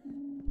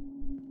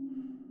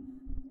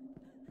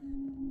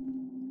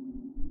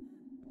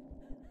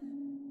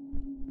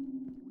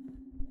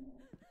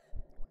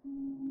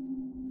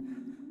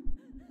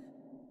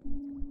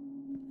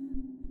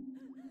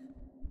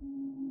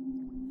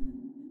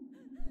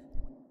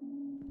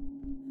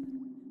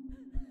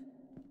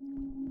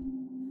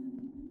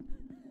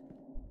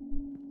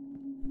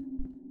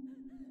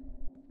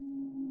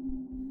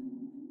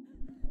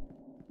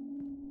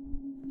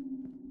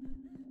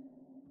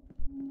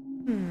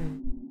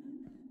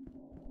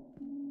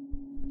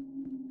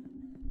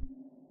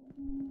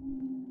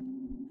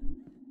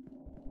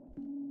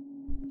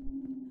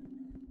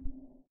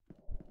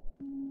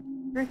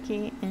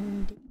 Tricky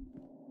indeed.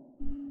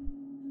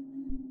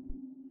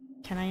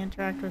 Can I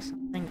interact with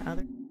something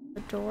other than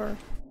the door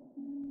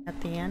at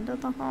the end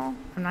of the hall?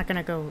 I'm not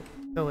gonna go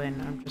in,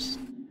 I'm just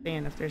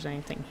seeing if there's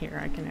anything here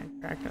I can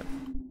interact with.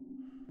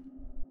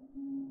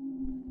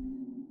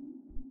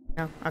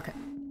 No? Okay.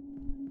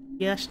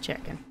 Just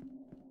checking.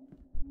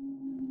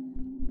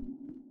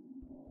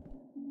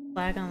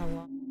 Flag on the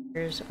wall.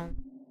 There's only...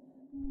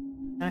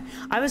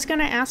 I was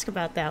gonna ask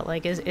about that,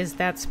 like, is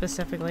that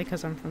specifically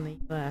because I'm from the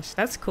US?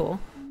 That's cool.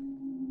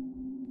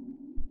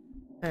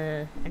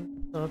 A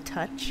little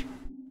touch.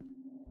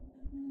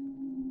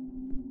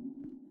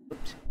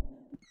 Oops.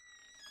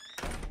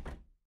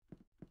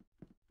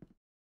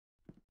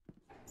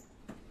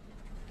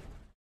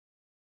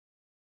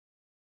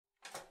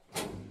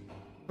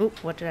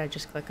 Oop, what did I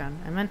just click on?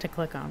 I meant to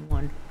click on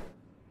one.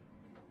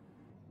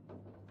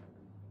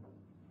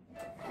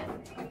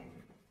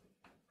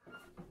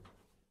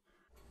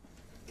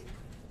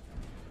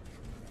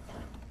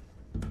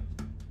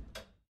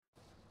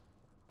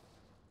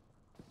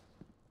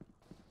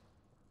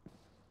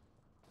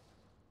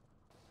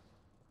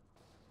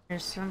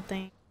 There's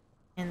something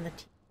in the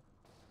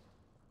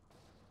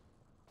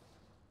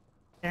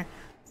there.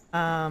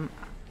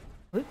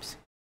 Oops.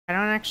 I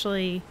don't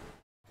actually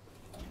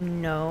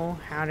know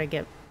how to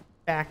get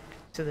back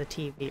to the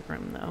TV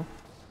room though.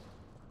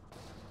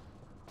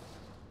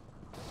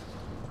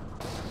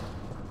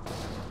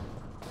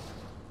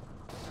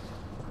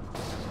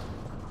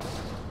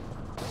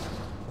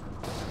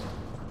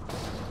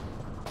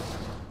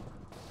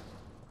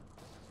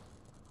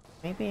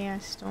 Maybe I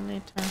still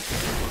need to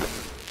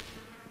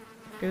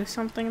do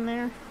something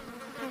there?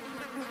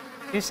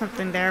 Do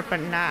something there, but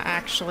not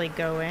actually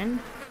go in?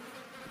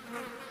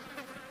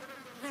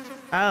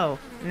 Oh,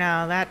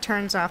 no, that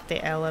turns off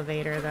the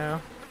elevator,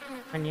 though,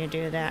 when you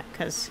do that,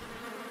 because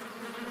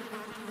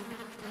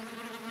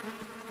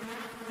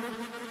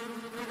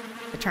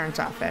it turns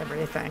off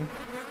everything.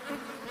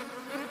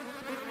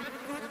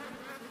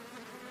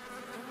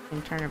 Can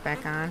you turn it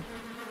back on?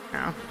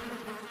 No.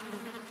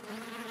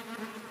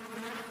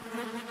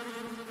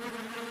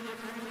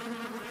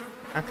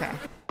 Okay.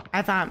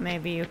 I thought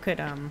maybe you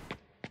could,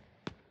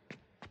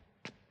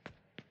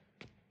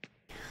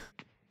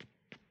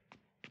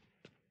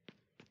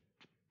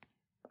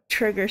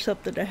 trigger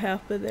something to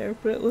happen there,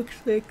 but it looks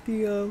like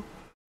the,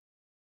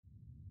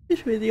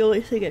 the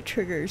only thing it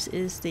triggers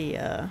is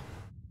the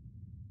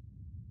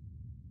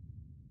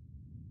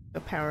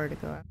power to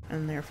go out,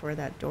 and therefore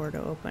that door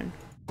to open.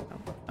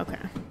 Oh, okay.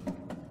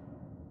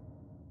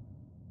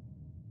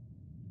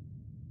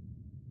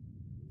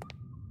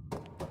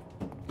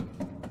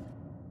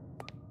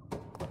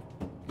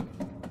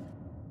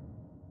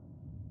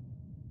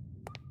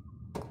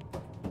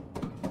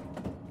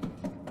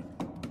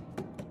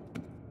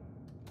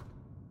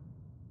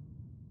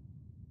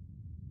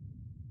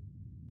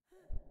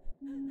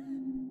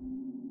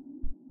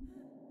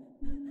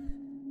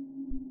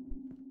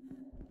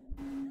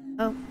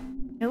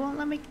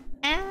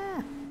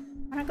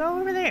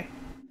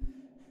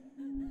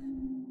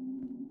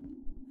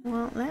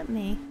 won't let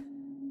me.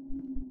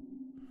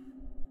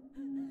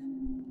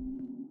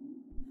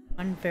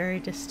 One very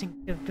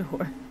distinctive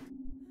door.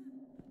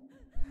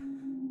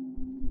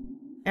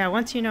 Yeah,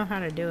 once you know how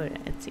to do it,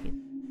 it's easy.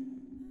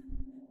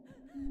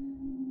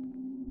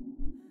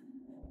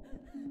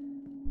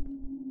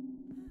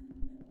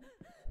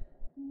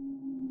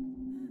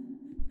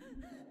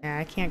 Yeah,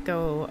 I can't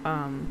go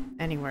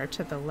anywhere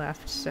to the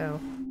left, so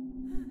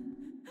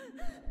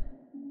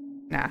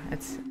nah,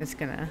 it's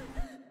gonna.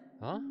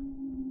 Huh?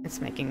 It's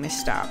making me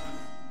stop.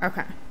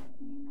 Okay.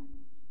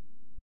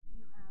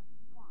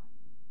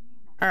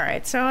 All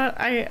right, so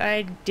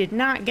I did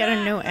not get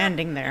a new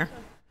ending there.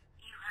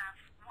 You have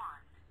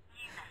one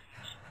new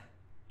message.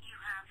 You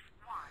have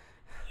one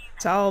new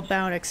It's all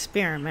about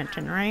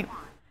experimenting, right?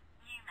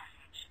 new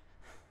message.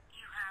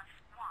 You have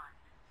one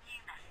new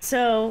message.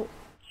 So,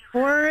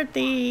 for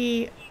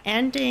the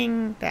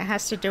ending that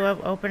has to do with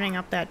opening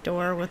up that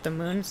door with the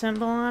moon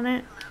symbol on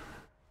it,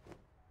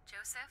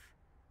 Joseph?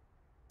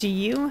 do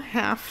you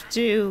have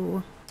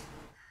to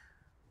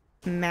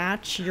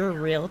match your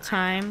real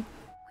time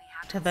We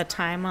have to the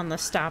time on the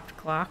stopped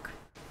clock?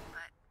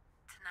 but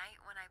tonight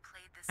when I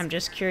played this I'm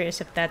just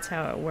curious if that's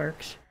how it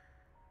works.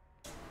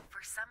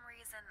 for some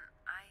reason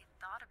I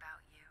thought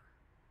about you.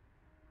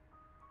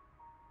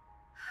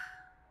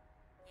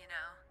 You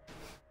know,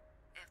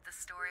 if the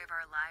story of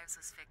our lives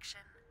was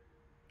fiction,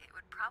 it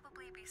would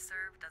probably be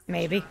served as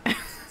Maybe.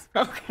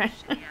 Okay.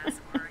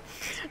 yes, or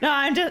No,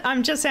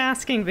 I'm just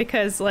asking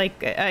because,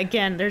 like,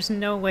 again, there's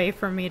no way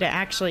for me to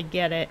actually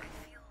get it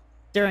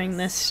during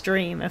this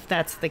stream if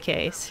that's the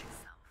case. myself.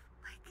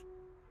 Like,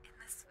 in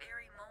this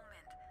very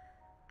moment,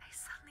 I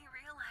suddenly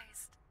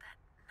realized that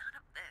none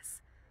of this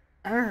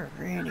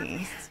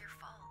Alrighty. is your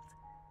fault.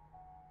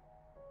 You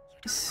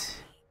don't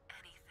owe me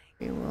anything.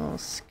 We will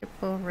skip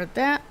over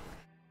that.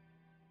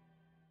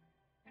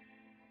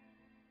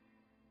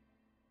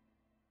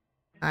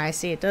 I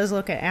see, it does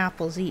look at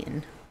apples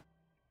eaten.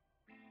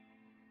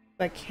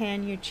 But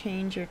can you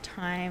change your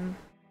time?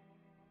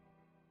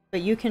 But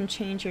you can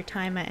change your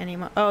time at any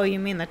moment. Oh, you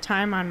mean the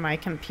time on my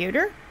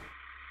computer?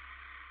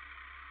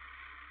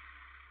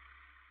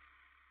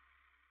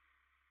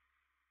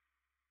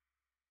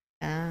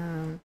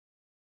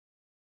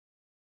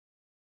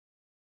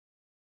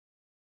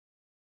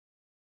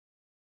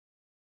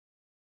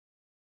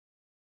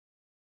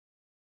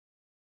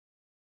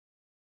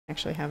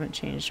 Actually haven't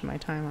changed my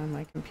time on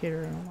my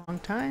computer in a long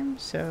time,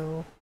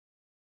 so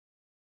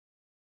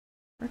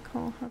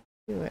recall how to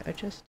do it.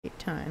 Adjust date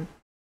time.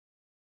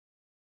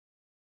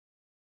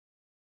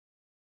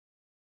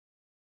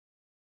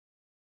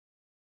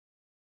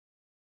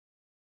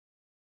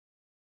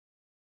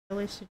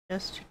 Really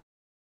suggest to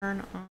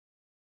turn on.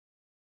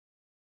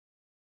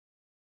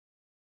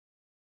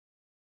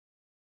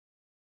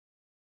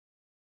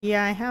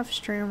 Yeah, I have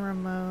streamer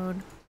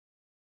mode.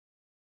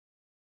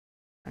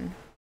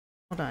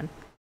 Hold on.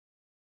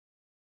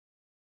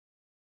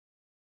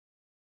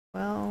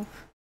 12.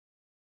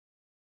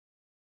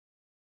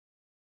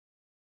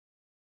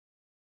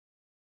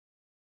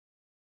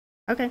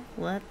 Okay,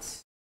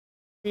 let's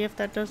see if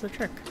that does the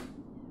trick.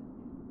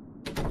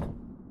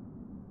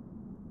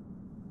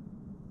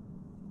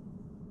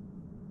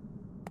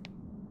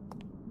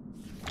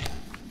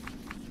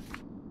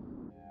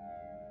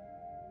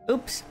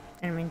 Oops,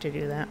 didn't mean to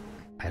do that.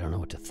 I don't know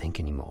what to think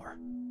anymore.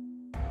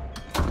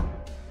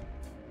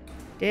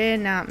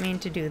 Did not mean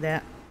to do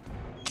that.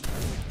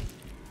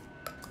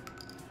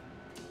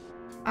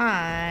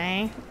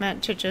 I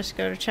meant to just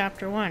go to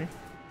chapter 1.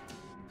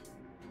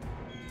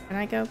 Can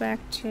I go back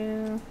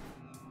to...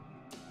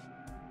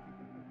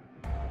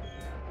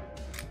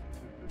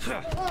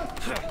 Get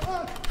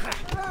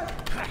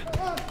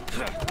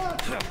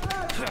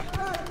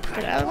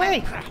out of the way!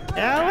 Get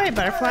out of the way,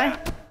 butterfly!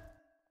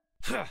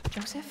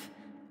 Joseph,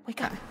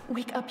 wake up.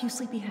 Wake up, you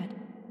sleepyhead.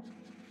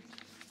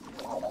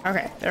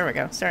 Okay, there we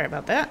go. Sorry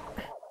about that.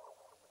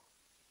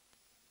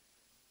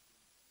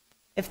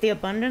 If the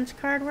abundance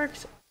card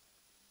works,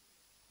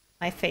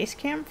 my face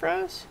cam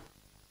froze?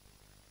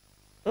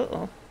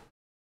 Uh-oh.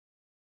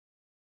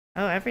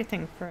 Oh,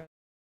 everything froze.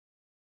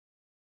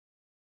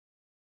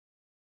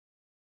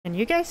 Can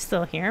you guys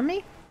still hear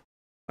me?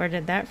 Or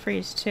did that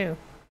freeze too?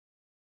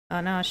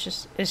 Oh no,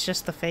 it's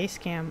just the face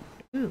cam.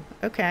 Ooh,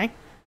 okay.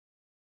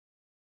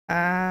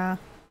 1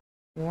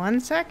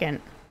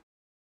 second.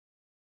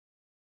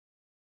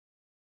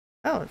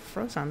 Oh, it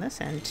froze on this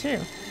end too.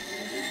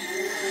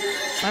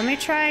 Let me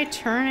try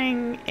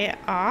turning it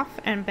off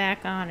and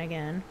back on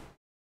again.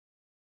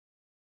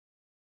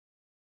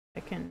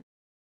 I can...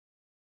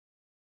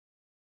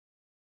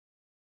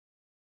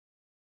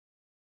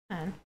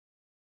 What's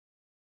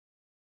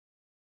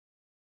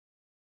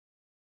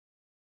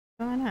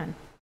going on?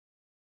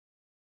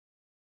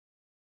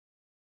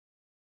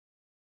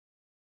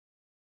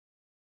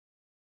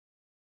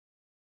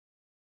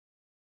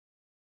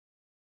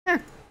 Huh.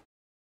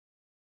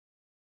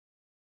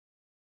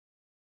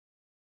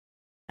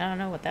 I don't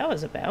know what that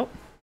was about.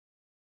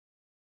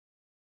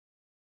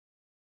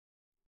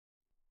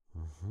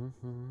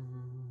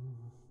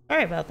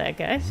 Sorry about that,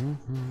 guys.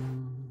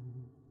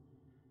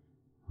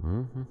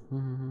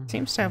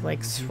 Seems to have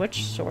like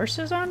switched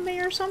sources on me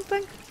or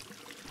something.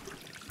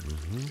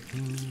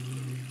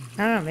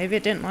 I don't know, maybe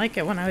it didn't like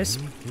it when I was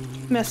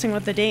messing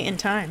with the date and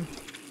time.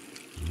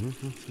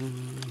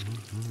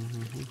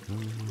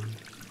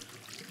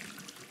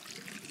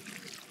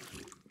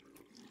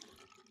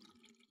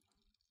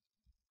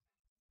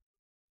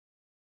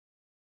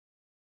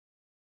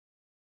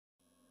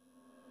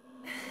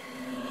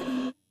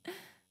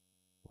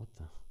 What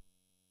the?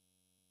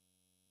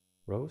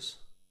 Rose?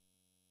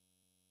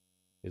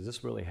 Is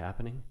this really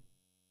happening?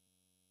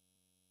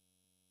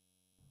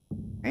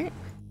 Right?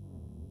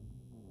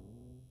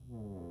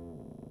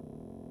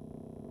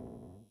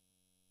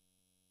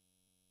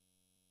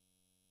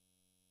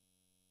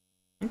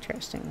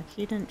 Interesting, the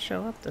key didn't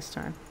show up this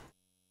time.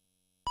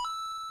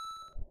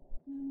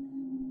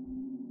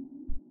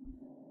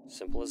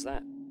 Simple as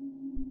that.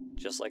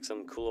 Just like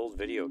some cool old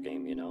video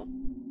game, you know?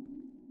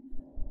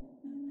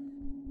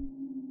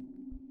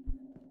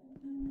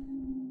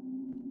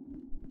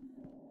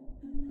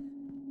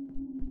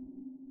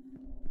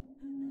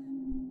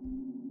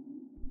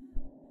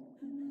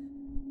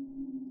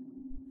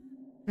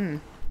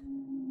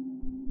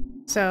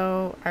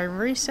 So, I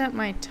reset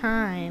my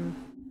time,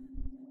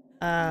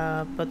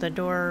 but the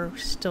door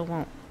still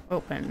won't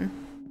open.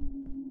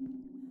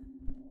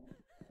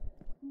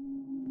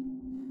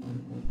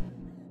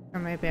 Or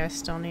maybe I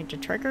still need to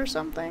trigger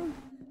something?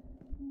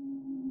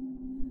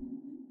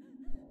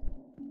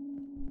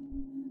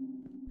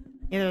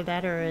 Either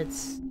that or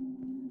it's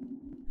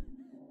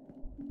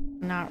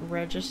not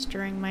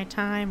registering my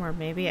time, or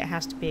maybe it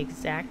has to be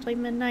exactly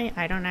midnight.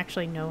 I don't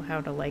actually know how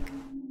to, like,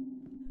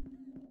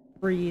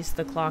 freeze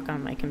the clock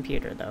on my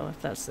computer, though,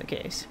 if that's the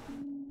case.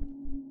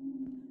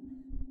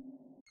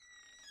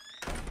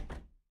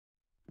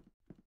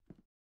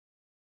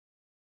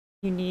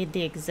 You need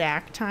the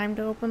exact time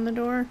to open the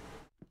door?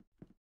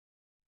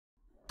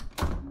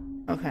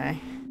 Okay.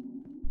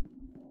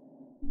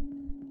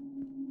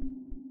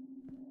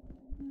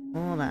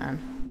 Hold on.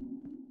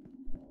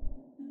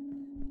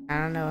 I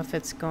don't know if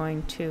it's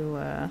going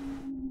to,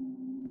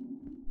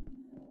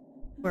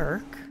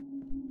 work.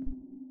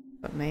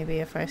 But maybe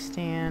if I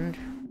stand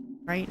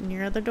right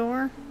near the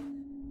door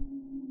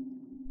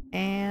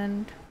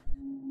and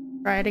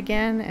try it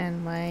again,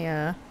 and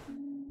my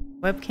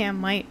webcam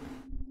might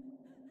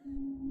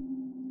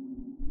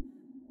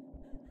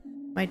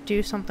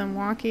do something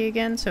wonky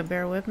again, so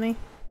bear with me.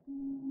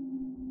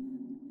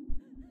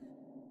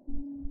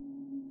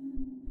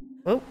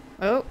 Oh,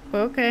 oh,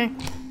 okay.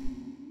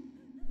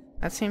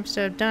 That seems to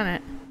have done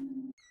it.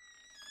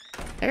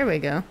 There we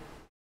go.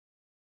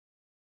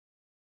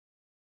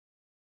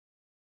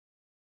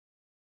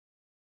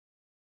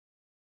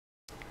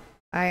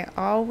 I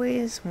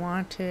always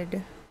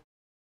wanted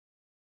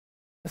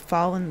to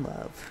fall in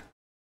love,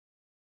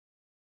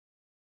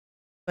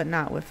 but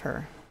not with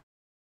her.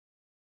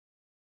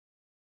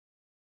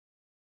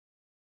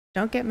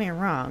 Don't get me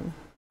wrong,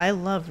 I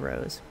love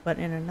Rose, but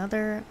in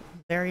another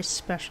very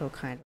special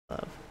kind of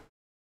love.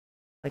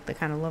 Like the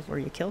kind of love where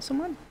you kill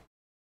someone?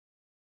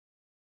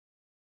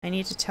 I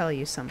need to tell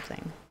you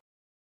something.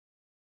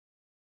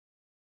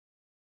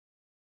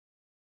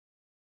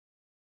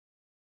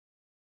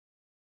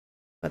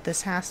 But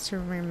this has to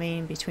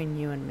remain between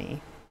you and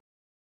me.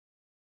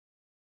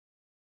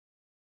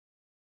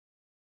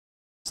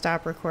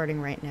 Stop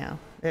recording right now.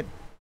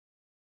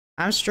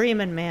 I'm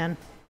streaming, man.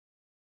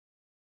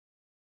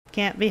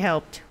 Can't be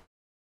helped.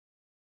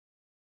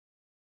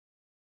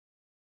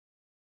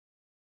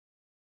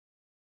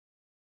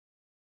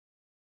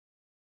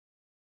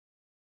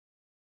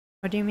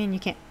 What do you mean you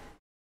can't?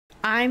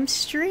 I'm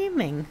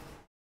streaming.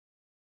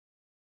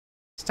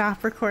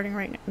 Stop recording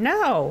right now.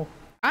 No!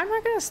 I'm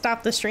not gonna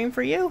stop the stream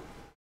for you.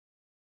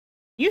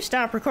 You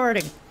stop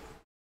recording.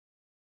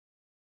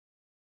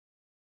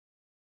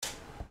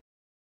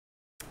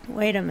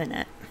 Wait a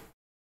minute.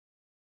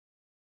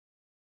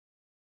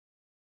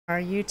 Are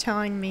you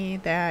telling me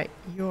that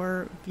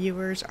your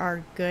viewers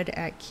are good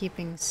at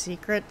keeping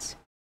secrets?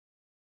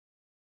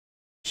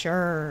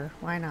 Sure,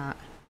 why not?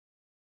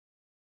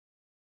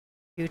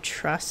 You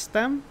trust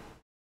them?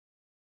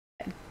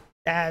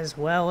 As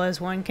well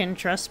as one can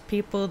trust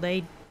people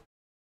they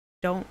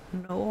don't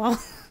know all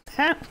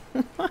that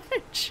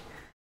much.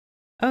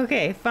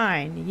 Okay,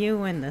 fine. You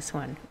win this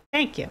one.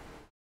 Thank you.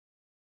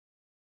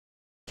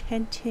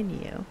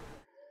 Continue.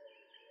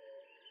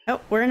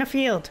 Oh, we're in a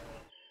field.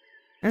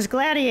 There's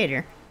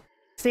Gladiator.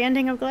 It's the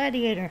ending of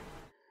Gladiator.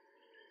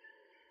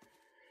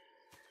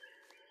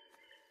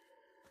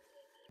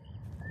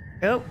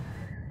 Oh.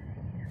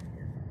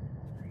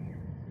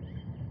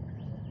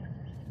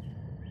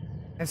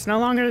 It's no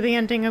longer the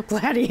ending of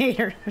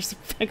Gladiator. There's a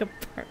big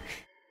part.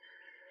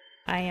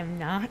 I am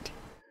not.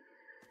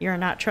 You're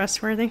not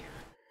trustworthy?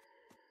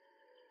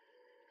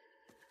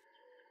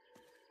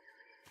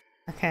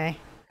 Okay.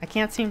 I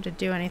can't seem to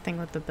do anything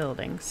with the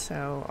buildings,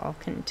 so I'll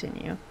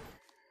continue.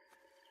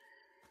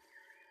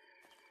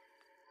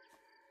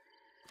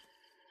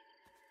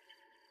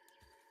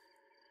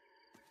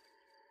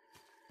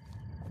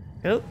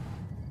 Oh.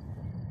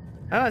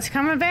 Oh, it's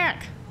coming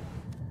back!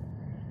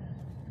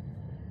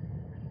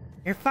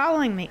 You're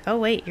following me. Oh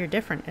wait, you're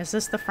different. Is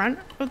this the front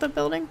of the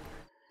building?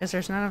 Because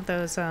there's none of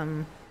those,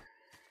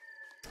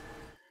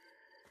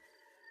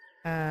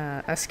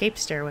 escape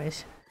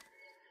stairways.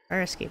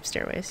 Or escape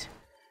stairways.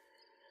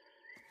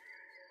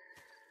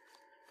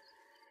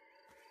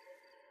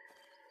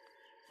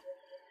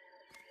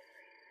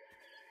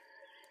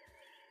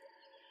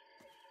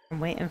 I'm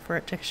waiting for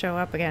it to show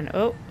up again.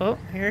 Oh, oh,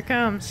 here it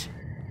comes.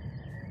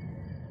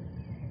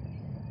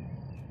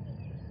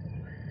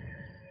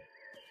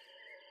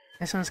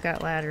 This one's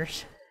got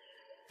ladders.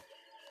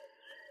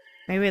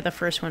 Maybe the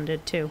first one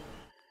did too.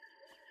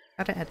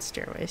 Thought it had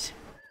stairways.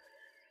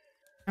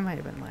 It might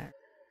have been ladders.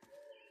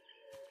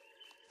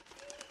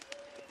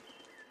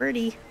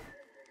 Birdie.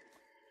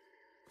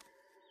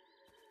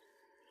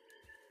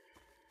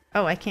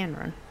 Oh, I can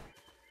run.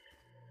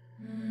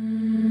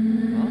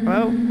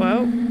 Whoa,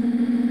 whoa,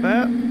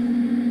 whoa.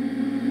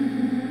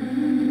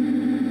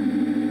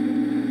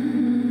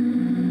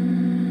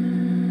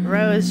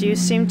 Rose, you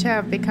seem to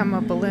have become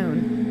a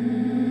balloon.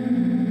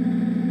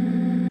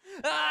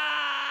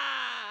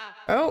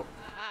 Oh!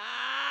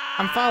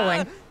 I'm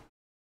following.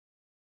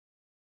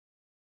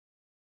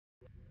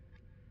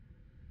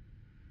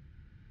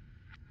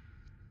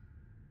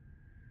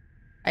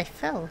 I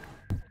fell.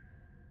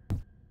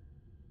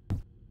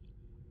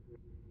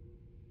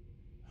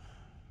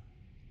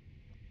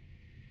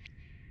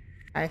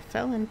 I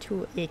fell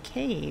into a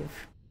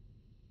cave.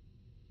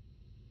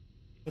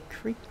 A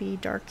creepy,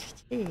 dark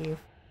cave.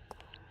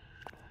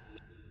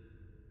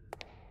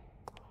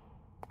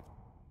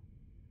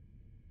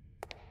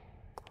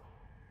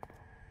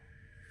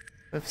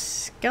 With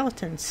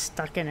skeletons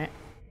stuck in it.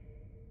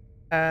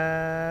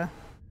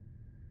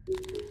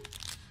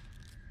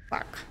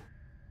 Fuck.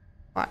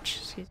 Watch.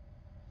 Excuse me.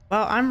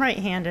 Well, I'm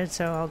right-handed,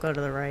 so I'll go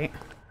to the right.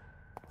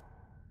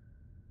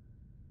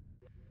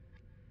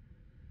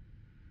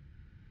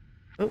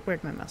 Oh,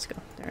 where'd my mouse go?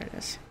 There it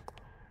is.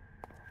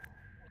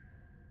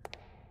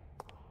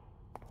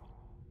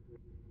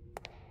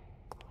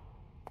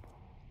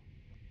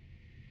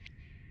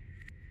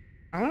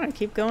 I want to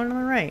keep going to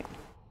the right.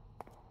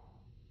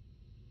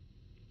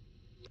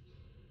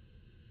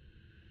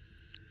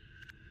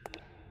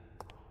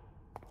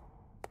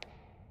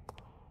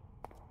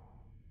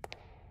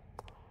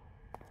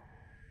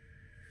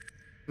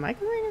 Am I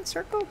going in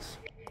circles?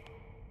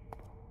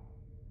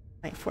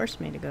 Might force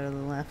me to go to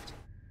the left.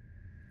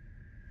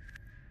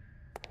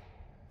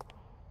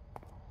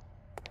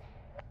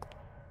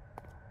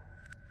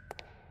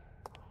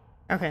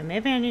 Okay,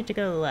 maybe I need to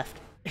go to the left.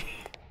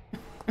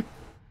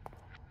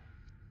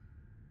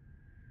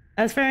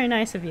 That's very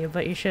nice of you,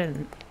 but you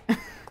shouldn't.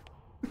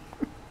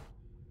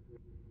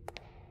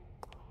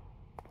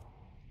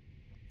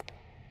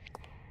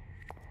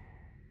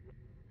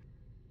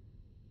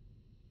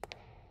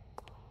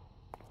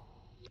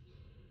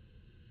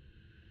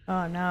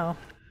 Oh no.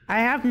 I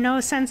have no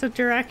sense of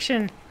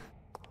direction.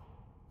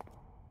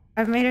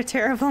 I've made a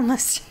terrible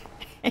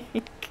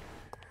mistake.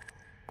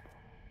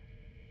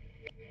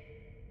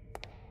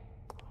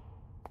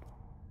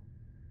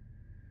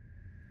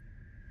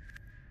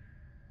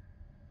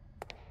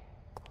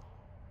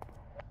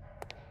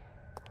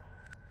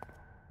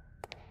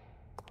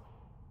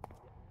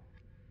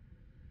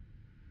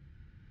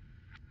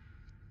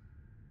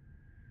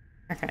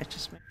 Okay,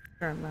 just make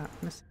sure I'm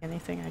not missing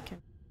anything I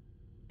can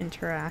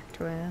interact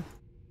with.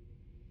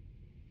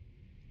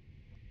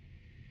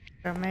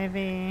 So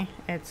maybe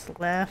it's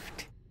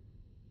left.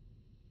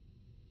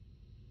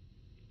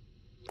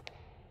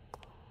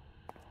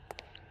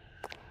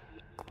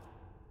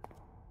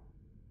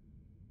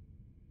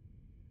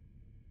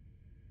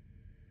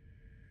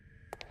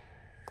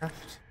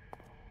 Left.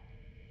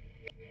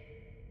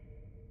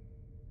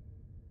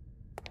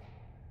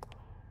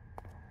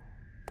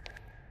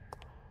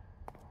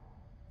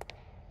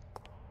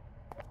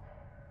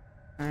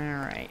 All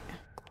right.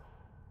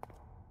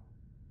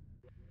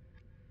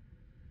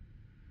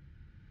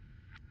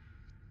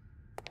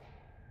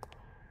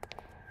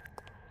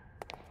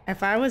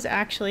 If I was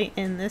actually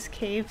in this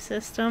cave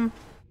system,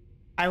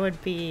 I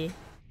would be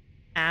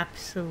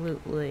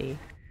absolutely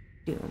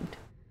doomed.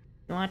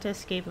 You want to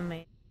escape a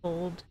maze,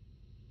 hold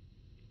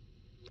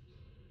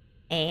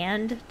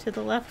and to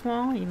the left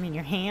wall? You mean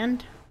your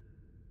hand?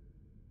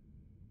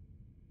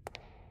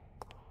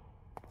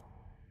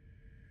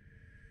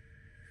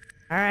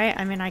 Alright,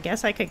 I mean, I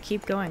guess I could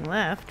keep going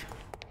left.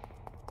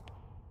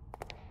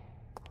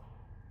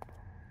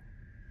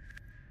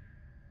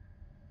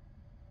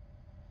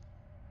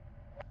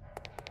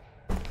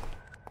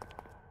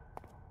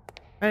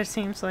 But it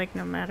seems like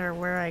no matter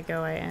where I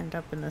go, I end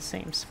up in the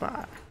same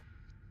spot.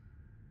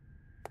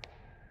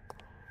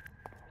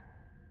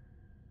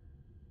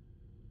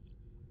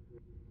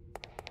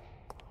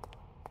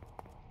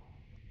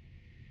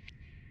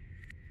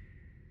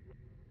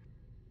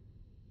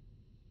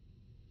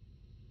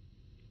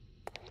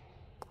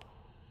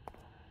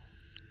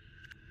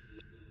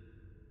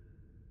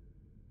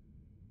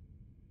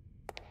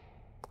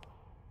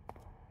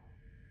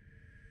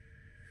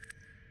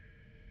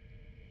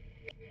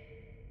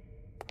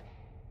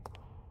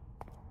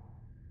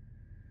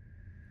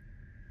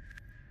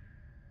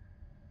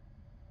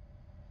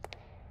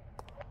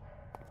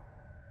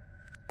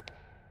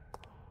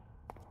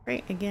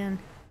 Right, again.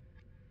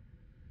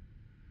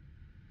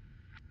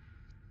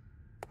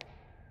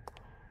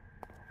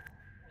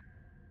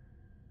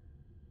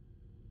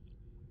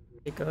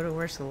 You go to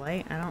where's the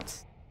light? I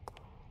don't.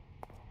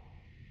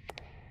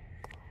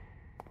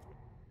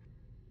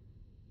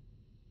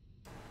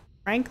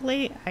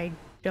 Frankly, I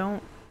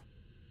don't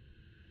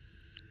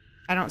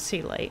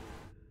see light.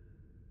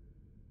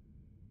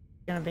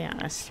 I'm gonna be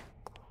honest.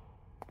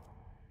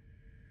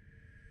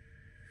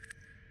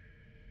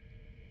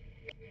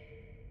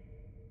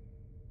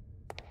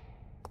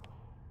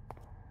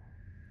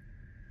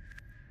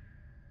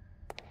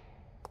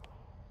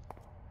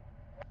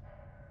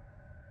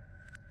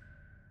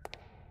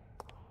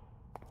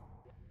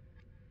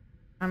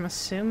 I'm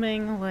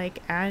assuming, like,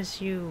 as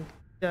you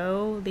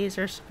go, these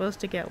are supposed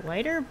to get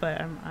lighter,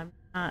 but I'm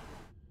not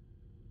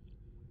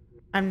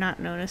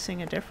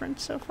noticing a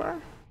difference so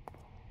far.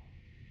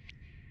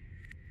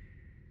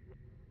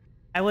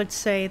 I would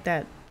say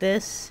that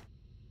this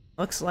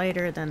looks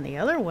lighter than the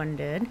other one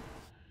did.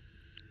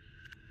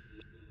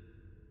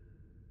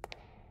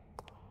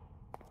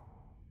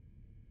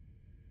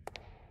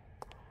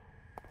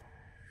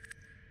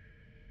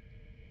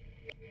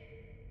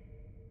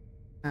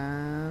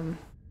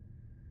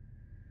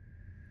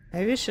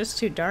 Maybe it's just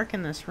too dark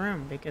in this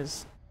room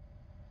because,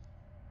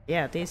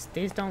 yeah, these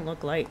don't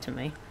look light to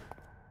me.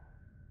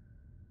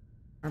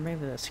 Or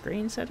maybe the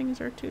screen settings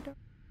are too dark.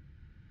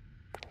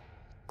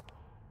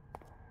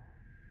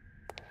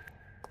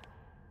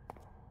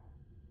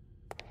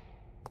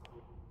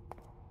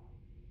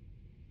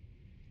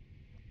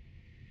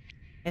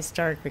 It's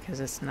dark because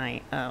it's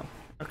night. Oh,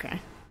 okay.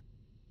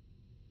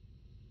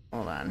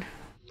 Hold on.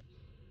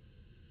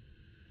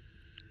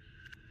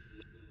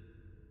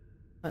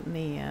 Let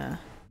me,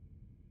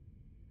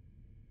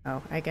 oh,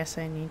 I guess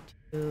I need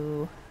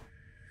to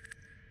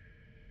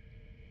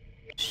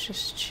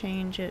just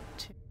change it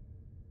to...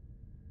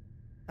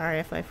 Sorry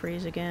if I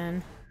freeze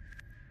again.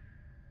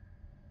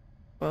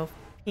 12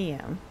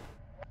 p.m.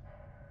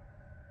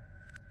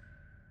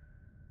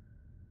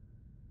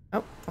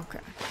 Oh, okay.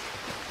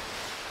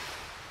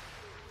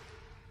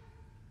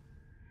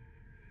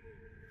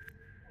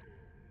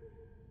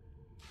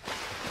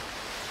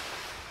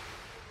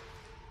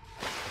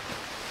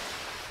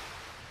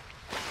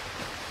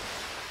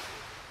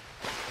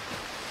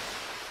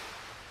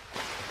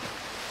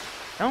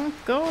 Don't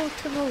go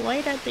to the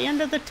light at the end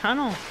of the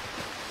tunnel.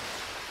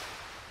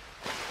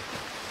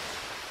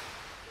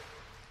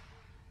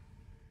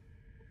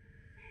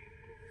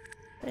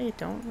 Hey,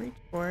 don't reach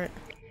for it.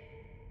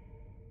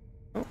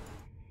 Oh,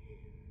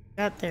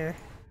 got there.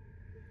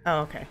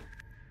 Oh, okay.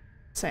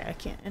 Say I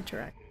can't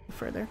interact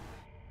further.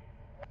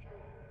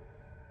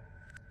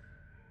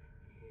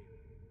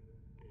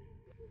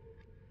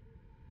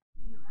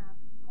 You have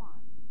one.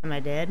 Am I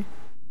dead?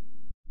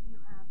 You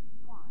have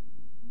one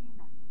new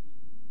message.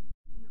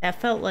 That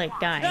felt like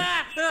dying. You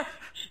have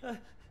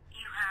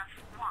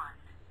one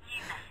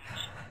new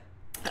message.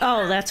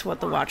 Oh, that's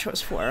what the watch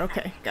was for.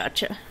 Okay,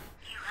 gotcha.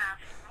 You have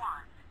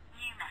one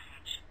new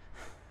message.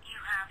 You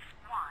have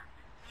one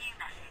new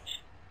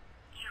message.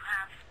 You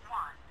have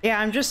one. Yeah,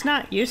 I'm just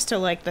not used to,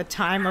 like, the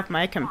time of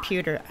my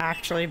computer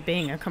actually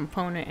being a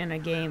component in a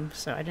game,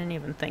 so I didn't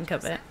even think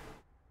of it.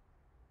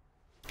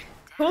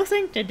 Cool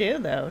thing to do,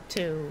 though,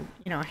 to,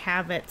 you know,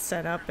 have it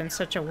set up in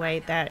such a way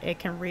that it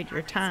can read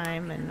your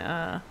time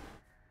and,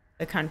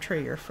 the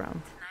country you're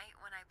from. Tonight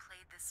when I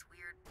played this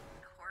weird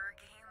horror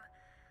game,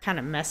 Kind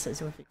of messes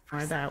with you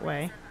more that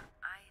way.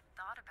 I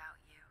thought about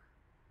you.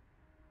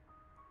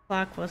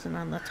 Clock wasn't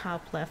on the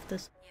top left.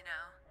 This. You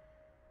know,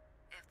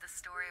 if the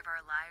story of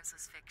our lives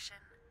was fiction,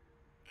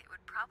 it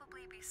would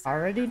probably be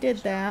Already did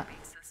that.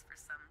 basis for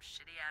some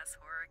shitty-ass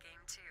horror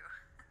game too.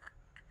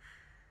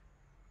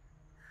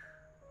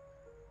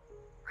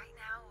 Right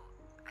now,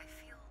 I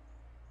feel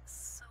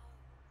so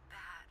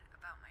bad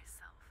about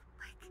myself.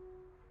 Like,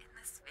 in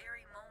this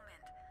very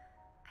moment,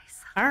 I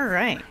suddenly All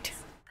right.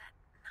 realized that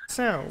none of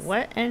So, this-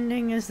 what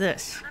ending is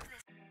this? none of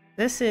this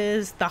This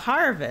is The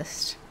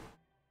Harvest.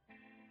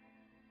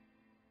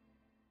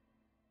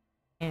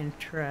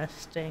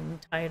 Interesting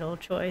title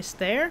choice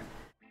there.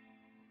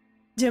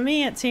 To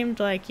me, it seemed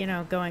like, you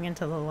know, going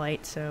into the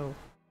light, so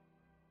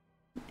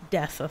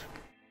death of,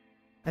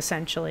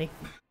 essentially,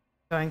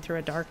 going through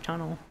a dark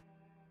tunnel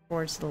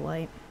towards the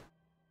light.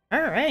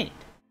 All right.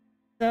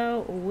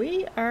 So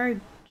we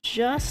are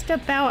just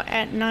about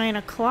at 9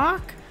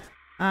 o'clock.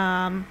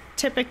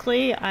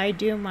 Typically, I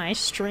do my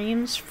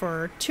streams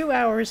for 2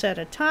 hours at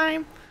a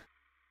time,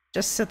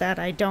 just so that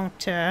I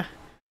don't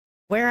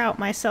wear out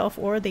myself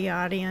or the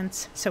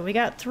audience. So we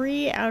got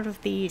 3 out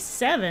of the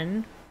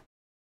 7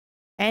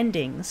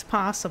 endings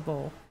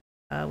possible,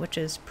 which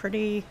is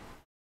pretty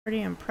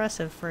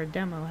impressive for a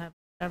demo. Have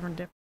 7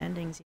 different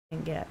endings you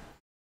can get.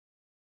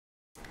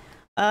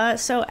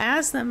 So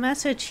as the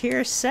message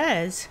here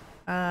says,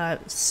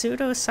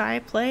 Pseudo-Psy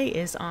Play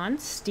is on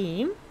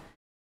Steam.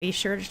 Be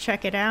sure to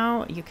check it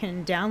out. You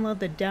can download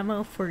the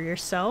demo for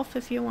yourself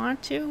if you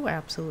want to,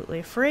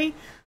 absolutely free.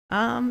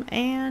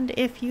 And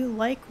if you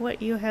like what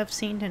you have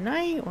seen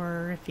tonight,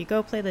 or if you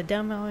go play the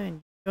demo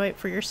and enjoy it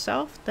for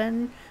yourself,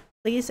 then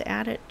please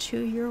add it to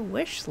your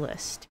wish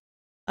list.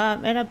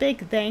 And a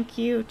big thank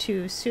you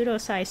to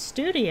Pseudo-Psy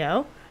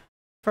Studio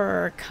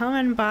for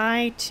coming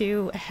by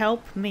to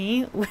help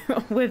me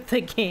with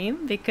the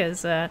game,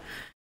 because I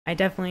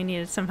definitely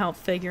needed some help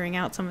figuring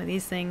out some of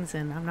these things,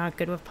 and I'm not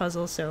good with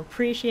puzzles, so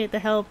appreciate the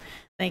help.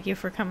 Thank you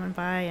for coming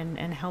by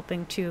and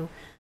helping to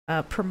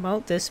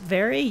promote this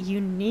very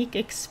unique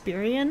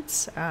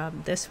experience.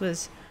 This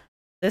was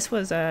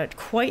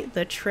quite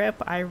the trip.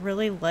 I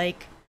really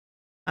like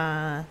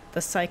the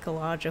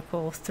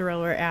psychological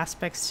thriller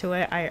aspects to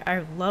it.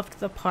 I loved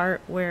the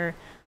part where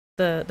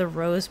the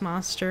Rose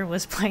Monster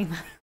was playing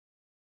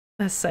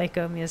the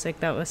psycho music.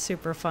 That was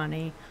super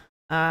funny.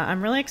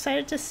 I'm really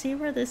excited to see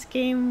where this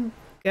game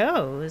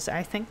goes.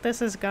 I think this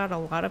has got a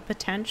lot of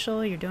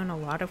potential. You're doing a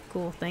lot of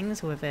cool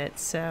things with it,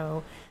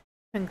 so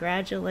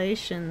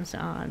congratulations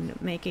on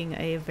making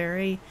a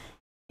very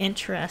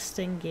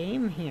interesting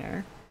game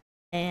here,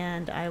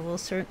 and I will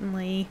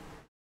certainly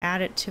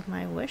add it to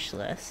my wish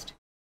list.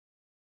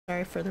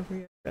 Sorry for the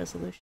weird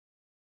resolution.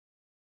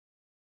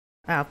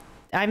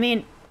 I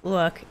mean,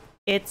 look,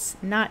 it's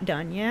not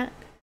done yet.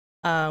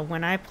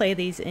 When I play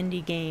these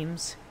indie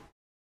games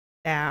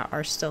that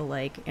are still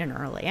like in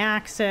early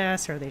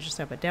access, or they just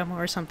have a demo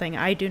or something,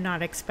 I do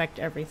not expect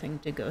everything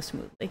to go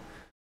smoothly.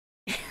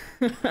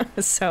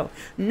 So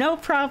no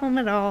problem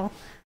at all.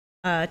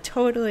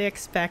 Totally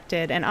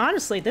expected. And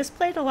honestly, this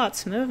played a lot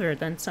smoother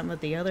than some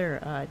of the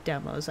other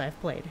demos I've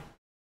played.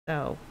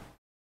 So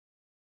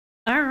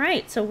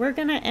alright, so we're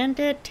gonna end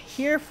it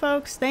here,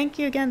 folks. Thank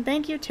you again.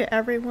 Thank you to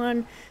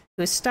everyone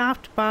who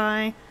stopped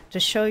by to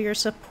show your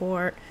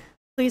support.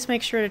 Please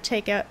make sure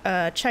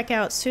to check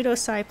out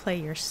Pseudo-Psy Play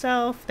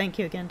yourself. Thank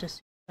you again to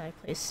Pseudo-Psy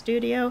Play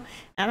Studio,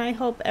 and I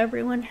hope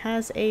everyone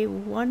has a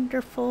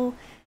wonderful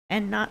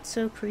and not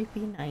so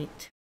creepy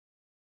night.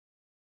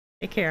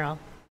 Take care, all.